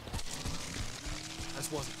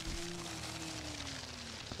 This wasn't.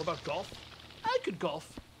 What about golf? I could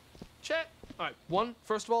golf. Chat. All right.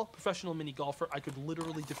 First of all, professional mini golfer. I could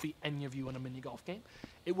literally defeat any of you in a mini golf game.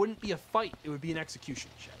 It wouldn't be a fight. It would be an execution.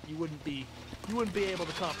 Chat. You wouldn't be able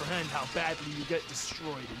to comprehend how badly you get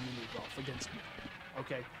destroyed in mini golf against me.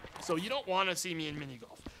 Okay. So you don't want to see me in mini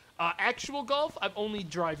golf. Actual golf, I've only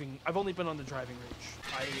been on the driving range.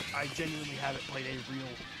 I genuinely haven't played a real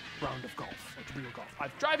round of golf, like real golf.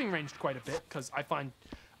 I've driving ranged quite a bit because I find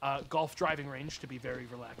golf driving range to be very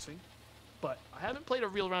relaxing, but I haven't played a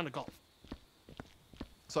real round of golf,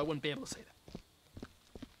 so I wouldn't be able to say that.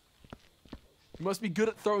 You must be good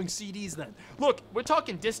at throwing CDs then. Look, we're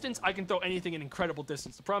talking distance. I can throw anything in incredible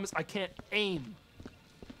distance. The problem is I can't aim.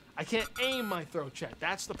 I can't aim my throw, chat.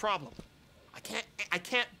 That's the problem. I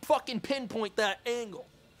can't fucking pinpoint that angle.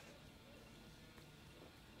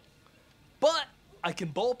 But I can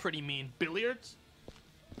bowl pretty mean. Billiards?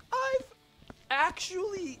 I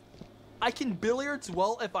can billiards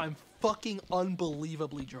well if I'm fucking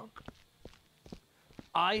unbelievably drunk.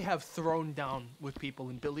 I have thrown down with people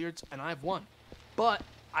in billiards and I've won. But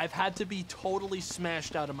I've had to be totally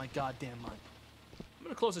smashed out of my goddamn mind. I'm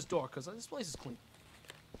gonna close this door because this place is clean.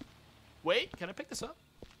 Wait, can I pick this up?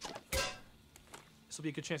 This will be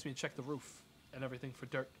a good chance for me to check the roof and everything for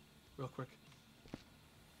dirt real quick.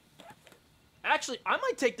 Actually, I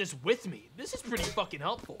might take this with me. This is pretty fucking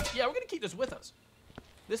helpful. Yeah, we're gonna keep this with us.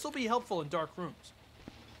 This will be helpful in dark rooms.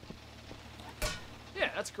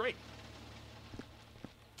 Yeah, that's great.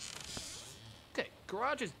 Okay,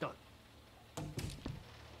 garage is done.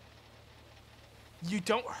 You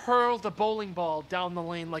don't hurl the bowling ball down the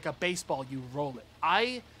lane like a baseball, you roll it.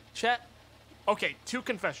 Chat. Okay, 2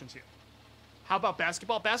 confessions here. How about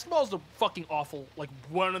basketball? Basketball is the fucking awful, like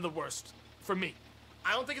one of the worst for me.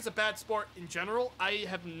 I don't think it's a bad sport in general. I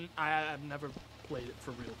have never played it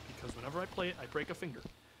for real because whenever I play it, I break a finger.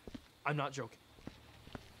 I'm not joking.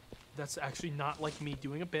 That's actually not like me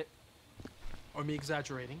doing a bit or me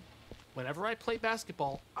exaggerating. Whenever I play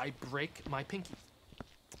basketball, I break my pinky.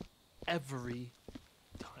 Every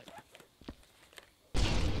time.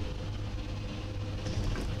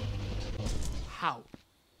 How?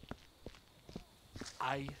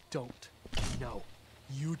 I don't know.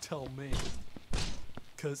 You tell me.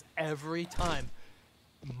 Because every time,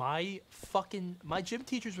 my gym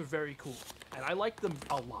teachers were very cool. And I liked them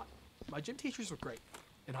a lot. My gym teachers were great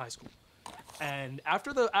in high school. And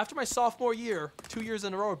after my sophomore year, 2 years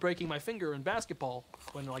in a row of breaking my finger in basketball,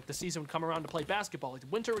 when like the season would come around to play basketball, like the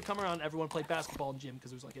winter would come around, everyone played basketball in gym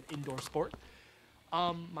because it was like an indoor sport.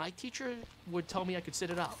 My teacher would tell me I could sit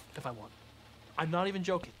it out if I wanted. I'm not even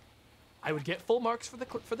joking. I would get full marks for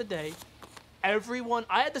the day. I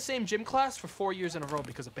had the same gym class for 4 years in a row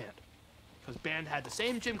because of band. Because band had the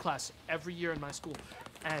same gym class every year in my school.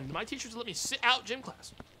 And my teachers let me sit out gym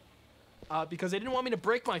class. Because they didn't want me to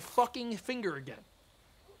break my fucking finger again.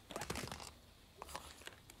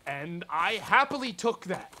 And I happily took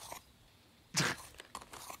that.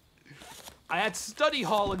 I had study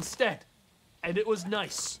hall instead. And it was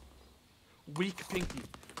nice. Weak pinky.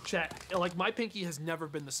 Chat, like my pinky has never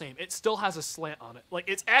been the same. It still has a slant on it. Like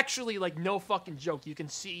it's actually like no fucking joke. You can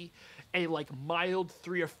see a like mild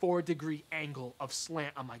 3 or 4 degree angle of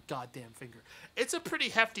slant on my goddamn finger. It's a pretty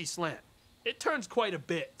hefty slant. It turns quite a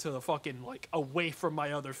bit to the fucking like away from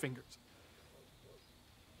my other fingers.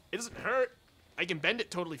 It doesn't hurt. I can bend it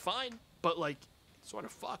totally fine, but like it's sort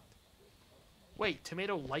of fucked. Wait,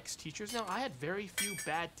 Tomato likes teachers now? I had very few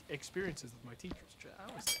bad experiences with my teachers. Chat.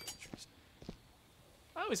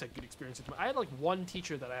 I always had good experiences. I had like one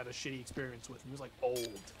teacher that I had a shitty experience with. He was like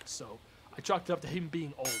old, so I chalked it up to him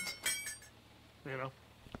being old. You know?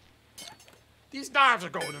 These knives are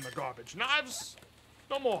going in the garbage. Knives,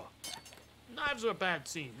 no more. Knives are a bad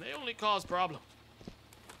scene. They only cause problems.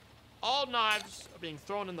 All knives are being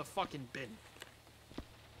thrown in the fucking bin.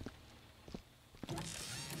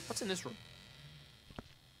 What's in this room?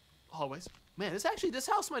 Hallways. Man, this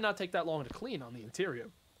house might not take that long to clean on the interior.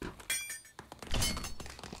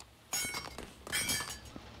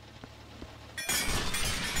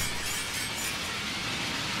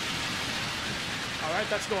 Alright,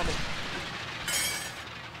 that's normal.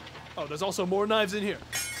 Oh, there's also more knives in here.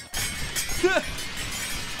 There's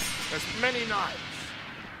many knives.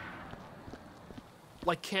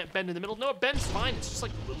 like can't bend in the middle. No, it bends fine. It's just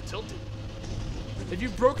like a little tilted. If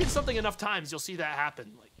you've broken something enough times, you'll see that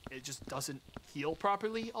happen. Like it just doesn't heal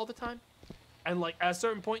properly all the time. And like at a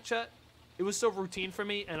certain point, chat, it was so routine for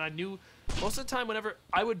me, and I knew most of the time whenever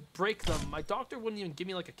I would break them, my doctor wouldn't even give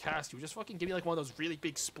me like a cast. He would just fucking give me like one of those really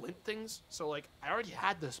big splint things. So like I already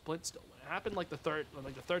had the splint still. When it happened like the third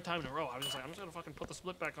time in a row, I was just like, I'm just gonna fucking put the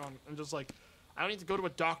splint back on. And just like, I don't need to go to a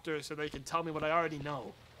doctor so they can tell me what I already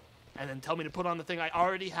know, and then tell me to put on the thing I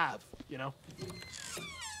already have, you know?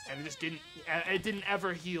 And it just didn't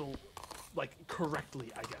ever heal like correctly,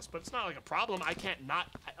 I guess. But it's not like a problem. I can't not,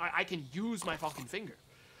 I can use my fucking finger.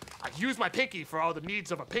 I use my pinky for all the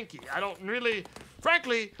needs of a pinky.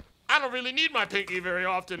 Frankly, I don't really need my pinky very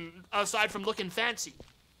often, aside from looking fancy.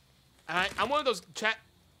 Alright, I'm one of those chat.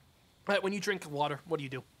 Right, when you drink water, what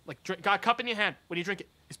do? Like, got a cup in your hand. When you drink it,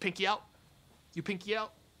 is pinky out? You pinky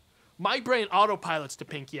out? My brain autopilots to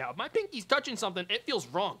pinky out. If my pinky's touching something, it feels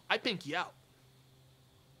wrong. I pinky out.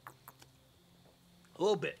 A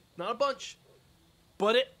little bit, not a bunch.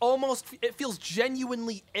 But it feels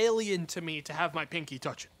genuinely alien to me to have my pinky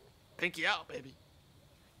touch it. Pinky out, baby.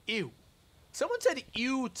 Ew. Someone said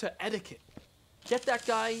ew to etiquette. Get that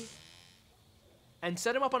guy and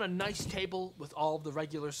set him up on a nice table with all of the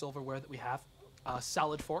regular silverware that we have.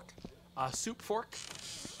 Salad fork, soup fork,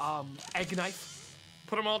 egg knife.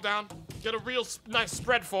 Put them all down. Get a real nice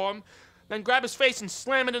spread for him. Then grab his face and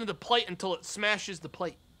slam it into the plate until it smashes the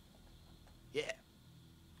plate. Yeah.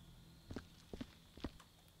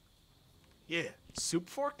 Yeah. Soup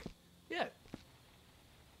fork? Yeah.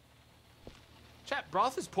 Chat,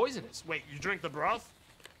 broth is poisonous. Wait, you drink the broth?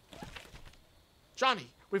 Johnny,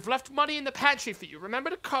 we've left money in the pantry for you. Remember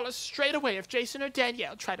to call us straight away if Jason or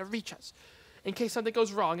Danielle try to reach us, in case something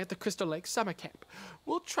goes wrong at the Crystal Lake summer camp.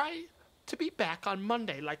 We'll try to be back on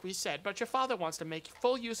Monday, like we said, but your father wants to make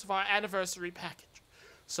full use of our anniversary package.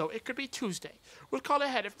 So it could be Tuesday. We'll call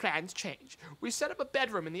ahead if plans change. We set up a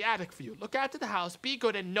bedroom in the attic for you. Look after the house, be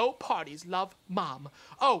good, and no parties. Love, Mom.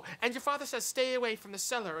 Oh, and your father says stay away from the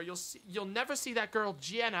cellar or you'll never see that girl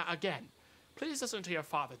Gianna again. Please listen to your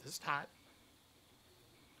father this time.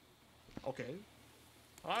 Okay.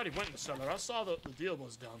 I already went in the cellar. I saw the deal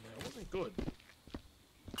was down there. It wasn't good.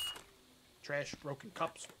 Trash, broken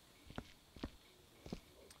cups.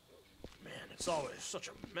 Man, it's always such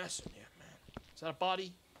a mess in here, man. Is that a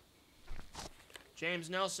body? James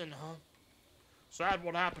Nelson, huh? Sad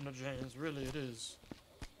what happened to James. Really, it is.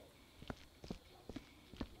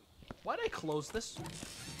 Why'd I close this?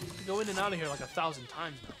 I go in and out of here like 1,000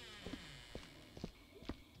 times now.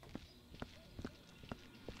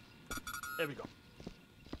 There we go.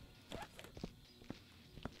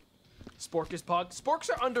 Spork is pod.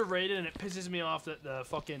 Sporks are underrated, and it pisses me off that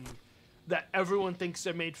that everyone thinks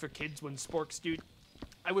they're made for kids when sporks, dude.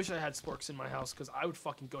 I wish I had sporks in my house, because I would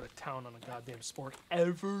fucking go to town on a goddamn spork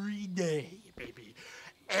every day, baby.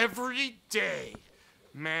 Every day.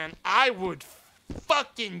 Man, I would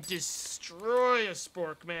fucking destroy a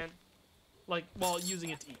spork, man. Like, while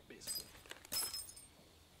using it to eat, basically.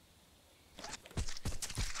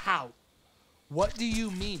 How? What do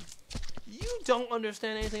you mean? You don't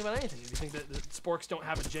understand anything about anything if you think that sporks don't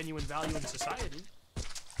have a genuine value in society.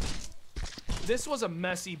 This was a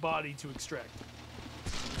messy body to extract.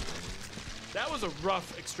 That was a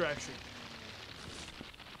rough extraction.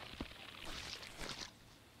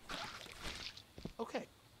 Okay.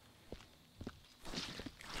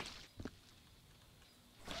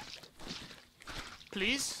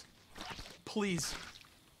 Please? Please.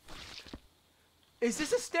 Is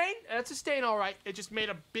this a stain? That's a stain, all right. It just made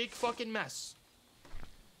a big fucking mess.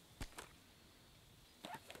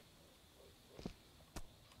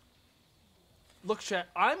 Look, chat,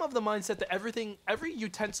 I'm of the mindset that every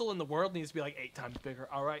utensil in the world needs to be like 8 times bigger,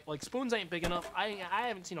 all right? Like, spoons ain't big enough. I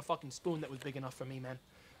haven't seen a fucking spoon that was big enough for me, man.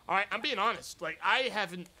 All right, I'm being honest. Like, I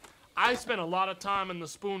spent a lot of time in the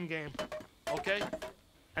spoon game, okay?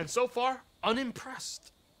 And so far,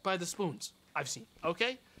 unimpressed by the spoons I've seen,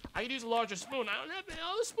 okay? I could use a larger spoon. I don't have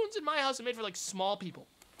all the spoons in my house are made for like small people.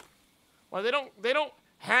 Well, they don't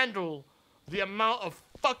handle the amount of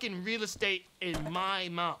fucking real estate in my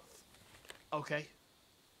mouth. Okay.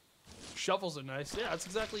 Shovels are nice. Yeah, that's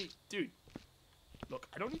exactly, dude. Look,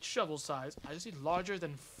 I don't need shovel size. I just need larger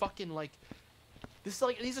than fucking like. This is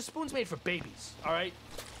like these are spoons made for babies. All right.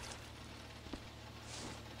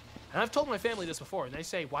 And I've told my family this before, and they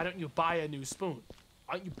say, "Why don't you buy a new spoon?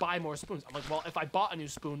 Why don't you buy more spoons?" I'm like, "Well, if I bought a new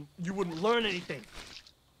spoon, you wouldn't learn anything."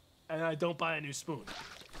 And I don't buy a new spoon.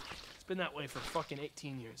 It's been that way for fucking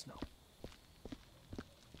 18 years now.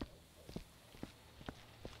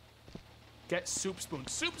 Get soup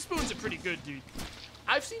spoons. Soup spoons are pretty good, dude.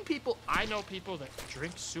 I've seen people, I know people that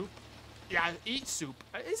drink soup. Yeah, eat soup.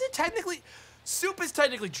 Is it technically, soup is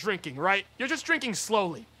technically drinking, right? You're just drinking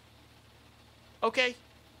slowly. Okay?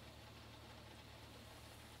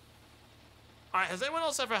 Alright, has anyone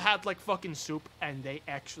else ever had like fucking soup and they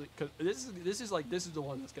actually, cause this is the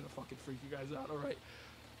one that's gonna fucking freak you guys out, alright?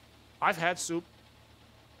 I've had soup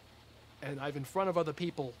and I've in front of other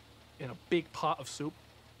people in a big pot of soup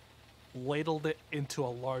ladled it into a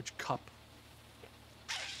large cup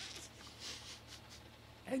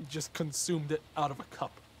and just consumed it out of a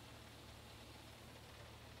cup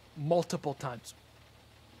multiple times.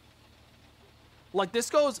 Like this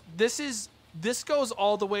goes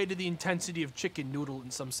all the way to the intensity of chicken noodle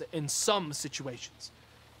in some situations.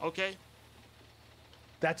 Okay?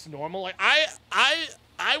 That's normal. Like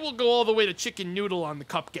I will go all the way to chicken noodle on the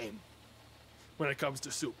cup game when it comes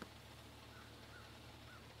to soup.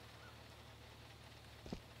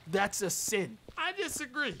 That's a sin. I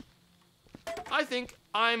disagree. I think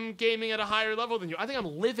I'm gaming at a higher level than you. I think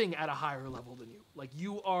I'm living at a higher level than you. Like,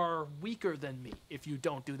 you are weaker than me if you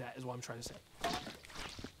don't do that, is what I'm trying to say.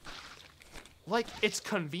 Like, it's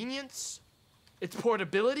convenience, it's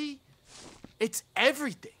portability, it's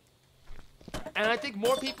everything. And I think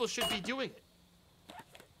more people should be doing it.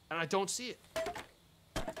 And I don't see it.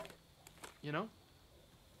 You know?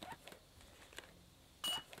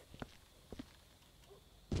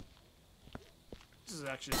 This is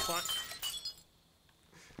actually fun.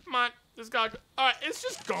 Come on, this guy. Alright, it's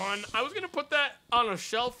just gone. I was gonna put that on a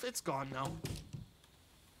shelf. It's gone now.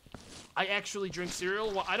 I actually drink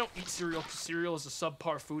cereal. Well, I don't eat cereal because cereal is a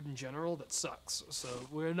subpar food in general that sucks. So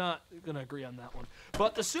we're not gonna agree on that one.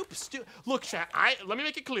 But the soup stew. Look, chat. Let me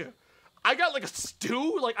make it clear. I got like a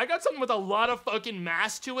stew. Like I got something with a lot of fucking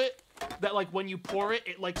mass to it. That like when you pour it,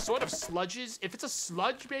 it like sort of sludges. If it's a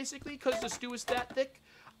sludge, basically, because the stew is that thick,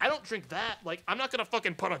 I don't drink that. Like I'm not gonna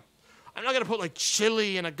fucking put like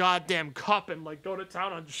chili in a goddamn cup and like go to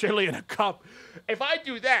town on chili in a cup. If I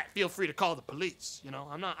do that, feel free to call the police. You know,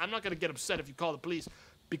 I'm not gonna get upset if you call the police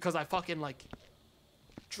because I fucking like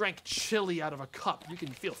drank chili out of a cup. You can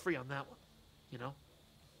feel free on that one. You know.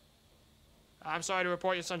 I'm sorry to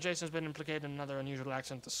report your son Jason has been implicated in another unusual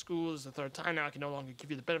accident at the school. This is the third time now. I can no longer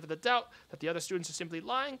give you the benefit of the doubt that the other students are simply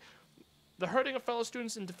lying. The hurting of fellow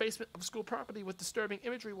students and defacement of school property with disturbing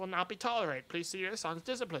imagery will not be tolerated. Please see your son's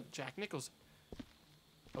discipline. Jack Nicholson.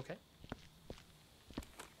 Okay.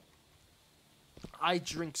 I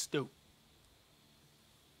drink stew.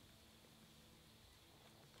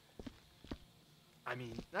 I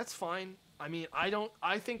mean, that's fine. I mean,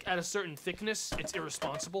 I think at a certain thickness, it's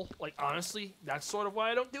irresponsible. Like, honestly, that's sort of why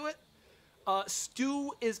I don't do it.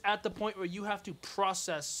 Stew is at the point where you have to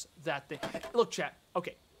process that thing. Look, chat.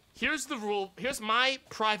 Okay. Here's the rule. Here's my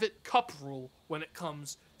private cup rule when it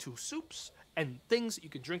comes to soups and things that you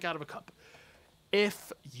can drink out of a cup.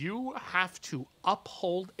 If you have to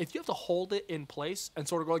hold it in place and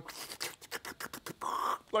sort of go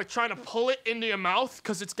like trying to pull it into your mouth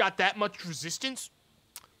because it's got that much resistance,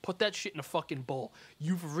 put that shit in a fucking bowl.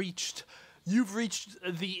 You've reached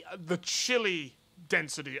the chili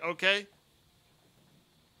density, okay?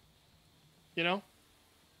 You know?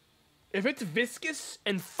 If it's viscous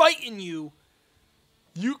and fighting you,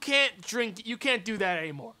 you can't do that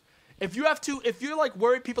anymore. If you're like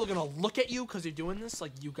worried people are gonna look at you because you're doing this,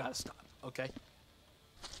 like you gotta stop, okay?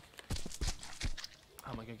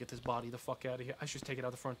 How am I gonna get this body the fuck out of here? I should just take it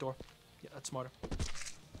out the front door. Yeah, that's smarter.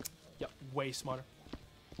 Yeah, way smarter.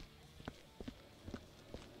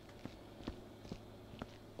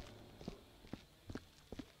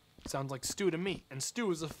 Sounds like stew to me, and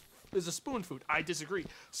stew is a spoon food. I disagree.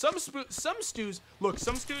 Some stews,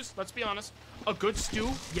 let's be honest, a good stew,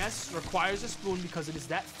 yes, requires a spoon because it is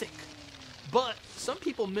that thick. But some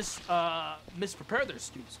people misprepare their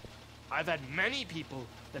stews. I've had many people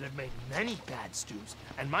that have made many bad stews,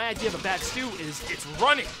 and my idea of a bad stew is it's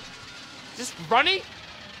runny. Just runny?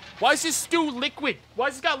 Why is this stew liquid? Why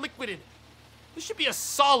has it got liquid in it? This should be a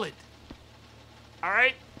solid. All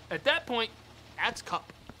right? At that point, that's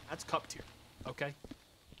cup. That's cup tier, okay?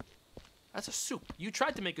 That's a soup. You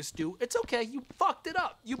tried to make a stew. It's okay. You fucked it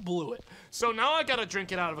up. You blew it. So now I gotta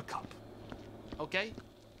drink it out of a cup. Okay?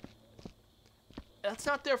 That's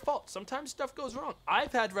not their fault. Sometimes stuff goes wrong.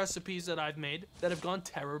 I've had recipes that I've made that have gone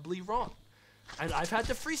terribly wrong. And I've had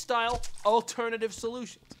to freestyle alternative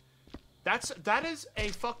solutions. That is a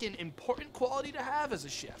fucking important quality to have as a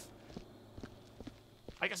chef.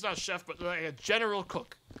 I guess not a chef, but like a general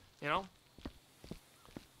cook. You know?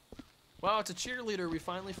 Wow, it's a cheerleader. We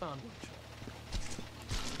finally found one.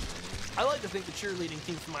 I like to think the cheerleading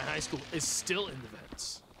team from my high school is still in the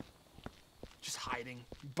vents. Just hiding,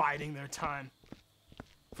 biding their time.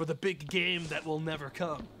 for the big game that will never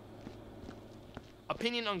come.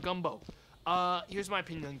 Opinion on gumbo. Here's my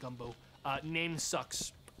opinion on gumbo. Name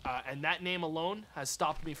sucks. And that name alone has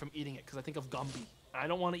stopped me from eating it because I think of Gumby. I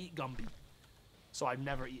don't want to eat Gumby. So I've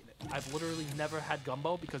never eaten it. I've literally never had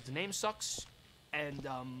gumbo because the name sucks. And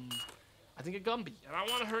I think of Gumby. And I don't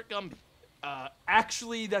want to hurt Gumby.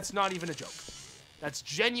 Actually, that's not even a joke. That's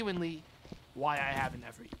genuinely why I haven't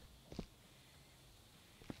ever eaten it.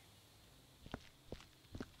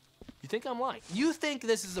 You think I'm lying? You think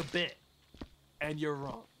this is a bit. And you're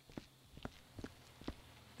wrong.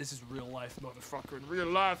 This is real life, motherfucker. In real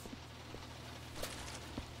life.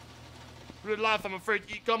 Real life, I'm afraid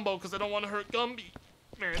to eat gumbo because I don't want to hurt Gumby.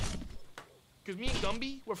 Man. Because me and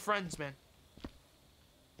Gumby, we're friends, man.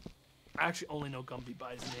 I actually only know Gumby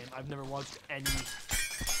by his name. I've never watched any.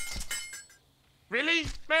 Really,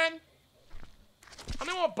 man? How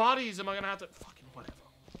many more bodies am I going to have to... Fucking whatever.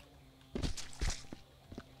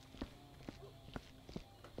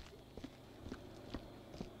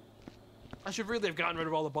 I should really have gotten rid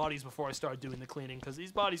of all the bodies before I started doing the cleaning, because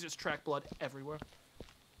these bodies just track blood everywhere.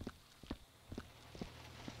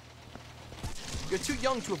 You're too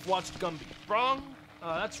young to have watched Gumby. Wrong?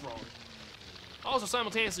 That's wrong. Also,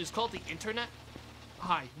 simultaneously, it's called the internet.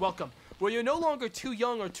 Hi, welcome. Well, you're no longer too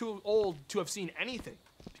young or too old to have seen anything,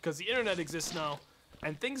 because the internet exists now,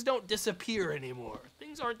 and things don't disappear anymore.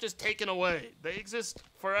 Things aren't just taken away. They exist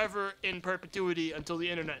forever in perpetuity until the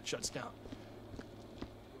internet shuts down.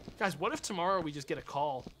 Guys, what if tomorrow we just get a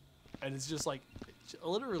call and it's just like, it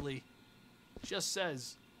literally just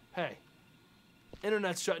says, hey,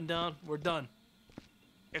 internet's shutting down, we're done.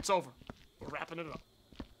 It's over. We're wrapping it up.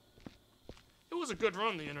 It was a good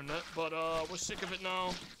run, the internet, but we're sick of it now.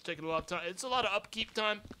 It's taking a lot of time. It's a lot of upkeep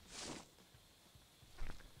time.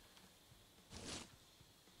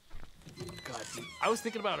 God, dude. I was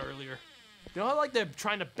thinking about earlier. You know how like they're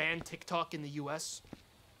trying to ban TikTok in the US?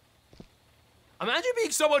 Imagine being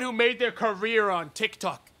someone who made their career on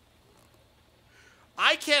TikTok.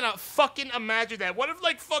 I cannot fucking imagine that. What if,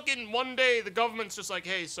 like, fucking one day the government's just like,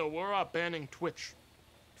 hey, so we're banning Twitch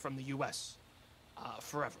from the US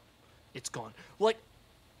forever. It's gone. Like,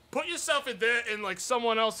 put yourself in like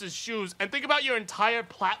someone else's shoes and think about your entire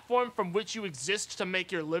platform from which you exist to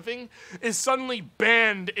make your living is suddenly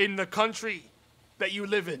banned in the country that you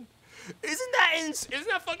live in. Isn't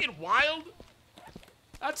that fucking wild?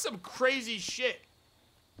 That's some crazy shit.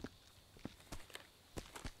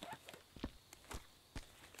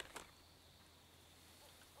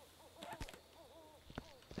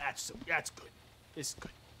 That's good. This is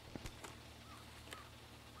good.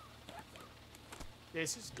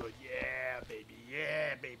 This is good. Yeah, baby.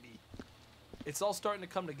 Yeah, baby. It's all starting to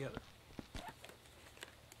come together.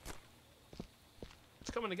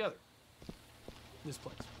 It's coming together. This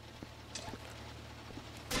place.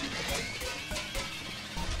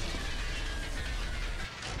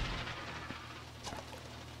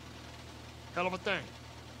 Hell of a thing.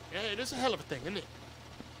 Yeah, it is a hell of a thing, isn't it?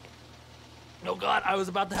 Oh God, I was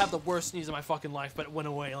about to have the worst sneeze of my fucking life, but it went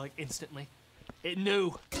away like instantly. It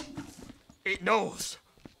knew. It knows.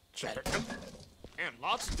 Chatter. Damn,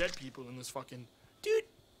 lots of dead people in this fucking... Dude.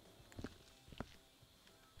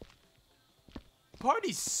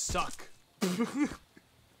 Parties suck.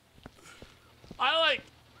 I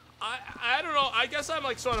don't know, I guess I'm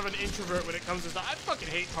like sort of an introvert when it comes to stuff. I fucking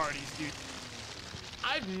hate parties, dude.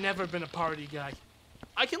 I've never been a party guy.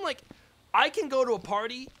 I can go to a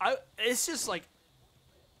party. It's just like,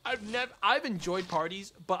 I've enjoyed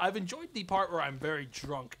parties, but I've enjoyed the part where I'm very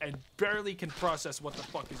drunk and barely can process what the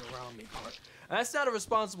fuck is around me part. And that's not a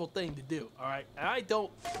responsible thing to do, all right? And I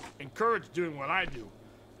don't encourage doing what I do,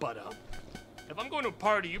 but if I'm going to a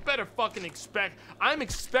party, you better fucking I'm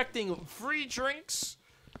expecting free drinks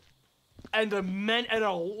and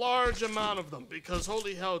a large amount of them, because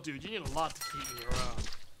holy hell, dude, you need a lot to keep me around.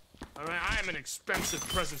 I mean, I am an expensive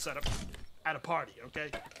presence at a party, okay?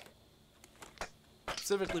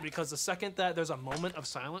 Specifically because the second that there's a moment of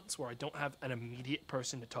silence where I don't have an immediate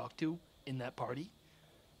person to talk to in that party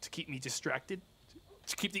to keep me distracted,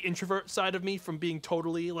 to keep the introvert side of me from being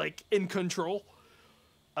totally, like, in control,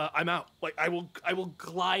 I'm out. Like, I will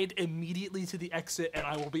glide immediately to the exit and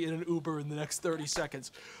I will be in an Uber in the next 30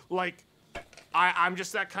 seconds. Like, I'm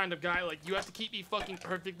just that kind of guy. Like, you have to keep me fucking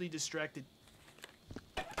perfectly distracted.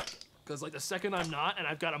 Because, like, the second I'm not and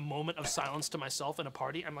I've got a moment of silence to myself in a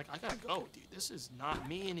party, I'm like, I gotta go, dude. This is not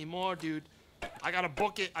me anymore, dude. I gotta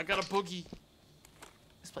book it. I gotta boogie.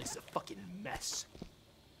 This place is a fucking mess.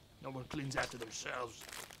 No one cleans after themselves.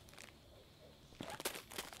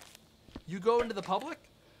 You go into the public?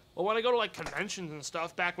 Well, when I go to, like, conventions and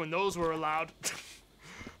stuff, back when those were allowed.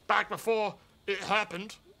 Back before it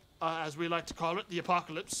happened, as we like to call it, the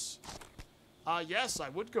apocalypse, yes, I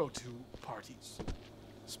would go to parties.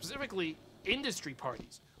 Specifically, industry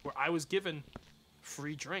parties, where I was given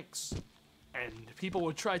free drinks. And people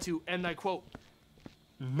would try to, and I quote,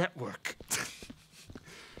 network.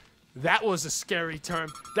 That was a scary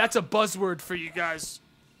term. That's a buzzword for you guys.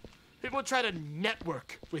 People would try to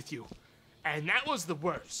network with you. And that was the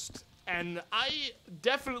worst. And I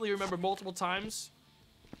definitely remember multiple times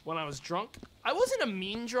when I was drunk. I wasn't a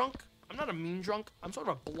mean drunk. I'm not a mean drunk. I'm sort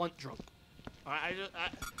of a blunt drunk. And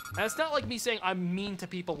it's not like me saying I'm mean to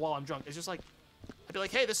people while I'm drunk. It's just like, I'd be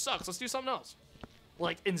like, hey, this sucks. Let's do something else.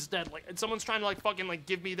 Like, instead, like, and someone's trying to, like, fucking, like,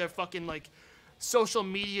 give me their fucking, like, social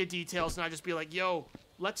media details, and I just be like, yo,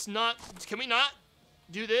 let's not, can we not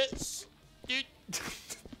do this, dude?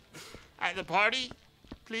 At the party,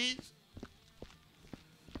 please?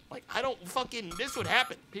 Like, I don't fucking, this would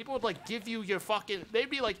happen. People would, like, give you your fucking, they'd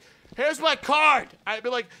be like, here's my card. I'd be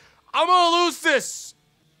like, I'm gonna lose this.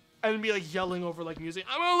 And be, like, yelling over, like, music.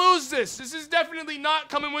 I'm gonna lose this. This is definitely not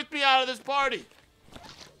coming with me out of this party.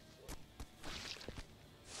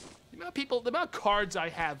 The amount of cards I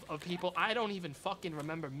have of people I don't even fucking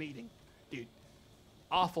remember meeting. Dude.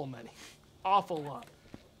 Awful many. Awful lot.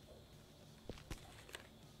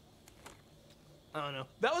 I don't know.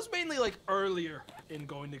 That was mainly, like, earlier in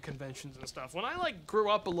going to conventions and stuff. When I, like, grew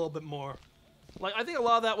up a little bit more, like, I think a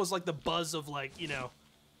lot of that was, like, the buzz of, like, you know,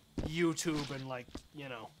 YouTube and, like, you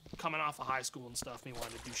know, coming off of high school and stuff, me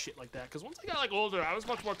wanting to do shit like that. Because once I got, like, older, I was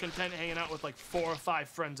much more content hanging out with, like, 4 or 5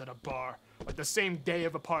 friends at a bar. Like, the same day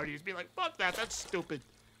of a party. Just be like, fuck that, that's stupid.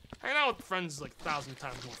 Hanging out with friends is, like, 1,000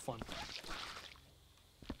 times more fun.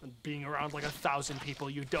 And being around, like, 1,000 people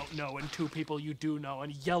you don't know and 2 people you do know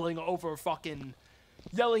and yelling over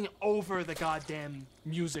the goddamn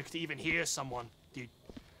music to even hear someone. Dude,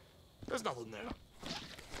 there's nothing there.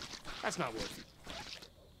 That's not worth it.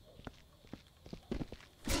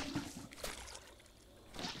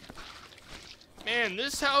 Man,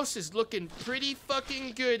 this house is looking pretty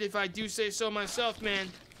fucking good if I do say so myself, man.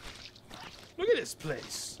 Look at this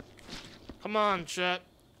place. Come on, chat.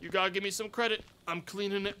 You gotta give me some credit. I'm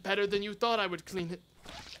cleaning it better than you thought I would clean it.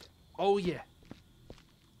 Oh, yeah.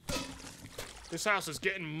 This house is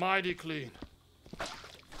getting mighty clean.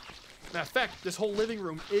 Matter of fact, this whole living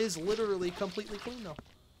room is literally completely clean now.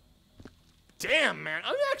 Damn, man.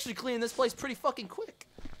 I'm actually cleaning this place pretty fucking quick.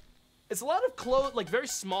 It's a lot of like very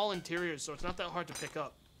small interiors, so it's not that hard to pick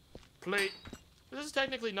up. Plate. This is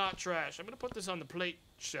technically not trash. I'm gonna put this on the plate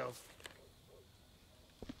shelf.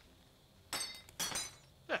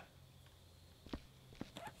 Yeah.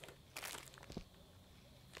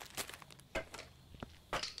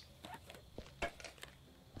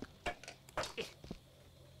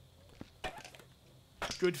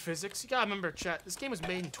 Good physics. You gotta remember, chat. This game was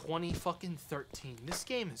made in 2013. This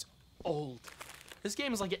game is old. This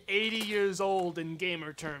game is like 80 years old in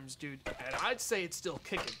gamer terms, dude. And I'd say it's still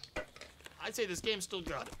kicking. I'd say this game still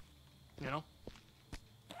got it. You know?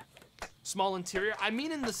 Small interior. I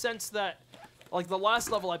mean in the sense that, like, the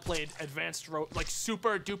last level I played, like,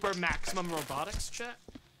 super duper maximum robotics, chat.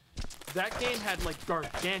 That game had, like,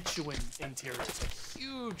 gargantuan interiors. Like,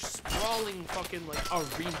 huge, sprawling fucking, like,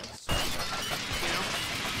 arenas. You know?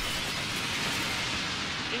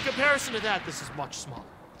 In comparison to that, this is much smaller.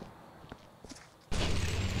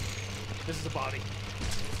 This is a body.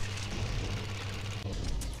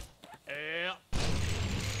 Yeah.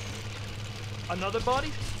 Another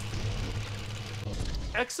body?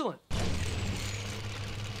 Excellent.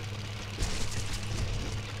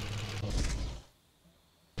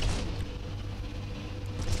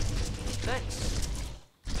 Thanks.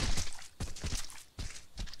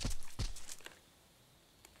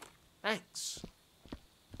 Thanks.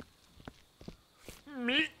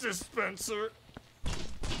 Meat dispenser.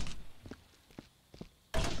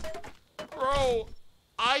 Bro,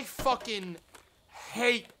 I fucking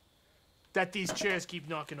hate that these chairs keep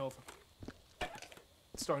knocking over.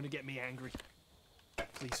 It's starting to get me angry.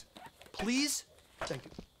 Please. Please? Thank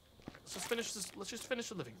you. Let's just finish this. Let's just finish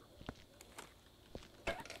the living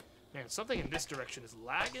room. Man, something in this direction is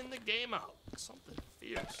lagging the game out. Something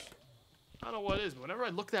fierce. I don't know what it is, but whenever I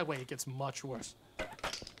look that way, it gets much worse.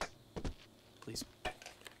 Please.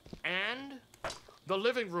 And the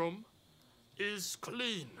living room is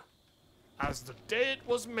clean as the day it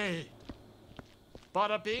was made.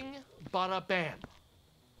 Bada bing, bada bam.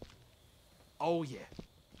 Oh yeah.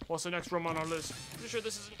 What's the next room on our list? Pretty sure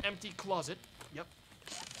this is an empty closet. Yep.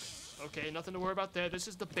 Okay, nothing to worry about there. This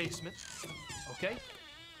is the basement. Okay.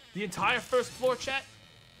 The entire first floor, chat,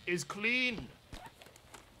 is clean.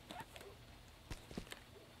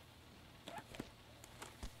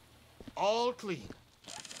 all clean.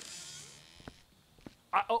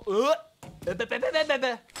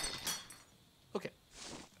 Okay.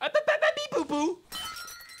 Boo-boo.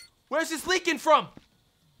 Where's this leaking from?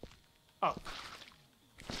 Oh.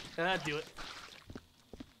 That'd do it.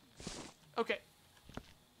 Okay.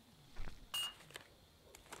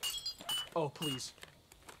 Oh, please.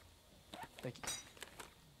 Thank you.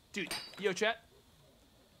 Dude, yo, chat.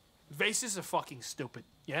 Vases are fucking stupid,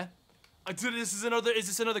 yeah? Is this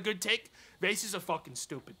another good take? Vases are fucking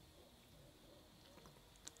stupid.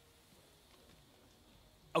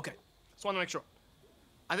 Okay. Just want to make sure.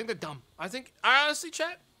 I think they're dumb. I honestly,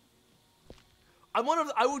 chat, I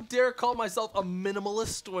would dare call myself a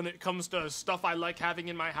minimalist when it comes to stuff I like having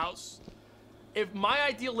in my house. If my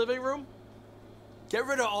ideal living room, get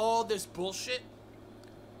rid of all this bullshit.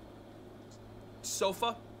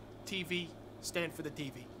 Sofa, TV, stand for the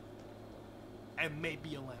TV. And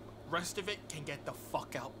maybe a lamp. Rest of it can get the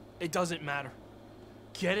fuck out. It doesn't matter.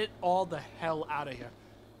 Get it all the hell out of here.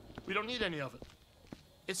 We don't need any of it.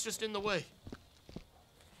 It's just in the way.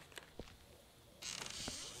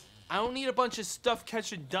 I don't need a bunch of stuff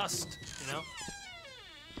catching dust, you know?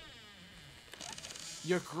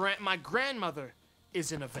 My grandmother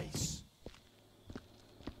is in a vase.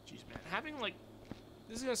 Jeez, man. Having, like...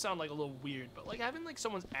 This is gonna sound, like, a little weird, but, like, having, like,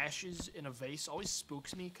 someone's ashes in a vase always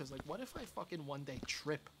spooks me, because, like, what if I fucking one day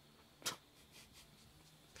trip?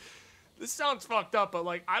 This sounds fucked up, but,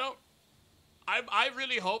 like, I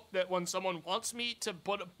really hope that when someone wants me to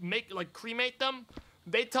cremate them,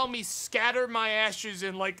 they tell me scatter my ashes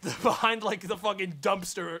in, like, Behind, like, the fucking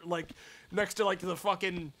dumpster, like, next to, like, the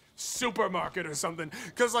fucking supermarket or something.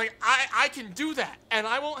 Because, like, I can do that, and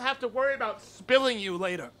I won't have to worry about spilling you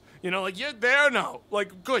later. You know, like, you're there now.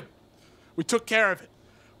 Like, good. We took care of it.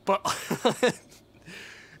 But,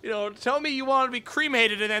 you know, tell me you want to be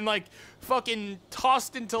cremated and then, like, fucking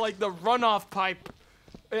tossed into, like, the runoff pipe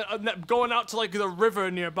going out to, like, the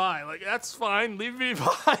river nearby. Like, that's fine. Leave me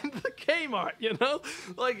behind the Kmart, you know?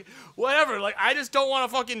 Like, whatever. Like, I just don't want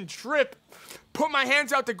to fucking trip, put my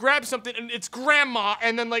hands out to grab something, and it's grandma,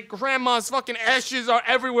 and then, like, grandma's fucking ashes are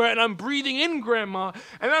everywhere, and I'm breathing in grandma,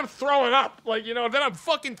 and then I'm throwing up. Like, you know, then I'm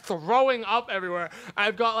fucking throwing up everywhere.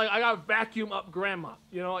 I got vacuum up grandma.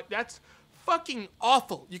 You know, like, that's fucking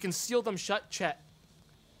awful. You can seal them shut, chat.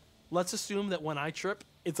 Let's assume that when I trip,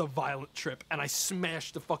 it's a violent trip, and I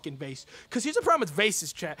smash the fucking vase. Because here's the problem with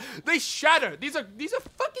vases, chat. They shatter. These are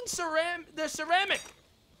fucking they're ceramic.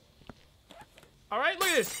 All right, look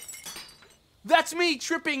at this. That's me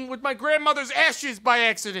tripping with my grandmother's ashes by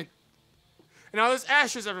accident. And now there's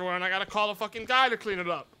ashes everywhere, and I gotta call a fucking guy to clean it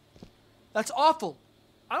up. That's awful.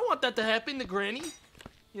 I don't want that to happen to Granny.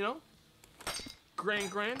 You know?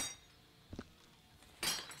 Gran.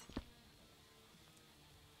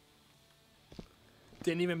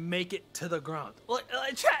 Didn't even make it to the ground.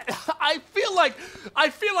 Chat, I feel like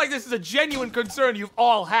this is a genuine concern you've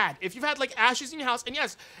all had. If you've had, like, ashes in your house, and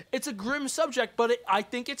yes, it's a grim subject, but I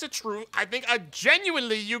think it's I think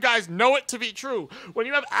genuinely you guys know it to be true. When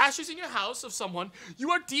you have ashes in your house of someone, you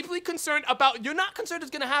are deeply concerned about, you're not concerned it's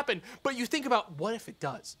gonna happen, but you think about, what if it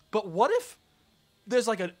does? But what if there's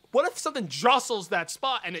like what if something jostles that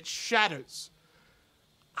spot and it shatters?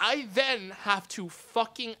 I then have to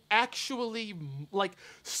fucking actually, like,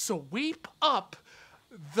 sweep up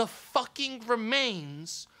the fucking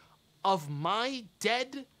remains of my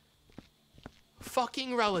dead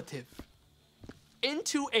fucking relative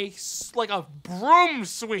into a broom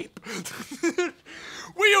sweep.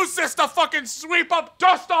 We use this to fucking sweep up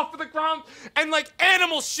dust off of the ground and, like,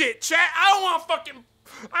 animal shit, chat. I don't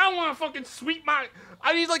want to fucking sweep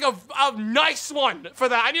I need, like, a nice one for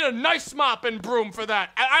that. I need a nice mop and broom for that.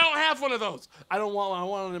 And I don't have one of those. I want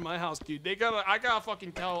one in my house, dude. I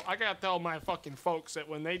gotta tell my fucking folks that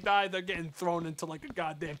when they die, they're getting thrown into, like, a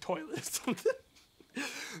goddamn toilet or something.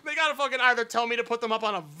 They gotta fucking either tell me to put them up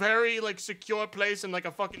on a very, like, secure place and, like,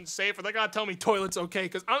 a fucking safe, or they gotta tell me toilet's okay,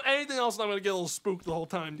 because anything else, I'm gonna get a little spooked the whole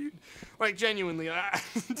time, dude. Like, genuinely, I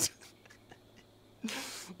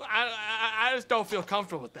just don't feel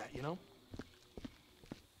comfortable with that, you know?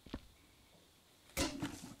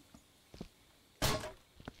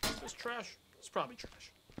 It's trash. It's probably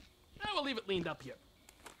trash. I will leave it leaned up here.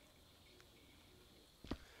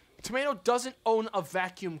 Tomato doesn't own a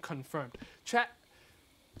vacuum confirmed. Chat,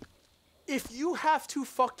 if you have to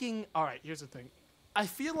fucking... Alright, here's the thing. I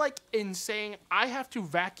feel like in saying I have to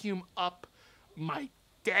vacuum up my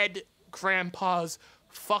dead grandpa's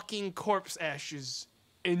fucking corpse ashes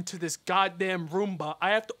into this goddamn Roomba.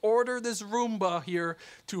 I have to order this Roomba here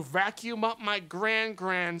to vacuum up my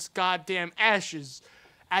grand's goddamn ashes.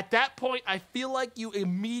 At that point, I feel like you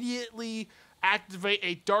immediately activate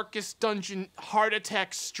a Darkest Dungeon heart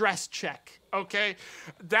attack stress check. Okay,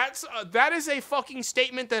 that is a fucking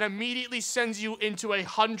statement that immediately sends you into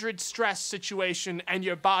 100 stress situation, and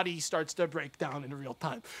your body starts to break down in real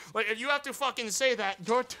time. Like, if you have to fucking say that,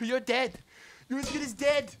 you're dead. You're as good as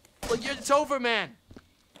dead. Like, it's over, man.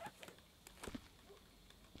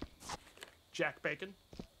 Jack Bacon.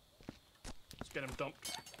 Let's get him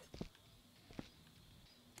dumped.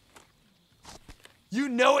 You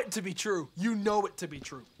know it to be true. You know it to be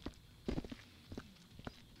true.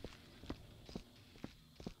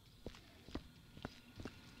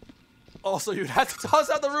 Also, you'd have to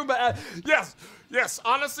toss out the Roomba. Yes.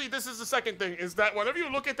 Honestly, this is the second thing, is that whenever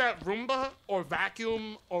you look at that Roomba or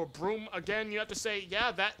vacuum or broom again, you have to say,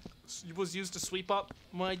 yeah, that was used to sweep up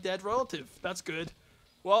my dead relative. That's good.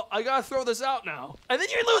 Well, I gotta throw this out now. And then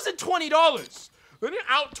you're losing $20. Then you're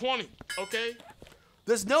out 20, okay?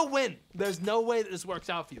 There's no win. There's no way that this works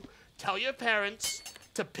out for you. Tell your parents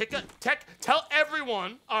to tell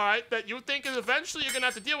everyone, all right, that you think is eventually you're gonna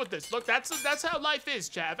have to deal with this. Look, that's how life is,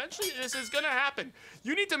 Chad. Eventually this is gonna happen.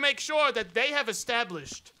 You need to make sure that they have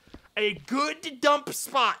established a good dump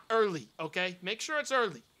spot early, okay? Make sure it's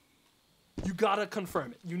early. You gotta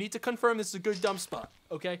confirm it. You need to confirm this is a good dump spot,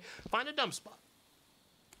 okay? Find a dump spot.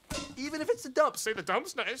 Even if it's a dump. Say the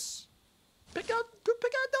dump's nice. Pick out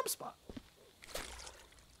a dump spot.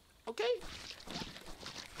 Okay?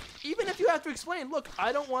 Even if you have to explain, look,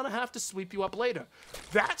 I don't want to have to sweep you up later.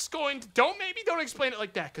 That's going to, don't explain it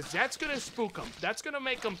like that, because that's going to spook them. That's going to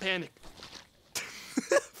make them panic.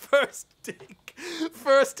 First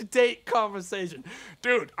date conversation.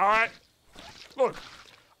 Dude, all right. Look,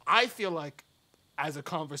 I feel like, as a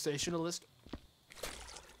conversationalist,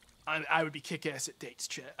 I would be kick-ass at dates,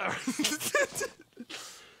 Chet.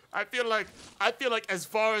 I feel like as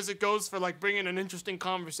far as it goes for like bringing an interesting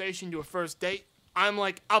conversation to a first date, I'm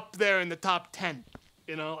like up there in the top 10.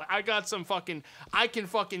 You know, I got some fucking,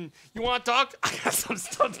 you want to talk? I got some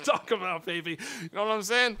stuff to talk about, baby. You know what I'm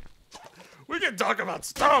saying? We can talk about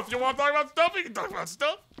stuff. You want to talk about stuff? We can talk about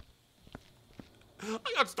stuff.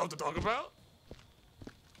 I got stuff to talk about.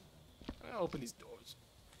 I open these doors.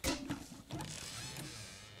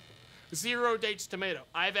 0 dates tomato.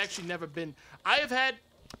 I've actually never been, I have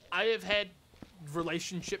had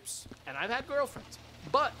relationships and I've had girlfriends,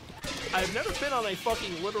 but I've never been on a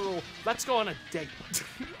fucking literal let's go on a date.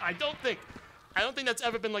 I don't think that's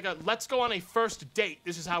ever been like a let's go on a first date.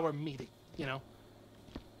 This is how we're meeting, you know?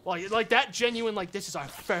 Like that genuine, like this is our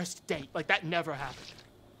first date. Like that never happened,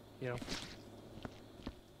 you know?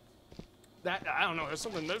 That, I don't know, there's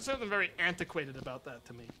something very antiquated about that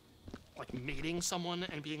to me. Like meeting someone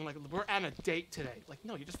and being like, we're on a date today. Like,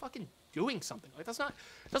 no, you're just fucking doing something. Like, it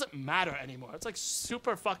doesn't matter anymore. It's like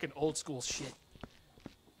super fucking old school shit.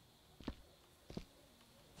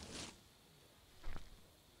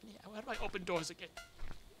 Yeah, how do I open doors again?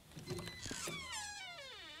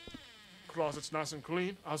 Closet's nice and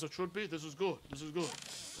clean, as it should be. This is good.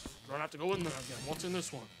 Don't have to go in there again. What's in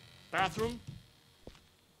this one? Bathroom?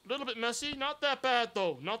 A little bit messy. Not that bad,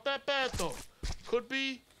 though. Could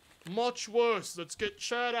be much worse. Let's get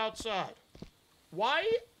Chad outside. Why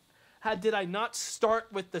did I not start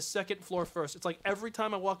with the second floor first? It's like every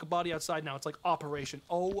time I walk a body outside now, it's like operation.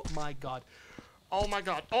 Oh my god.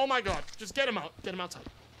 Just get him out. Get him outside.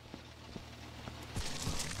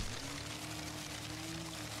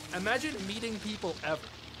 Imagine meeting people ever.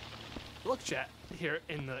 Look, chat, here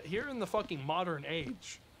in the fucking modern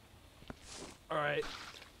age. All right.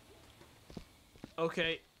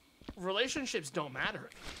 Okay, relationships don't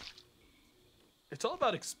matter. It's all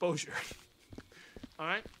about exposure. All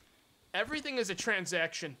right? Everything is a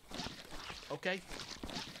transaction. Okay?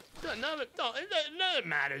 None of it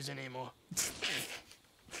matters anymore.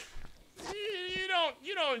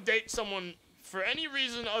 You don't date someone for any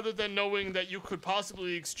reason other than knowing that you could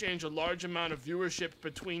possibly exchange a large amount of viewership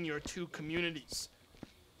between your two communities.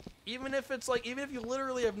 Even if you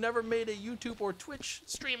literally have never made a YouTube or Twitch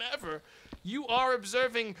stream ever, you are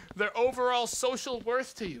observing their overall social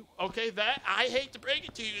worth to you, okay? That, I hate to break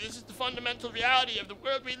it to you, this is the fundamental reality of the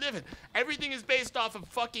world we live in. Everything is based off of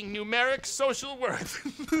fucking numeric social worth.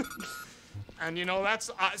 And you know, that's,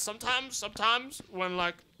 sometimes when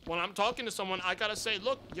I'm talking to someone, I gotta say,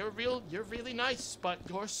 look, you're really nice, but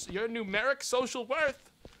your numeric social worth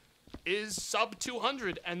is sub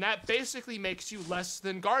 200, and that basically makes you less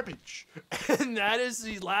than garbage. And that is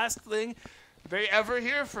the last thing they ever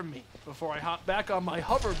hear from me before I hop back on my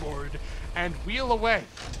hoverboard and wheel away.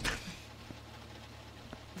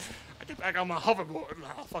 I get back on my hoverboard and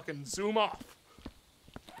I'll fucking zoom off.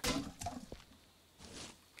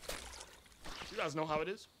 You guys know how it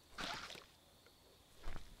is.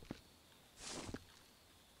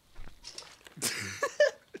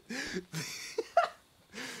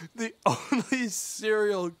 the only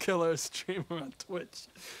serial killer streamer on Twitch.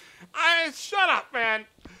 Shut up, man.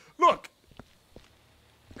 Look,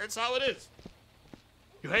 that's how it is.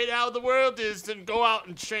 You hate how the world is, then go out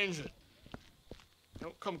and change it.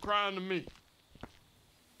 Don't come crying to me.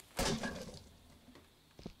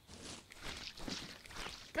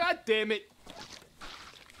 God damn it.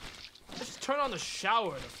 Let's turn on the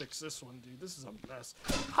shower to fix this one, dude. This is a mess.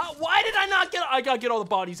 Why did I not get... I gotta get all the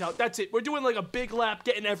bodies out. That's it. We're doing like a big lap,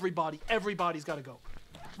 getting everybody. Everybody's gotta go.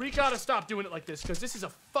 We gotta stop doing it like this, because this is a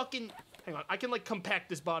fucking... Hang on. I can, like, compact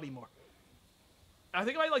this body more. I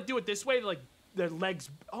think if I, like, do it this way, like, their legs...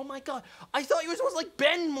 Oh, my God. I thought you were supposed to, like,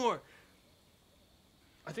 bend more.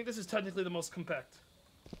 I think this is technically the most compact.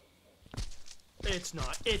 It's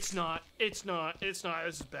not. It's not. It's not. It's not.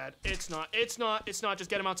 This is bad. It's not. It's not. It's not. Just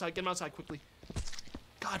get him outside. Get him outside quickly.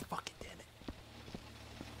 God fucking damn it.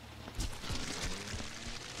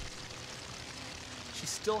 She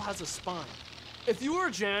still has a spine. If you were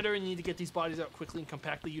a janitor and you need to get these bodies out quickly and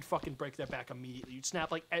compactly, you'd fucking break their back immediately. You'd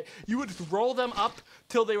snap like... You would roll them up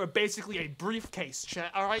till they were basically a briefcase,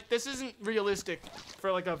 chat. Alright? This isn't realistic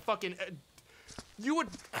for like a fucking... You would...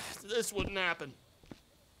 This wouldn't happen.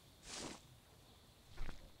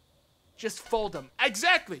 Just fold them.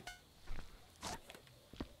 Exactly!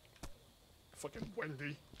 Fucking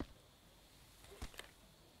Wendy.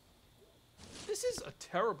 This is a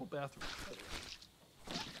terrible bathroom.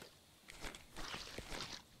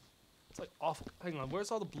 It's like awful. Hang on,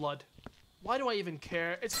 where's all the blood? Why do I even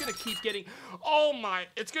care? It's gonna keep getting... Oh my...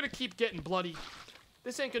 It's gonna keep getting bloody.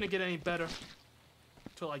 This ain't gonna get any better.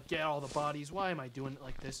 Until I get all the bodies. Why am I doing it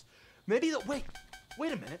like this? Maybe the... Wait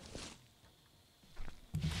a minute.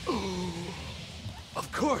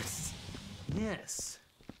 Of course. Yes.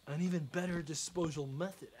 An even better disposal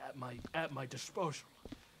method at my disposal.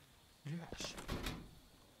 Yes.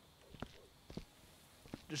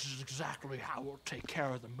 This is exactly how we'll take care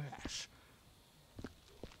of the mess.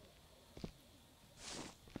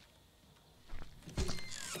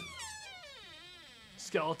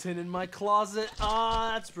 Skeleton in my closet.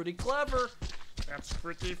 Ah, that's pretty clever. That's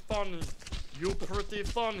pretty funny. You pretty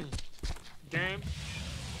funny. Damn.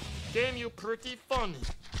 Damn, you pretty funny.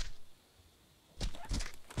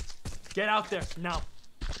 Get out there, now.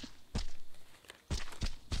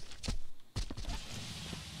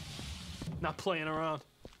 Not playing around.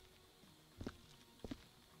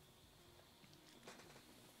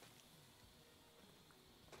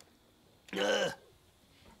 Ugh.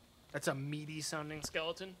 That's a meaty sounding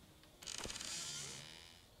skeleton.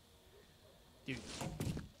 Dude.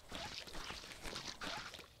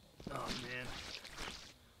 Oh, man.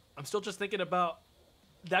 I'm still just thinking about...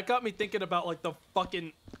 That got me thinking about, like, the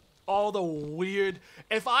fucking... All the weird...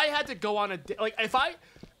 If I had to go on a... Like, if I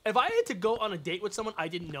had to go on a date with someone I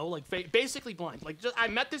didn't know, like, basically blind. Like, just, I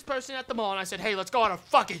met this person at the mall, and I said, hey, let's go on a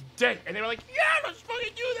fucking date. And they were like, yeah, let's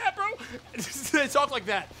fucking do that, bro. They talk like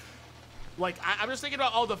that. Like, I'm just thinking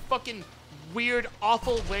about all the fucking weird,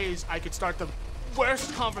 awful ways I could start the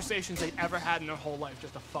worst conversations they'd ever had in their whole life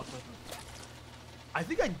just to fuck with them. I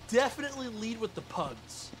think I definitely lead with the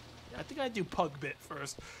pugs. Yeah, I think I'd do pug bit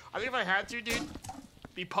first. I think if I had to, dude,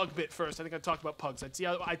 be pug bit first. I think I'd talk about pugs. I'd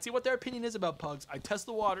see what their opinion is about pugs. I'd test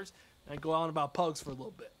the waters, and I'd go on about pugs for a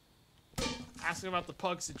little bit. Ask them about the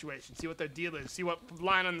pug situation. See what their deal is. See what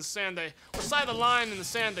line on the sand what side of the line in the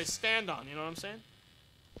sand they stand on. You know what I'm saying?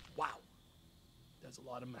 Wow. There's a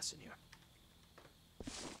lot of mess in here.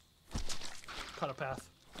 Cut a path.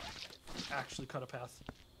 Actually cut a path.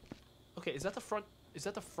 Okay, is that the front? Is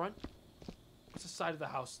that the front? What's the side of the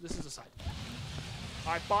house? This is the side.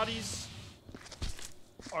 Alright, bodies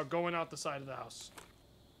are going out the side of the house.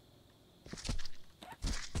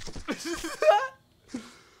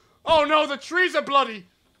 Oh no, the trees are bloody!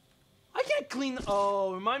 I can't clean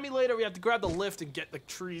oh, remind me later we have to grab the lift and get the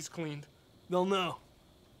trees cleaned. They'll know.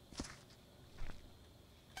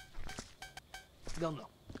 They'll know.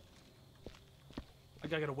 I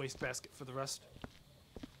gotta get a wastebasket for the rest.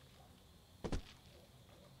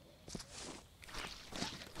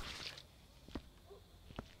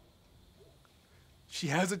 She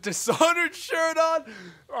has a Dishonored shirt on.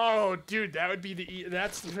 Oh, dude, that would be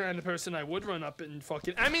that's the kind of person I would run up and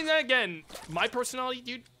fucking... I mean, again, my personality,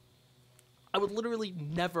 dude, I would literally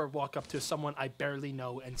never walk up to someone I barely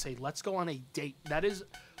know and say, let's go on a date. That is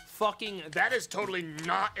fucking... That is totally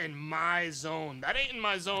not in my zone. That ain't in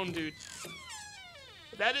my zone, dude.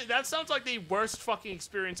 That sounds like the worst fucking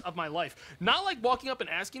experience of my life. Not like walking up and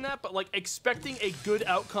asking that, but like expecting a good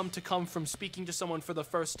outcome to come from speaking to someone for the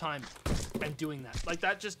first time and doing that. Like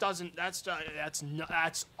that just doesn't. That's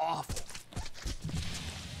awful.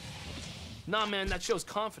 Nah, man, that shows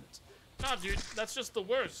confidence. Nah, dude, that's just the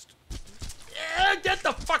worst. Yeah, get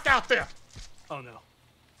the fuck out there! Oh no.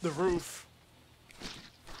 The roof.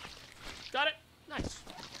 Got it? Nice.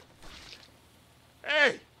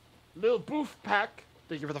 Hey, little boof pack.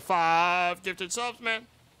 Thank you for the 5 gifted subs, man.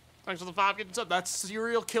 Thanks for the 5 gifted subs. That's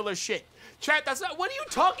serial killer shit. Chat, that's not. What are you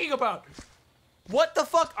talking about? What the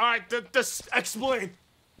fuck? All right, just explain.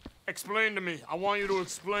 Explain to me. I want you to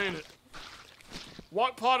explain it.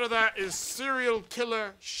 What part of that is serial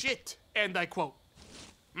killer shit? And I quote.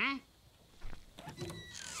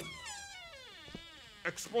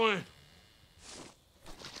 Explain.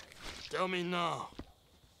 Tell me now.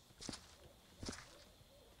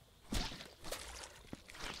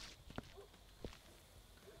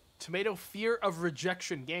 Tomato, fear of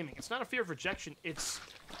rejection gaming. It's not a fear of rejection. It's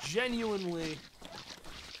genuinely...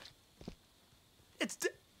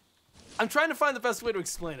 I'm trying to find the best way to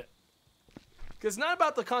explain it. Because it's not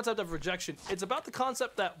about the concept of rejection. It's about the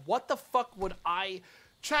concept that, what the fuck would I...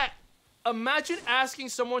 Chat, imagine asking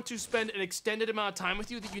someone to spend an extended amount of time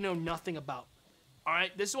with you that you know nothing about.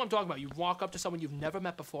 Alright, this is what I'm talking about. You walk up to someone you've never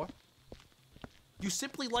met before. You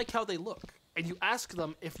simply like how they look. And you ask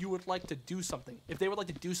them if you would like to do something. If they would like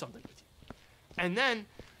to do something with you. And then,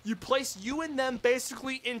 you place you and them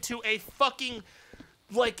basically into a fucking,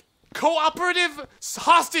 like, cooperative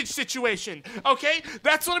hostage situation, okay?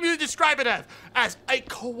 That's what I'm going to describe it as a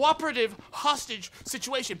cooperative hostage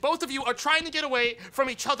situation. Both of you are trying to get away from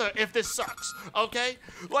each other if this sucks, okay?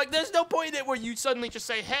 Like, there's no point in it where you suddenly just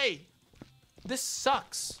say, hey, this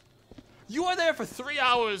sucks. You are there for 3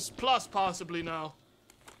 hours plus possibly now,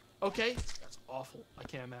 okay? That's awful. I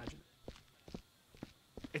can't imagine.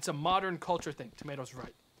 It's a modern culture thing. Tomato's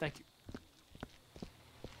right. Thank you.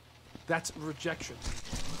 That's rejection.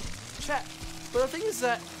 Chat. But the thing is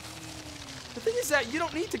that you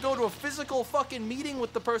don't need to go to a physical fucking meeting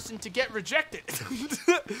with the person to get rejected.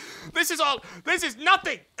 This is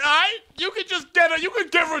nothing, alright? You can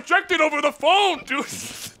get rejected over the phone, dude.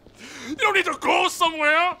 You don't need to go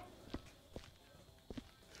somewhere.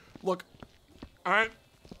 Look, alright?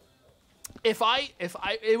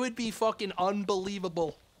 it would be fucking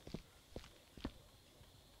unbelievable.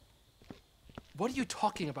 What are you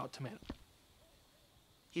talking about, Tomato?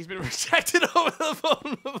 He's been rejected over the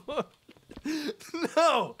phone before.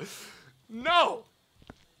 No. No.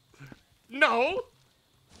 No.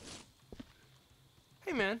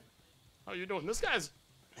 Hey, man. How you doing? This guy's...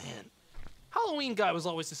 Man. Halloween guy was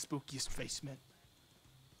always the spookiest face, man.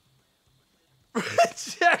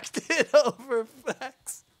 Rejected over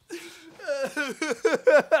facts.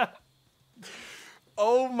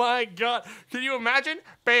 Oh my god. Can you imagine?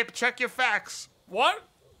 Babe, check your facts. What?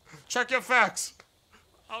 Check your facts.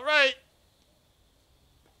 All right.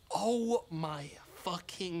 Oh my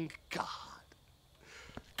fucking god.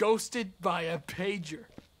 Ghosted by a pager.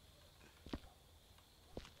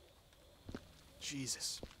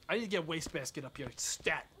 Jesus. I need to get wastebasket up here.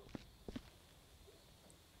 Stat.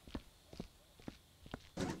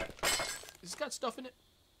 Has this got stuff in it?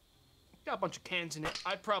 Got a bunch of cans in it.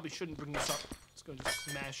 I probably shouldn't bring this up. It's going to just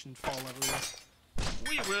smash and fall everywhere.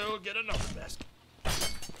 We will get another basket.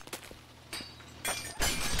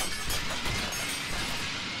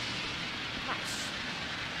 Nice.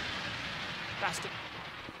 Basket.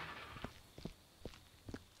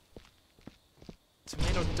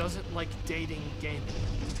 Tomato doesn't like dating gaming.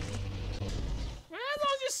 Well, as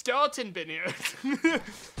long as your skeleton been here.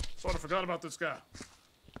 Sort of forgot about this guy.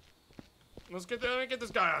 Let me get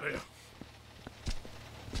this guy out of here.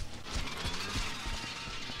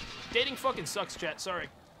 Dating fucking sucks, chat. Sorry.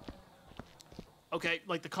 Okay,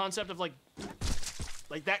 like the concept of like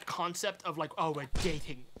that concept of like, oh, we're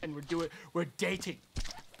dating and we're dating.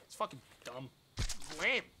 It's fucking dumb.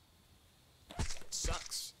 Lame. It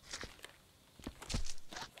sucks.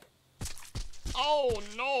 Oh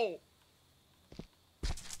no.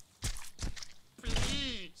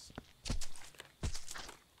 Please.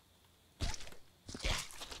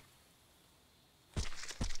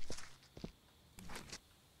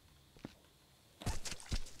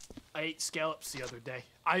 I ate scallops the other day.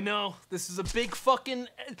 I know, this is a big fucking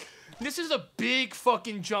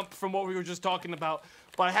jump from what we were just talking about,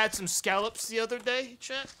 but I had some scallops the other day,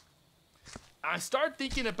 chat. I started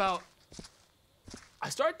thinking about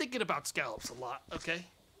scallops a lot, okay?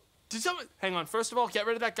 Hang on, first of all, get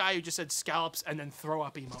rid of that guy who just said scallops and then throw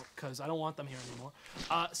up emote, because I don't want them here anymore.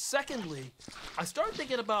 Secondly, I started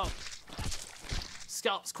thinking about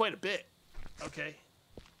scallops quite a bit, okay?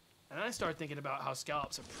 And I started thinking about how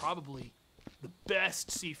scallops are probably the best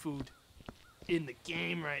seafood in the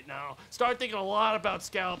game right now. Started thinking a lot about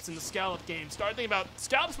scallops in the scallop game. Started thinking about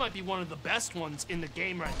scallops might be one of the best ones in the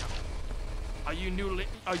game right now. Are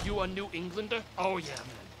you a New Englander? Oh yeah,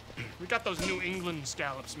 man. We got those New England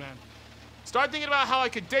scallops, man. Start thinking about how I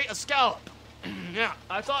could date a scallop. Yeah,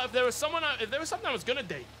 I thought if there was something I was gonna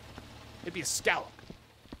date, it'd be a scallop.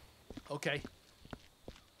 Okay.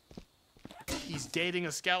 He's dating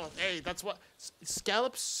a scallop. Hey, that's what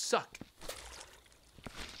scallops suck.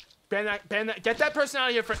 Ban that. Get that person out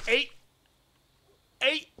of here for 8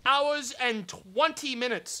 hours and 20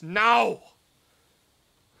 minutes now.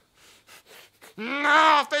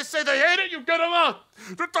 No, if they say they hate it, you get them out.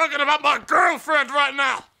 You're talking about my girlfriend right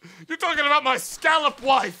now. You're talking about my scallop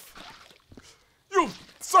wife. You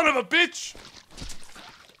son of a bitch.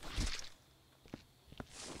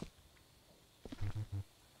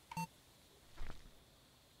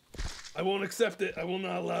 I won't accept it. I will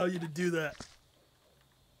not allow you to do that.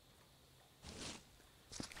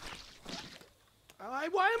 Why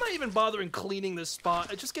am I even bothering cleaning this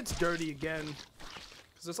spot? It just gets dirty again.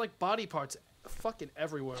 Because there's like body parts fucking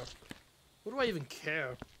everywhere. What do I even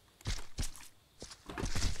care?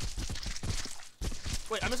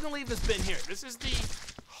 Wait, I'm just gonna leave this bin here. This is the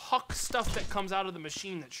huck stuff that comes out of the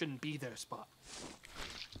machine that shouldn't be there spot.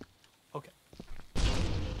 Okay.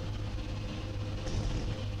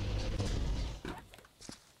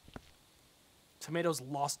 Tomatoes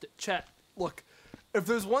lost it. Chat, look. If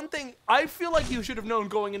there's one thing, I feel like you should have known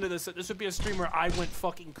going into this that this would be a stream where I went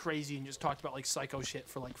fucking crazy and just talked about like psycho shit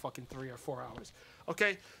for like fucking 3 or 4 hours.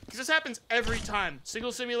 Okay? Because this happens every time.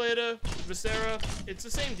 Single Simulator, Viscera, it's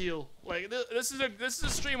the same deal. Like this is a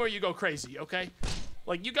stream where you go crazy, okay?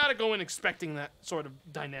 Like you gotta go in expecting that sort of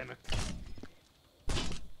dynamic.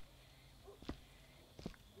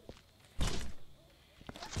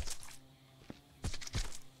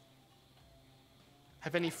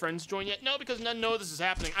 Have any friends joined yet? No, because none know this is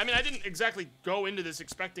happening. I mean, I didn't exactly go into this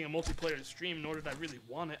expecting a multiplayer stream, nor did I really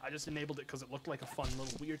want it. I just enabled it because it looked like a fun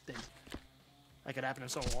little weird thing. That could happen if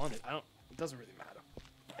someone wanted. It doesn't really matter.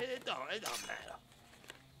 It don't matter.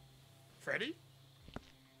 Freddy?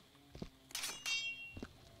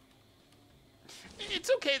 It's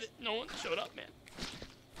okay that no one showed up, man.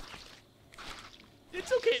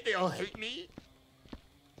 It's okay they all hate me.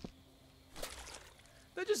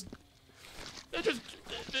 They're just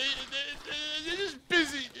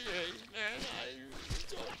busy today, man.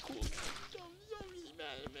 It's all cool. Don't really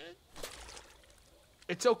matter, man.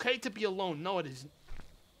 It's okay to be alone. No, it isn't.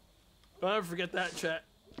 Don't ever forget that, chat.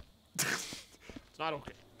 It's not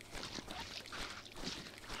okay.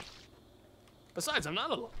 Besides, I'm not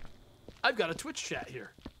alone. I've got a Twitch chat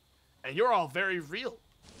here. And you're all very real.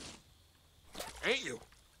 Ain't you?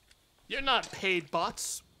 You're not paid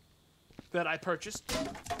bots that I purchased.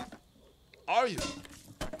 Are you?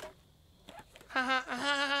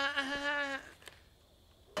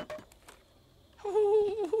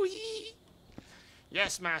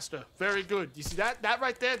 Yes, master. Very good. You see that? That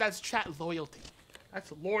right there, that's chat loyalty.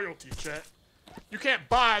 That's loyalty, chat. You can't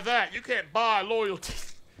buy that. You can't buy loyalty.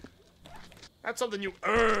 That's something you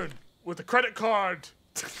earn with a credit card.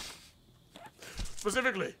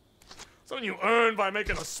 Specifically. Something you earn by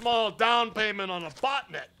making a small down payment on a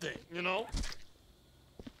botnet thing, you know?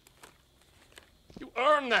 You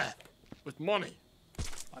earn that with money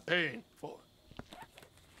by paying for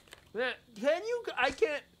it. Can you? I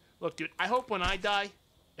can't. Look, dude, I hope when I die,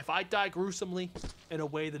 if I die gruesomely, In a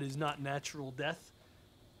way that is not natural death.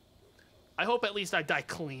 I hope at least I die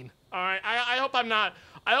clean. All right, I hope I'm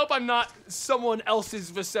not Someone else's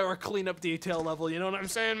Viscera Cleanup Detail level, you know what I'm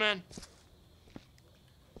saying, man?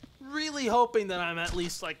 Really hoping that I'm at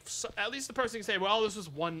least like, at least the person can say, well, this was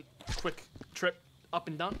one quick trip up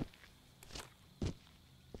and done.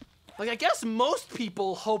 Like, I guess most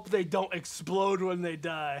people hope they don't explode when they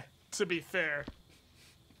die. To be fair.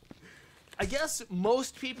 I guess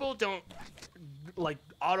most people don't, like,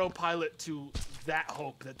 autopilot to that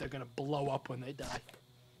hope that they're gonna blow up when they die.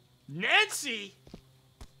 Nancy!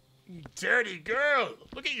 You dirty girl!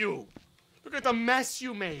 Look at you! Look at the mess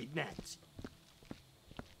you made, Nancy.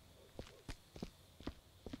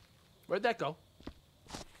 Where'd that go?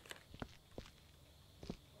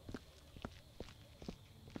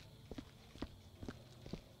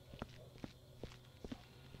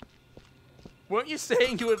 Weren't you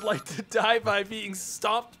saying you would like to die by being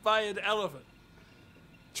stomped by an elephant?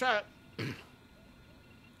 Chat.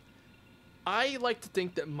 I like to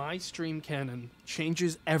think that my stream canon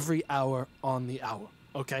changes every hour on the hour,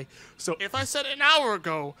 okay? So if I said an hour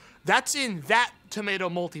ago, that's in that tomato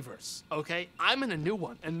multiverse, okay? I'm in a new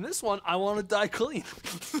one. And this one, I want to die clean.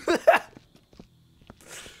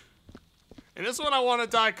 In this one, I want to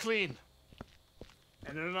die clean.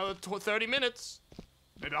 And in another 30 minutes,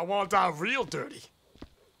 maybe I want to die real dirty.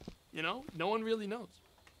 You know? No one really knows.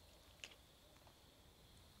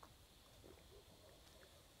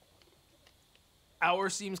 hour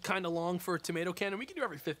seems kind of long for a tomato can, and we can do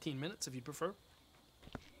every 15 minutes if you prefer.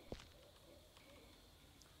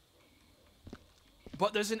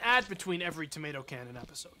 But there's an ad between every tomato cannon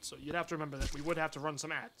episode, so you'd have to remember that we would have to run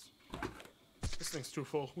some ads. This thing's too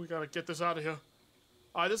full. We gotta get this out of here.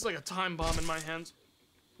 Alright, this is like a time bomb in my hands.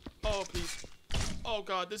 Oh, please. Oh,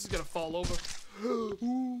 God, this is gonna fall over.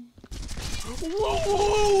 Whoa!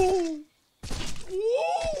 Whoa!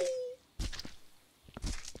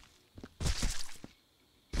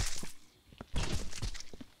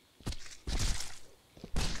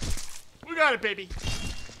 We got it, baby.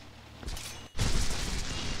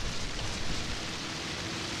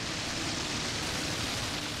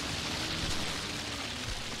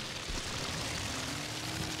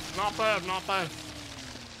 Not bad, not bad.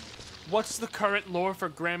 What's the current lore for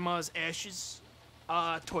Grandma's ashes?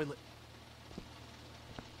 Toilet.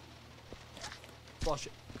 Flush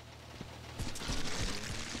it.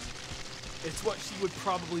 It's what she would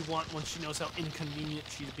probably want once she knows how inconvenient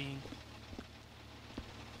she's being.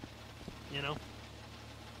 You know?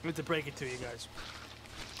 I have to break it to you guys.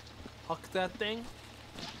 Huck that thing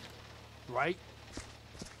right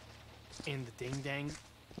in the ding-dang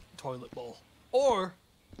toilet bowl. Or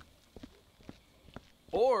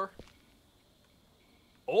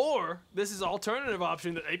this is alternative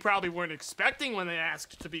option that they probably weren't expecting when they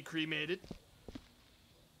asked to be cremated.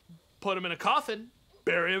 Put them in a coffin,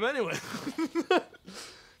 bury them anyway.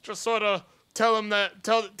 Just sort of tell them that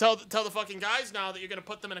tell the fucking guys now that you're gonna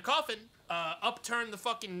put them in a coffin. Upturn the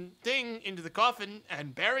fucking thing into the coffin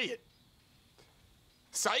and bury it.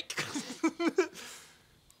 Psych.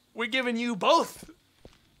 We're giving you both.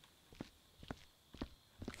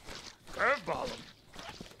 Curveball them.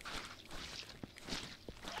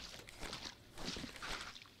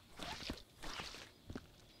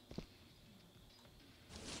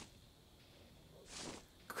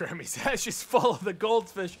 Grammy's ashes follow the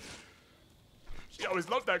goldfish. She always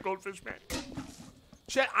loved that goldfish, man.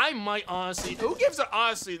 Chet, I might honestly, who gives a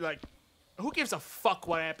fuck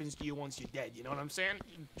what happens to you once you're dead, you know what I'm saying?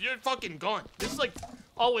 You're fucking gone. This is like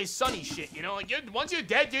Always Sunny shit, you know? Like, once you're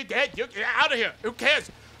dead, you're dead. You're out of here. Who cares?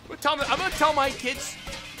 I'm gonna tell my kids,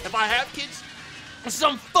 if I have kids,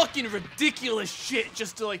 some fucking ridiculous shit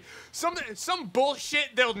just to like, some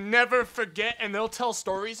bullshit they'll never forget and they'll tell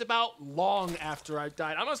stories about long after I've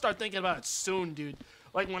died. I'm gonna start thinking about it soon, dude.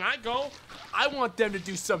 Like, when I go, I want them to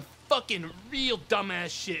do some fucking real dumbass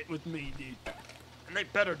shit with me, dude. And they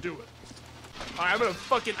better do it. Alright, I'm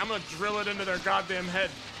gonna drill it into their goddamn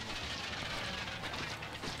head.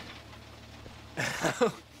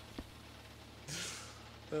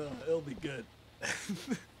 It'll be good.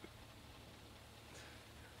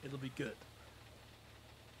 It'll be good.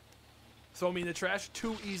 Throw me in the trash?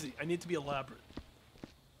 Too easy. I need to be elaborate.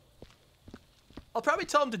 I'll probably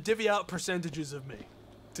tell them to divvy out percentages of me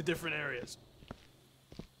to different areas.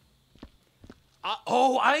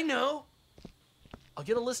 Oh, I know! I'll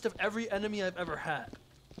get a list of every enemy I've ever had.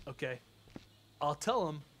 Okay? I'll tell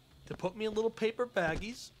them to put me in little paper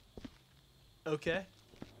baggies. Okay?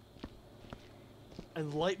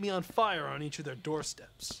 And light me on fire on each of their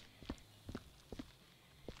doorsteps.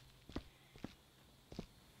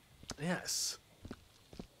 Yes.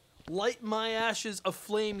 Light my ashes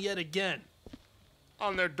aflame yet again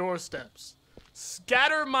on their doorsteps.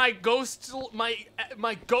 Scatter my ghost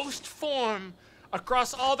form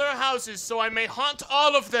across all their houses so I may haunt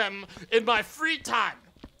all of them in my free time.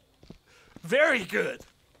 Very good.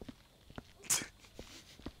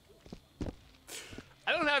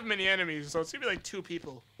 I don't have many enemies, so it's gonna be like 2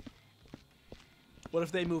 people. What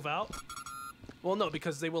if they move out? Well, no,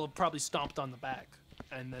 because they will have probably stomped on the back.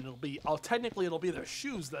 And then technically it'll be their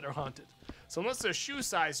shoes that are haunted. So unless their shoe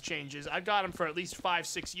size changes, I've got them for at least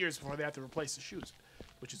 5-6 years before they have to replace the shoes,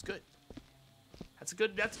 which is good. That's a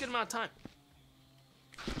good amount of time.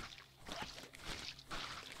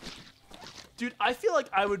 Dude, I feel like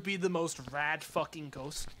I would be the most rad fucking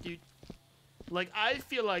ghost, dude. Like, I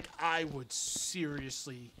feel like I would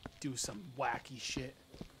seriously do some wacky shit.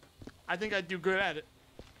 I think I'd do good at it.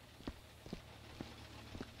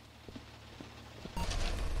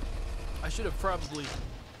 I should have probably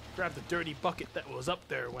grabbed the dirty bucket that was up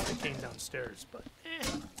there when I came downstairs, but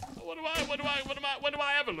when do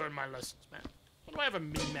I ever learn my lessons, man? When do I ever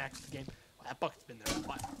min-max the game? Well, that bucket's been there for a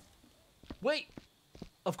while. Wait,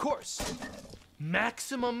 of course,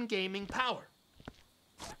 maximum gaming power.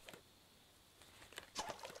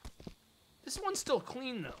 This one's still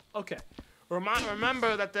clean though. Okay,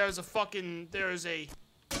 remember that there's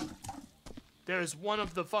one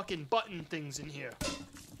of the fucking button things in here.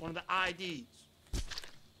 One of the IDs.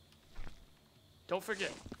 Don't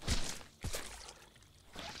forget.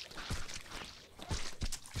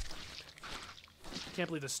 Can't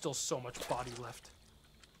believe there's still so much body left.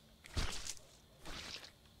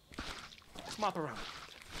 Let's mop around.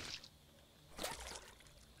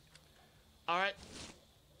 Alright.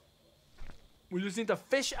 We just need to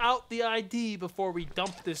fish out the ID before we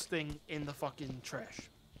dump this thing in the fucking trash.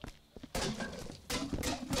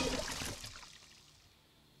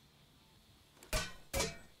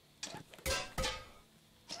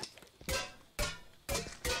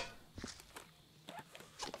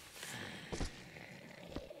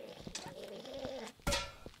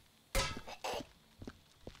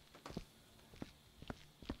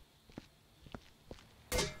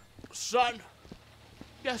 Son.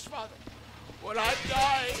 Yes, Father. When I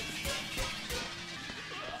die,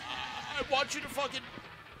 I want you to fucking...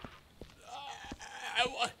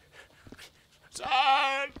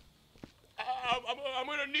 Son. I'm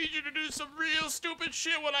gonna need you to do some real stupid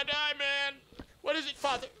shit when I die, man. What is it,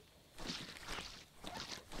 Father?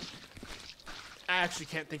 I actually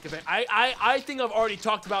can't think of it. I think I've already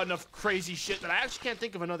talked about enough crazy shit that I actually can't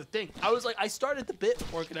think of another thing. I was like, I started the bit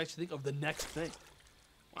before I could actually think of the next thing.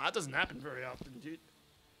 Well, that doesn't happen very often, dude.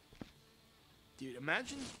 Dude,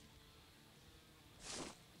 imagine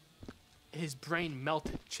his brain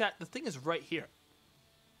melted. Chat, the thing is right here.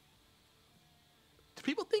 Do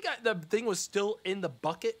people think the thing was still in the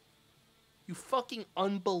bucket? You fucking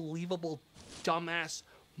unbelievable dumbass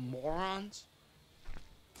morons.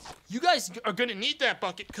 You guys are gonna need that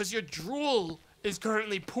bucket because your drool is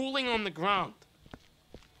currently pooling on the ground.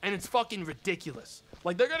 And it's fucking ridiculous.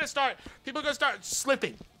 Like, people are gonna start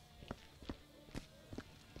slipping.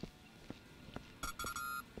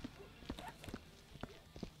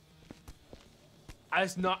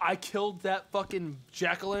 I killed that fucking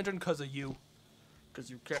jack-o'-lantern because of you. Because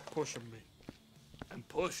you kept pushing me. And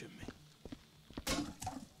pushing me.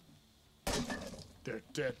 They're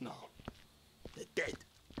dead now. They're dead.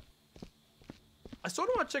 I sort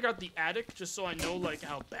of want to check out the attic just so I know, like,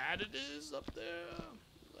 how bad it is up there.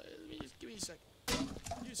 Give me a second.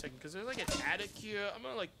 Give me a second, because there's like an attic here. I'm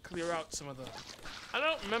gonna like clear out some of the... I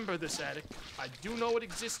don't remember this attic. I do know it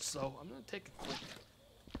exists, though. I'm gonna take a quick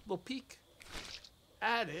little peek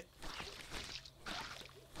at it.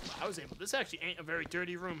 I was able... This actually ain't a very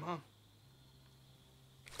dirty room, huh?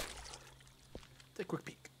 Take a quick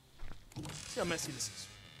peek. See how messy this is.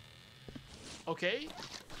 Okay.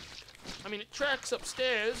 I mean, it tracks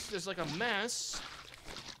upstairs. There's like a mess.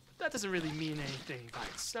 That doesn't really mean anything by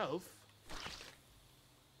itself.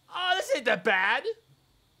 Oh, this ain't that bad.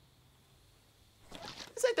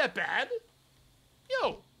 This ain't that bad.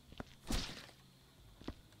 Yo.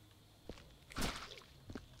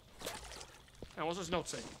 Now, what's this note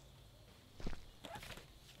say?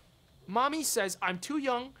 Mommy says I'm too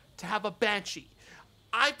young to have a banshee.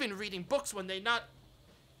 I've been reading books when they're not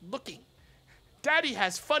looking. Daddy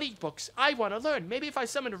has funny books I want to learn. Maybe if I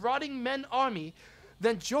summon a rotting men army,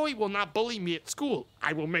 then Joey will not bully me at school.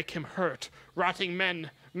 I will make him hurt. Rotting men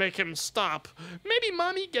make him stop. Maybe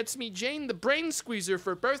Mommy gets me Jane the Brain Squeezer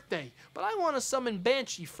for birthday, but I want to summon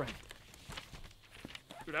Banshee friend.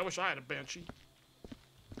 Dude, I wish I had a Banshee.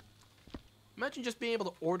 Imagine just being able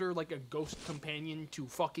to order like a ghost companion to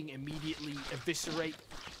fucking immediately eviscerate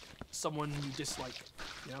someone you dislike,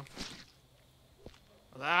 you know?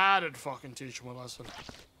 That'd fucking teach him a lesson.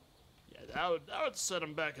 Yeah, that would set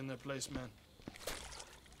him back in their place, man.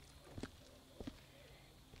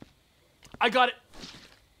 I got it.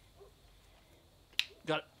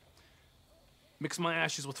 Got it. Mix my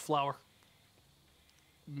ashes with flour.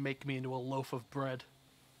 Make me into a loaf of bread.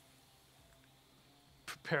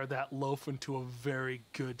 Prepare that loaf into a very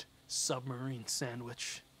good submarine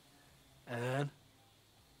sandwich. And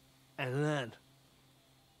then.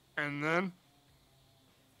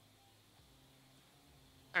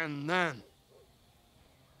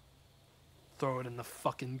 Throw it in the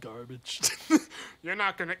fucking garbage. You're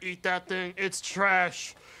not gonna eat that thing. It's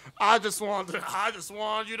trash. I just wanted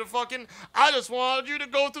you to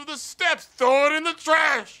go through the steps. Throw it in the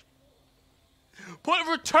trash.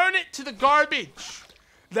 Return it to the garbage.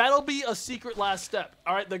 That'll be a secret last step.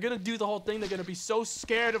 All right, they're gonna do the whole thing. They're gonna be so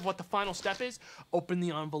scared of what the final step is. Open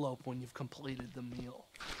the envelope when you've completed the meal.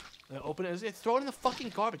 Open it. Throw it in the fucking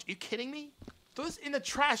garbage. Are you kidding me? Throw this in the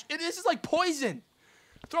trash. This is like poison.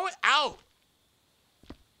 Throw it out.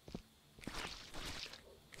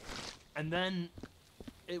 And then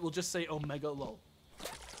it will just say Omega Lol.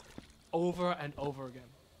 Over and over again.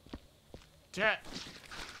 Dad.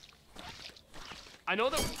 I know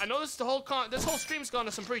this whole stream's gone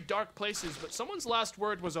to some pretty dark places, but someone's last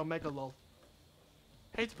word was Omega Lol.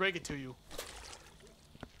 Hate to break it to you.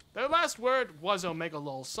 Their last word was Omega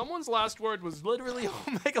Lol. Someone's last word was literally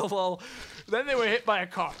Omega Lol. Then they were hit by a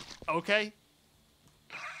car. Okay?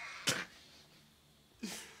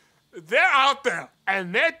 They're out there,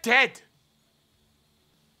 and they're dead.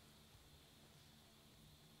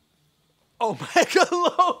 Omega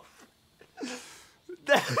Loaf.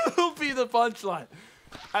 That will be the punchline.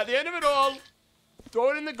 At the end of it all,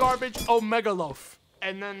 throw it in the garbage, Omega Loaf.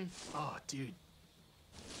 And then, Oh, dude.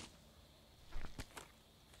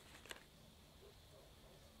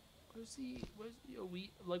 Where's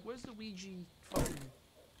the Ouija fucking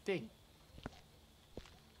thing?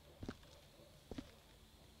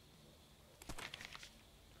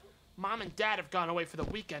 Mom and Dad have gone away for the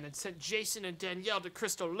weekend and sent Jason and Danielle to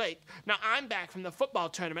Crystal Lake. Now I'm back from the football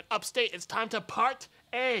tournament upstate. It's time to part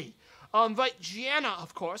A. I'll invite Gianna,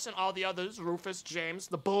 of course, and all the others, Rufus, James,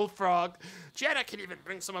 the Bullfrog. Gianna can even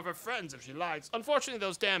bring some of her friends if she likes. Unfortunately,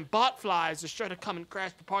 those damn bot flies are sure to come and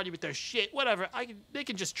crash the party with their shit. Whatever, they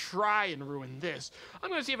can just try and ruin this. I'm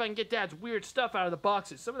gonna see if I can get Dad's weird stuff out of the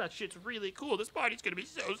boxes. Some of that shit's really cool. This party's gonna be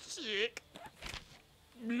so sick.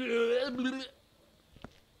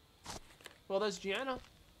 Well, there's Gianna.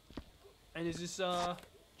 And is this,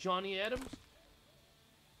 Johnny Adams?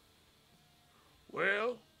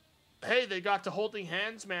 Well, hey, they got to holding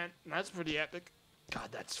hands, man. That's pretty epic. God,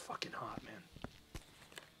 that's fucking hot, man.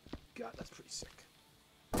 God, that's pretty sick.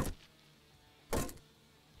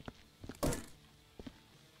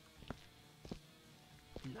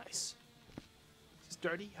 Nice. Is this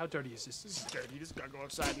dirty? How dirty is this? This is dirty. This gotta go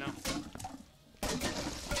outside now.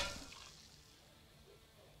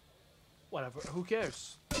 Whatever. Who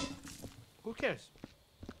cares? Who cares?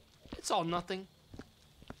 It's all nothing.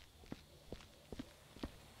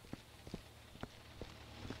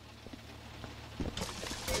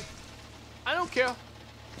 I don't care.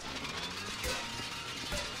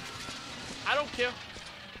 I don't care.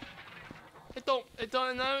 It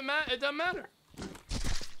doesn't matter.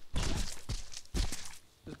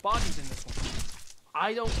 There's bodies in this one.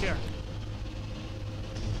 I don't care.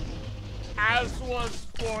 As was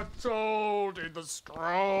foretold in the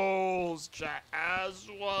scrolls, chat. As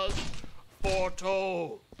was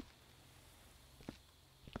foretold.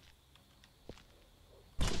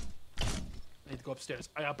 I need to go upstairs.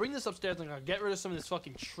 I gotta bring this upstairs and I gotta get rid of some of this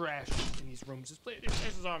fucking trash in these rooms. These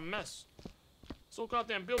places are a mess. This whole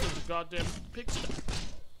goddamn building's a goddamn pigsty.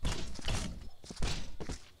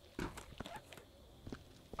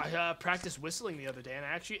 I practiced whistling the other day and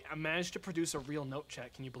I managed to produce a real note,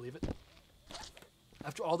 chat. Can you believe it?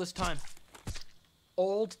 After all this time,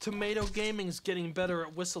 Old Tomato Gaming's getting better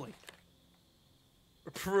at whistling.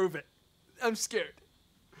 Prove it. I'm scared.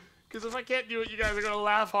 Because if I can't do it, you guys are gonna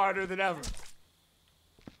laugh harder than ever.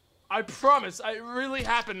 I promise. It really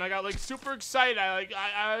happened. I got like super excited.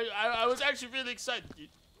 I was actually really excited.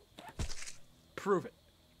 Prove it.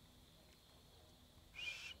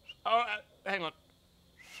 Oh, hang on.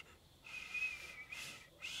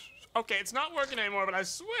 Okay, it's not working anymore, but I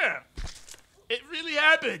swear, it really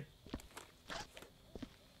happened.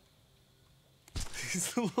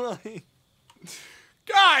 He's lying.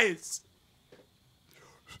 Guys!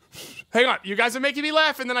 Hang on, you guys are making me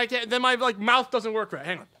laugh, and then I can't. Then my like mouth doesn't work right.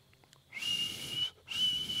 Hang on.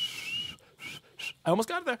 I almost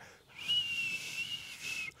got it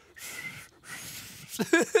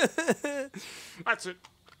there. That's it.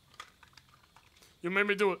 You made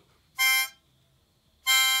me do it.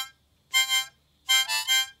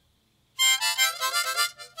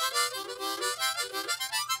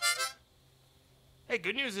 Hey,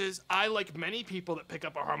 good news is, I, like many people that pick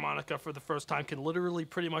up a harmonica for the first time, can literally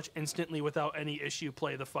pretty much instantly, without any issue,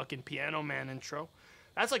 play the fucking Piano Man intro.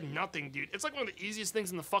 That's like nothing, dude. It's like one of the easiest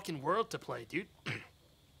things in the fucking world to play, dude.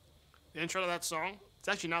 The intro to that song, it's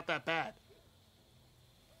actually not that bad.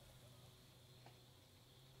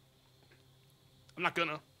 I'm not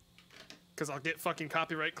gonna, because I'll get fucking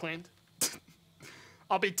copyright claimed.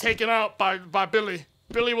 I'll be taken out by Billy.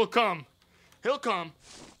 Billy will come. He'll come.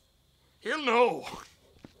 He'll know.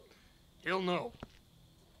 He'll know.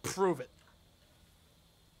 Prove it.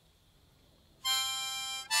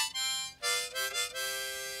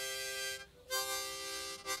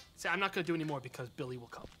 See, I'm not gonna do any more because Billy will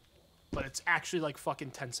come. But it's actually like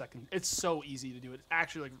fucking 10 seconds. It's so easy to do it. It's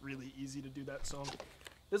actually like really easy to do that song.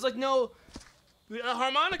 There's like no... The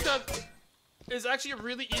harmonica is actually a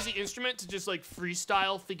really easy instrument to just like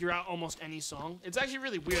freestyle figure out almost any song. It's actually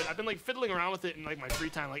really weird. I've been like fiddling around with it in like my free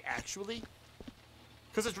time, like actually.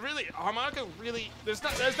 Cause it's really, harmonica really, there's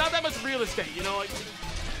not that much real estate, you know, like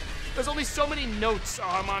there's only so many notes a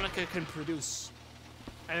harmonica can produce.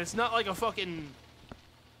 And it's not like a fucking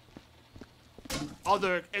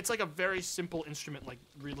it's like a very simple instrument, like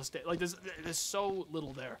real estate. Like there's so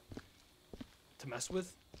little there to mess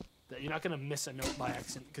with that you're not gonna miss a note by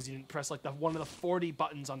accident because you didn't press like one of the 40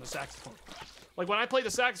 buttons on the saxophone. Like, when I play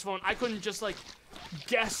the saxophone, I couldn't just, like,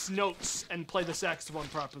 guess notes and play the saxophone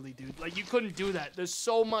properly, dude. Like, you couldn't do that. There's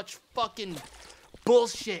so much fucking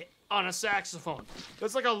bullshit on a saxophone.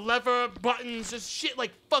 There's, like, a lever, buttons, just shit,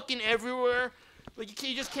 like, fucking everywhere. Like,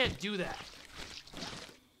 you just can't do that.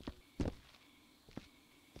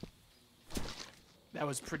 That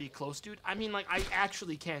was pretty close, dude. I mean, like, I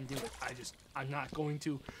actually can do it. I'm not going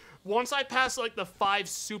to. Once I pass, like, the 5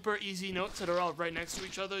 super easy notes that are all right next to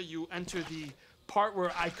each other, you enter the part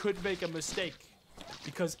where I could make a mistake.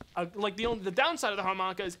 Because, like, the downside of the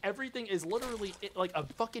harmonica is everything is literally, like, a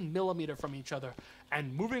fucking millimeter from each other.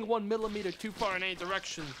 And moving 1 millimeter too far in any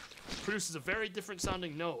direction produces a very different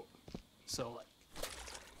sounding note. So, like,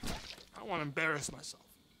 I don't want to embarrass myself.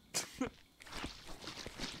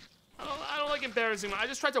 I don't like embarrassing. I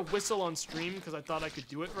just tried to whistle on stream because I thought I could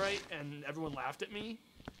do it right, and everyone laughed at me.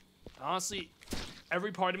 Honestly,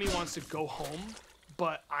 every part of me wants to go home,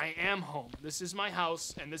 but I am home. This is my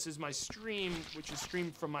house, and this is my stream, which is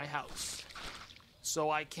streamed from my house. So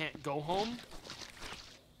I can't go home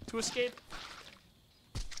to escape.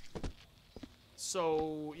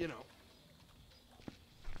 So, you know.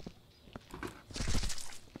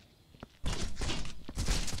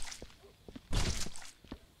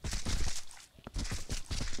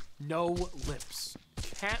 No lips.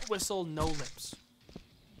 Can't whistle, no lips.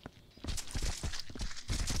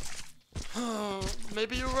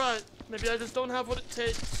 Maybe you're right. Maybe I just don't have what it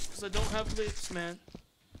takes, because I don't have lips, man.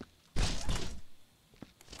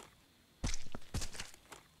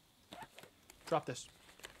 Drop this.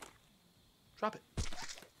 Drop it.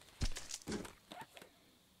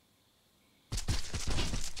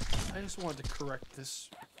 I just wanted to correct this.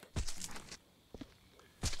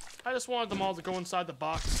 I just wanted them all to go inside the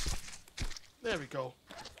box. There we go.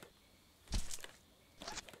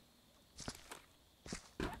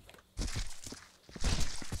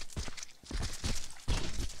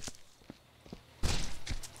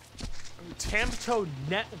 Tampto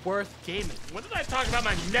net worth gaming. When did I talk about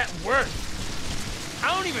my net worth?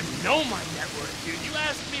 I don't even know my net worth, dude. You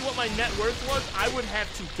asked me what my net worth was, I would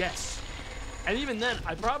have to guess. And even then,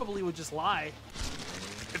 I probably would just lie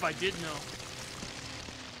if I did know.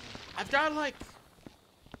 I've got, like,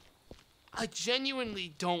 I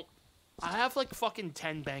genuinely don't. I have, like, fucking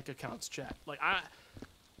 10 bank accounts, chat. Like,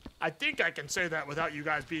 I think I can say that without you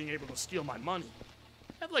guys being able to steal my money.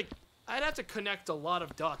 I'd have to connect a lot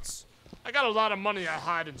of dots. I got a lot of money I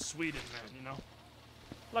hide in Sweden, man, you know?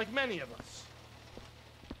 Like many of us.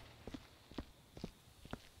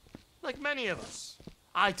 Like many of us.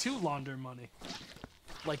 I, too, launder money.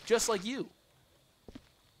 Like, just like you.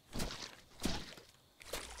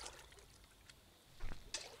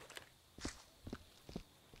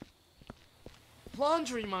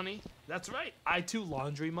 Laundry money. That's right. I, too,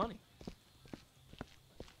 laundry money.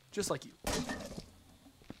 Just like you.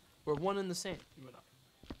 We're one and the same, you and I.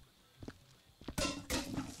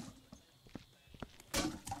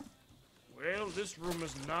 Well, this room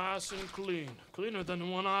is nice and clean. Cleaner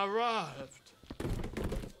than when I arrived.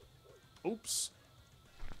 Oops.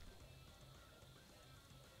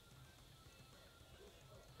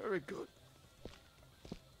 Very good.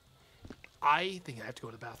 I think I have to go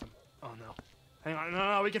to the bathroom. Oh, no. Hang on.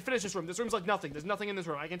 No, we can finish this room. This room's like nothing. There's nothing in this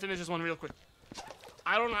room. I can finish this one real quick.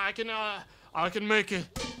 I don't know. I can make it.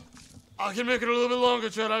 I can make it a little bit longer,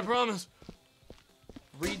 Chad. I promise.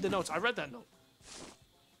 Read the notes. I read that note.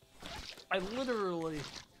 I literally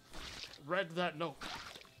read that note.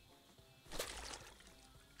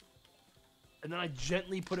 And then I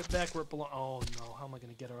gently put it back where it belongs. Oh no, how am I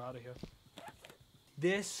going to get her out of here?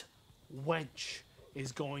 This wench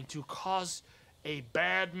is going to cause a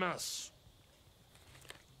bad mess.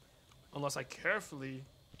 Unless I carefully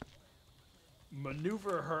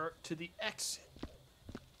maneuver her to the exit.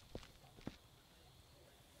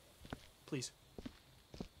 Please.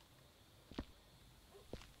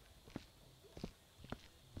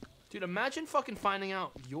 Dude, imagine fucking finding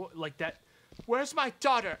out you're like that. Where's my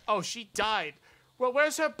daughter? Oh, she died. Well,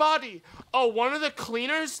 where's her body? Oh, one of the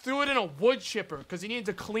cleaners threw it in a wood chipper because he needed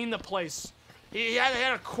to clean the place. He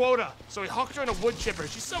had a quota, so he hooked her in a wood chipper.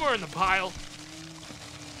 She's somewhere in the pile.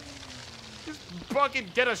 Just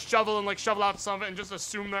fucking get a shovel and like shovel out some of it and just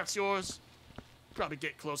assume that's yours. Probably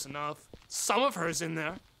get close enough. Some of her's in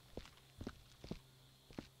there.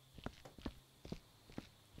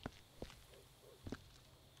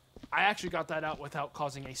 I actually got that out without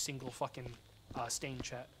causing a single fucking stain,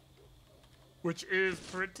 chat. Which is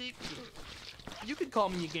pretty good. You could call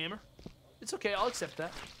me a gamer. It's okay, I'll accept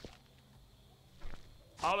that.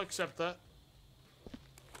 I'll accept that.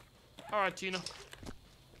 Alright, Tina.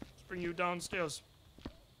 Let's bring you downstairs.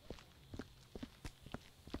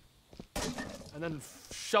 And then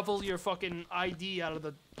shovel your fucking ID out of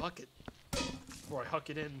the bucket before I huck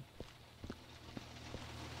it in.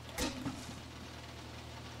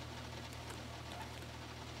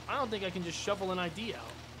 I don't think I can just shovel an ID out.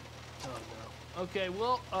 Oh no. Okay,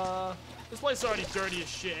 well, this place is already dirty as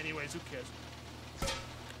shit anyways, who cares?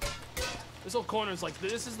 This whole corner is like,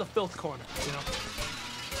 this is the filth corner, you know?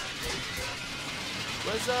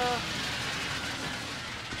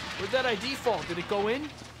 Where'd that ID fall? Did it go in?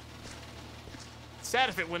 Sad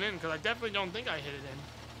if it went in, because I definitely don't think I hit it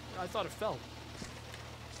in. I thought it fell.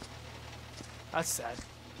 That's sad.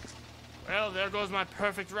 Well, there goes my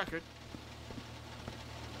perfect record.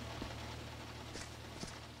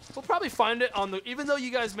 We'll probably find it on the, even though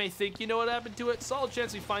you guys may think you know what happened to it, solid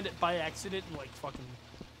chance we find it by accident and like fucking,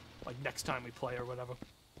 like next time we play or whatever.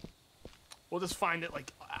 We'll just find it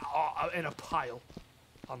like in a pile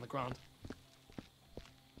on the ground.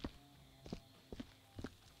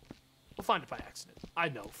 We'll find it by accident. I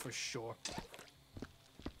know for sure.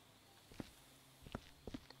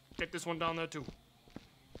 Get this one down there too.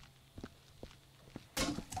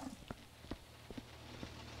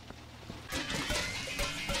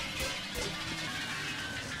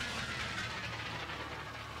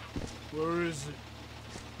 Where is it?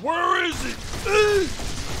 Where is it?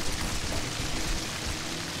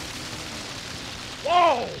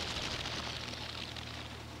 Whoa!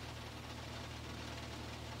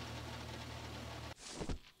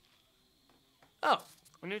 Oh,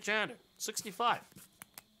 a new janitor. 65.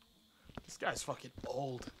 This guy's fucking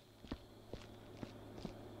old.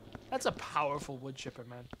 That's a powerful wood chipper,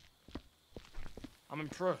 man. I'm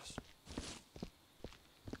impressed.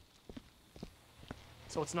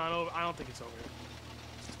 So it's not over. I don't think it's over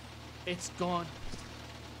here. It's gone.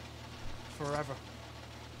 Forever.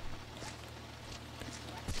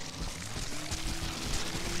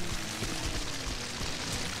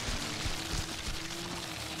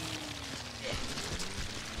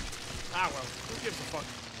 Ah, well. Who gives a fuck?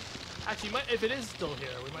 Actually, if it is still here,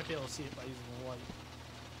 we might be able to see it by using the light.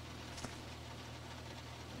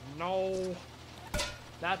 No.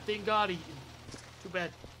 That thing got eaten. Too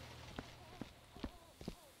bad.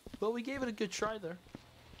 But we gave it a good try there.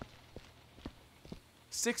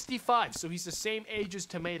 65, so he's the same age as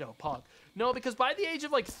Tomato, Pog. No, because by the age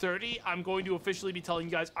of like 30, I'm going to officially be telling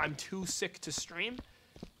you guys I'm too sick to stream.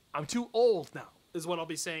 I'm too old now, is what I'll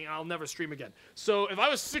be saying. I'll never stream again. So if I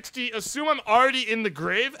was 60, assume I'm already in the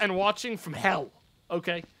grave and watching from hell,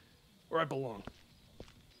 okay? Where I belong.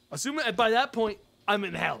 Assume that by that point, I'm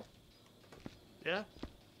in hell. Yeah?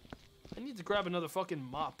 I need to grab another fucking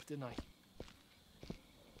mop, didn't I?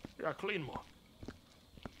 Yeah, clean more.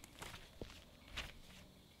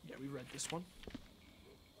 Yeah, we read this one.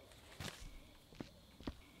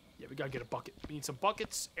 Yeah, we gotta get a bucket. We need some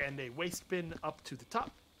buckets and a waste bin up to the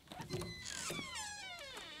top.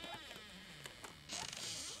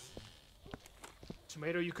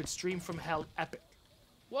 Tomato, you could stream from hell epic.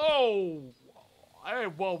 Whoa! Hey,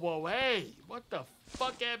 whoa, whoa, hey! What the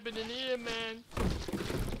fuck happened in here, man?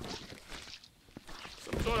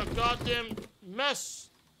 Some sort of goddamn mess.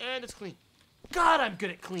 And it's clean. God, I'm good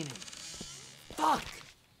at cleaning. Fuck.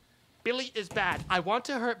 Billy is bad. I want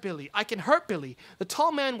to hurt Billy. I can hurt Billy. The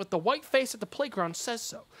tall man with the white face at the playground says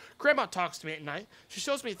so. Grandma talks to me at night. She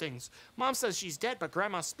shows me things. Mom says she's dead, but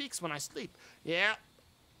Grandma speaks when I sleep. Yeah.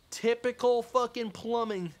 Typical fucking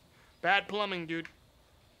plumbing. Bad plumbing, dude.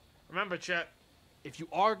 Remember, chat, if you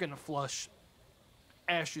are gonna flush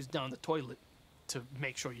ashes down the toilet to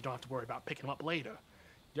make sure you don't have to worry about picking them up later,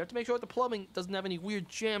 you have to make sure the plumbing doesn't have any weird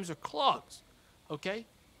jams or clogs, okay?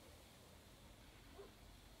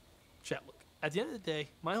 Chat, look, at the end of the day,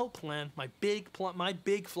 my whole plan, my big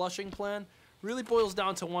flushing plan, really boils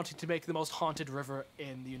down to wanting to make the most haunted river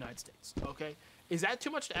in the United States, okay? Is that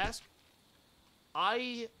too much to ask?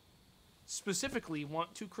 I specifically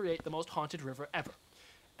want to create the most haunted river ever.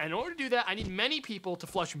 And in order to do that, I need many people to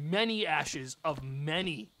flush many ashes of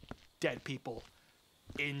many dead people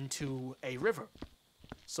into a river,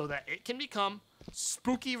 so that it can become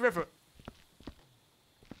Spooky River.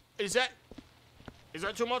 Is that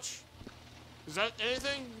too much? Is that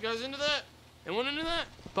anything? You guys into that? Anyone into that?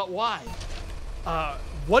 But why?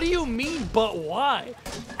 What do you mean, but why?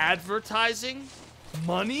 Advertising?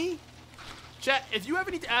 Money? Chat, if you ever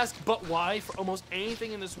need to ask but why for almost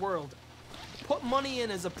anything in this world, put money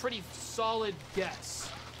in as a pretty solid guess.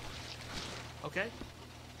 Okay?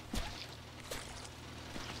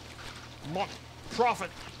 money, profit.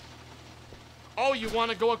 Oh, you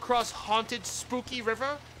want to go across haunted, spooky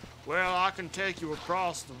river? Well, I can take you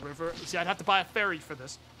across the river. See, I'd have to buy a ferry for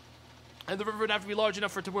this. And the river would have to be large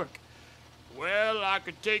enough for it to work. Well, I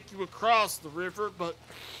could take you across the river, but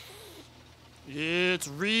It's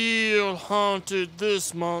real haunted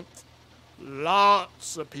this month.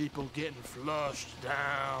 Lots of people getting flushed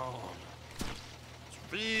down. It's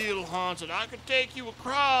real haunted. I could take you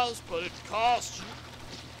across, but it costs you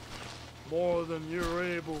more than you're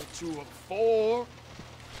able to afford.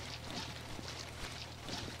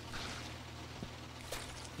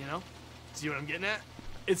 You know? See what I'm getting at?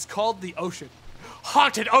 It's called the ocean.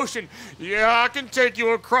 Haunted ocean! Yeah, I can take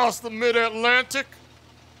you across the mid-Atlantic,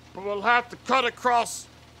 but we'll have to cut across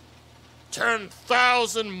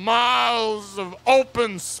 10,000 miles of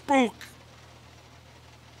open spook.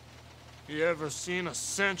 You ever seen a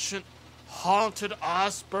sentient, haunted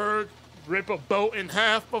iceberg rip a boat in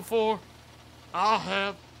half before? I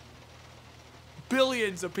have.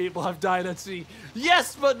 Billions of people have died at sea.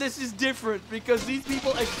 Yes, but this is different because these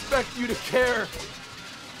people expect you to care.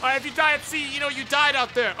 Alright, if you die at sea, you know you died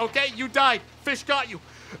out there, okay? You died. Fish got you.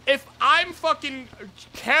 If I'm fucking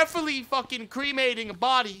carefully fucking cremating a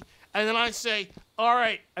body, and then I say,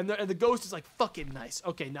 alright, and the ghost is like, fucking nice.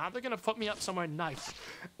 Okay, now they're gonna put me up somewhere nice.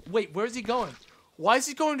 Wait, where's he going? Why is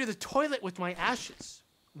he going to the toilet with my ashes?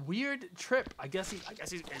 Weird trip. I guess he's,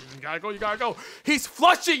 you gotta go. He's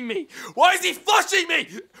flushing me! Why is he flushing me?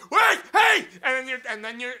 Wait, hey! And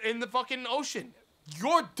then you're in the fucking ocean.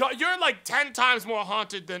 You're like 10 times more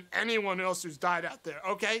haunted than anyone else who's died out there,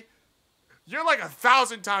 okay? You're like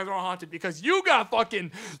 1,000 times more haunted because you got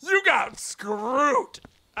screwed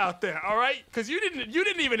out there, all right? Because you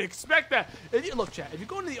didn't even expect that. Look, chat, if you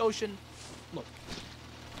go into the ocean, look,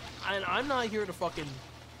 and I'm not here to fucking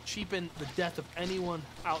cheapen the death of anyone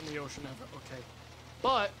out in the ocean ever, okay?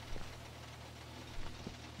 But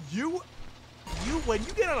when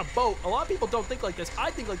you get on a boat, a lot of people don't think like this. I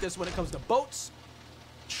think like this when it comes to boats,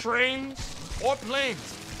 trains, or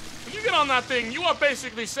planes. When you get on that thing, you are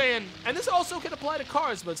basically saying, and this also can apply to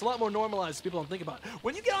cars, but it's a lot more normalized. People don't think about it.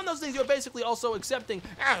 When you get on those things, you're basically also accepting,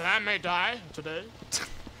 I may die today.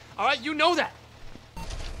 All right, you know that.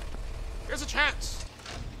 There's a chance.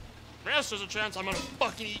 Yes, there's a chance I'm gonna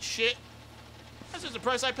fucking eat shit. This is the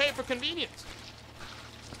price I pay for convenience.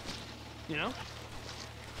 You know?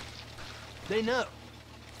 They know.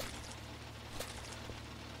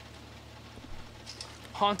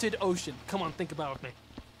 Haunted ocean. Come on, think about it with me.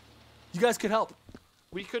 You guys could help.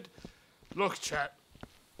 We could... Look, chat.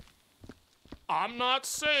 I'm not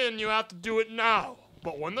saying you have to do it now,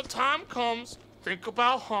 but when the time comes, think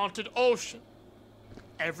about haunted ocean.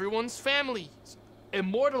 Everyone's families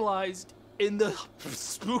immortalized in the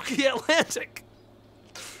spooky Atlantic.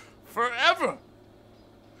 Forever.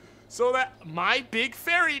 So that my big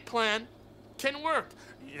ferry plan can work.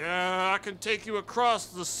 Yeah, I can take you across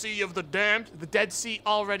the Sea of the Damned. The Dead Sea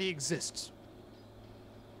already exists.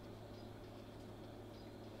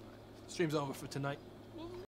 Stream's over for tonight.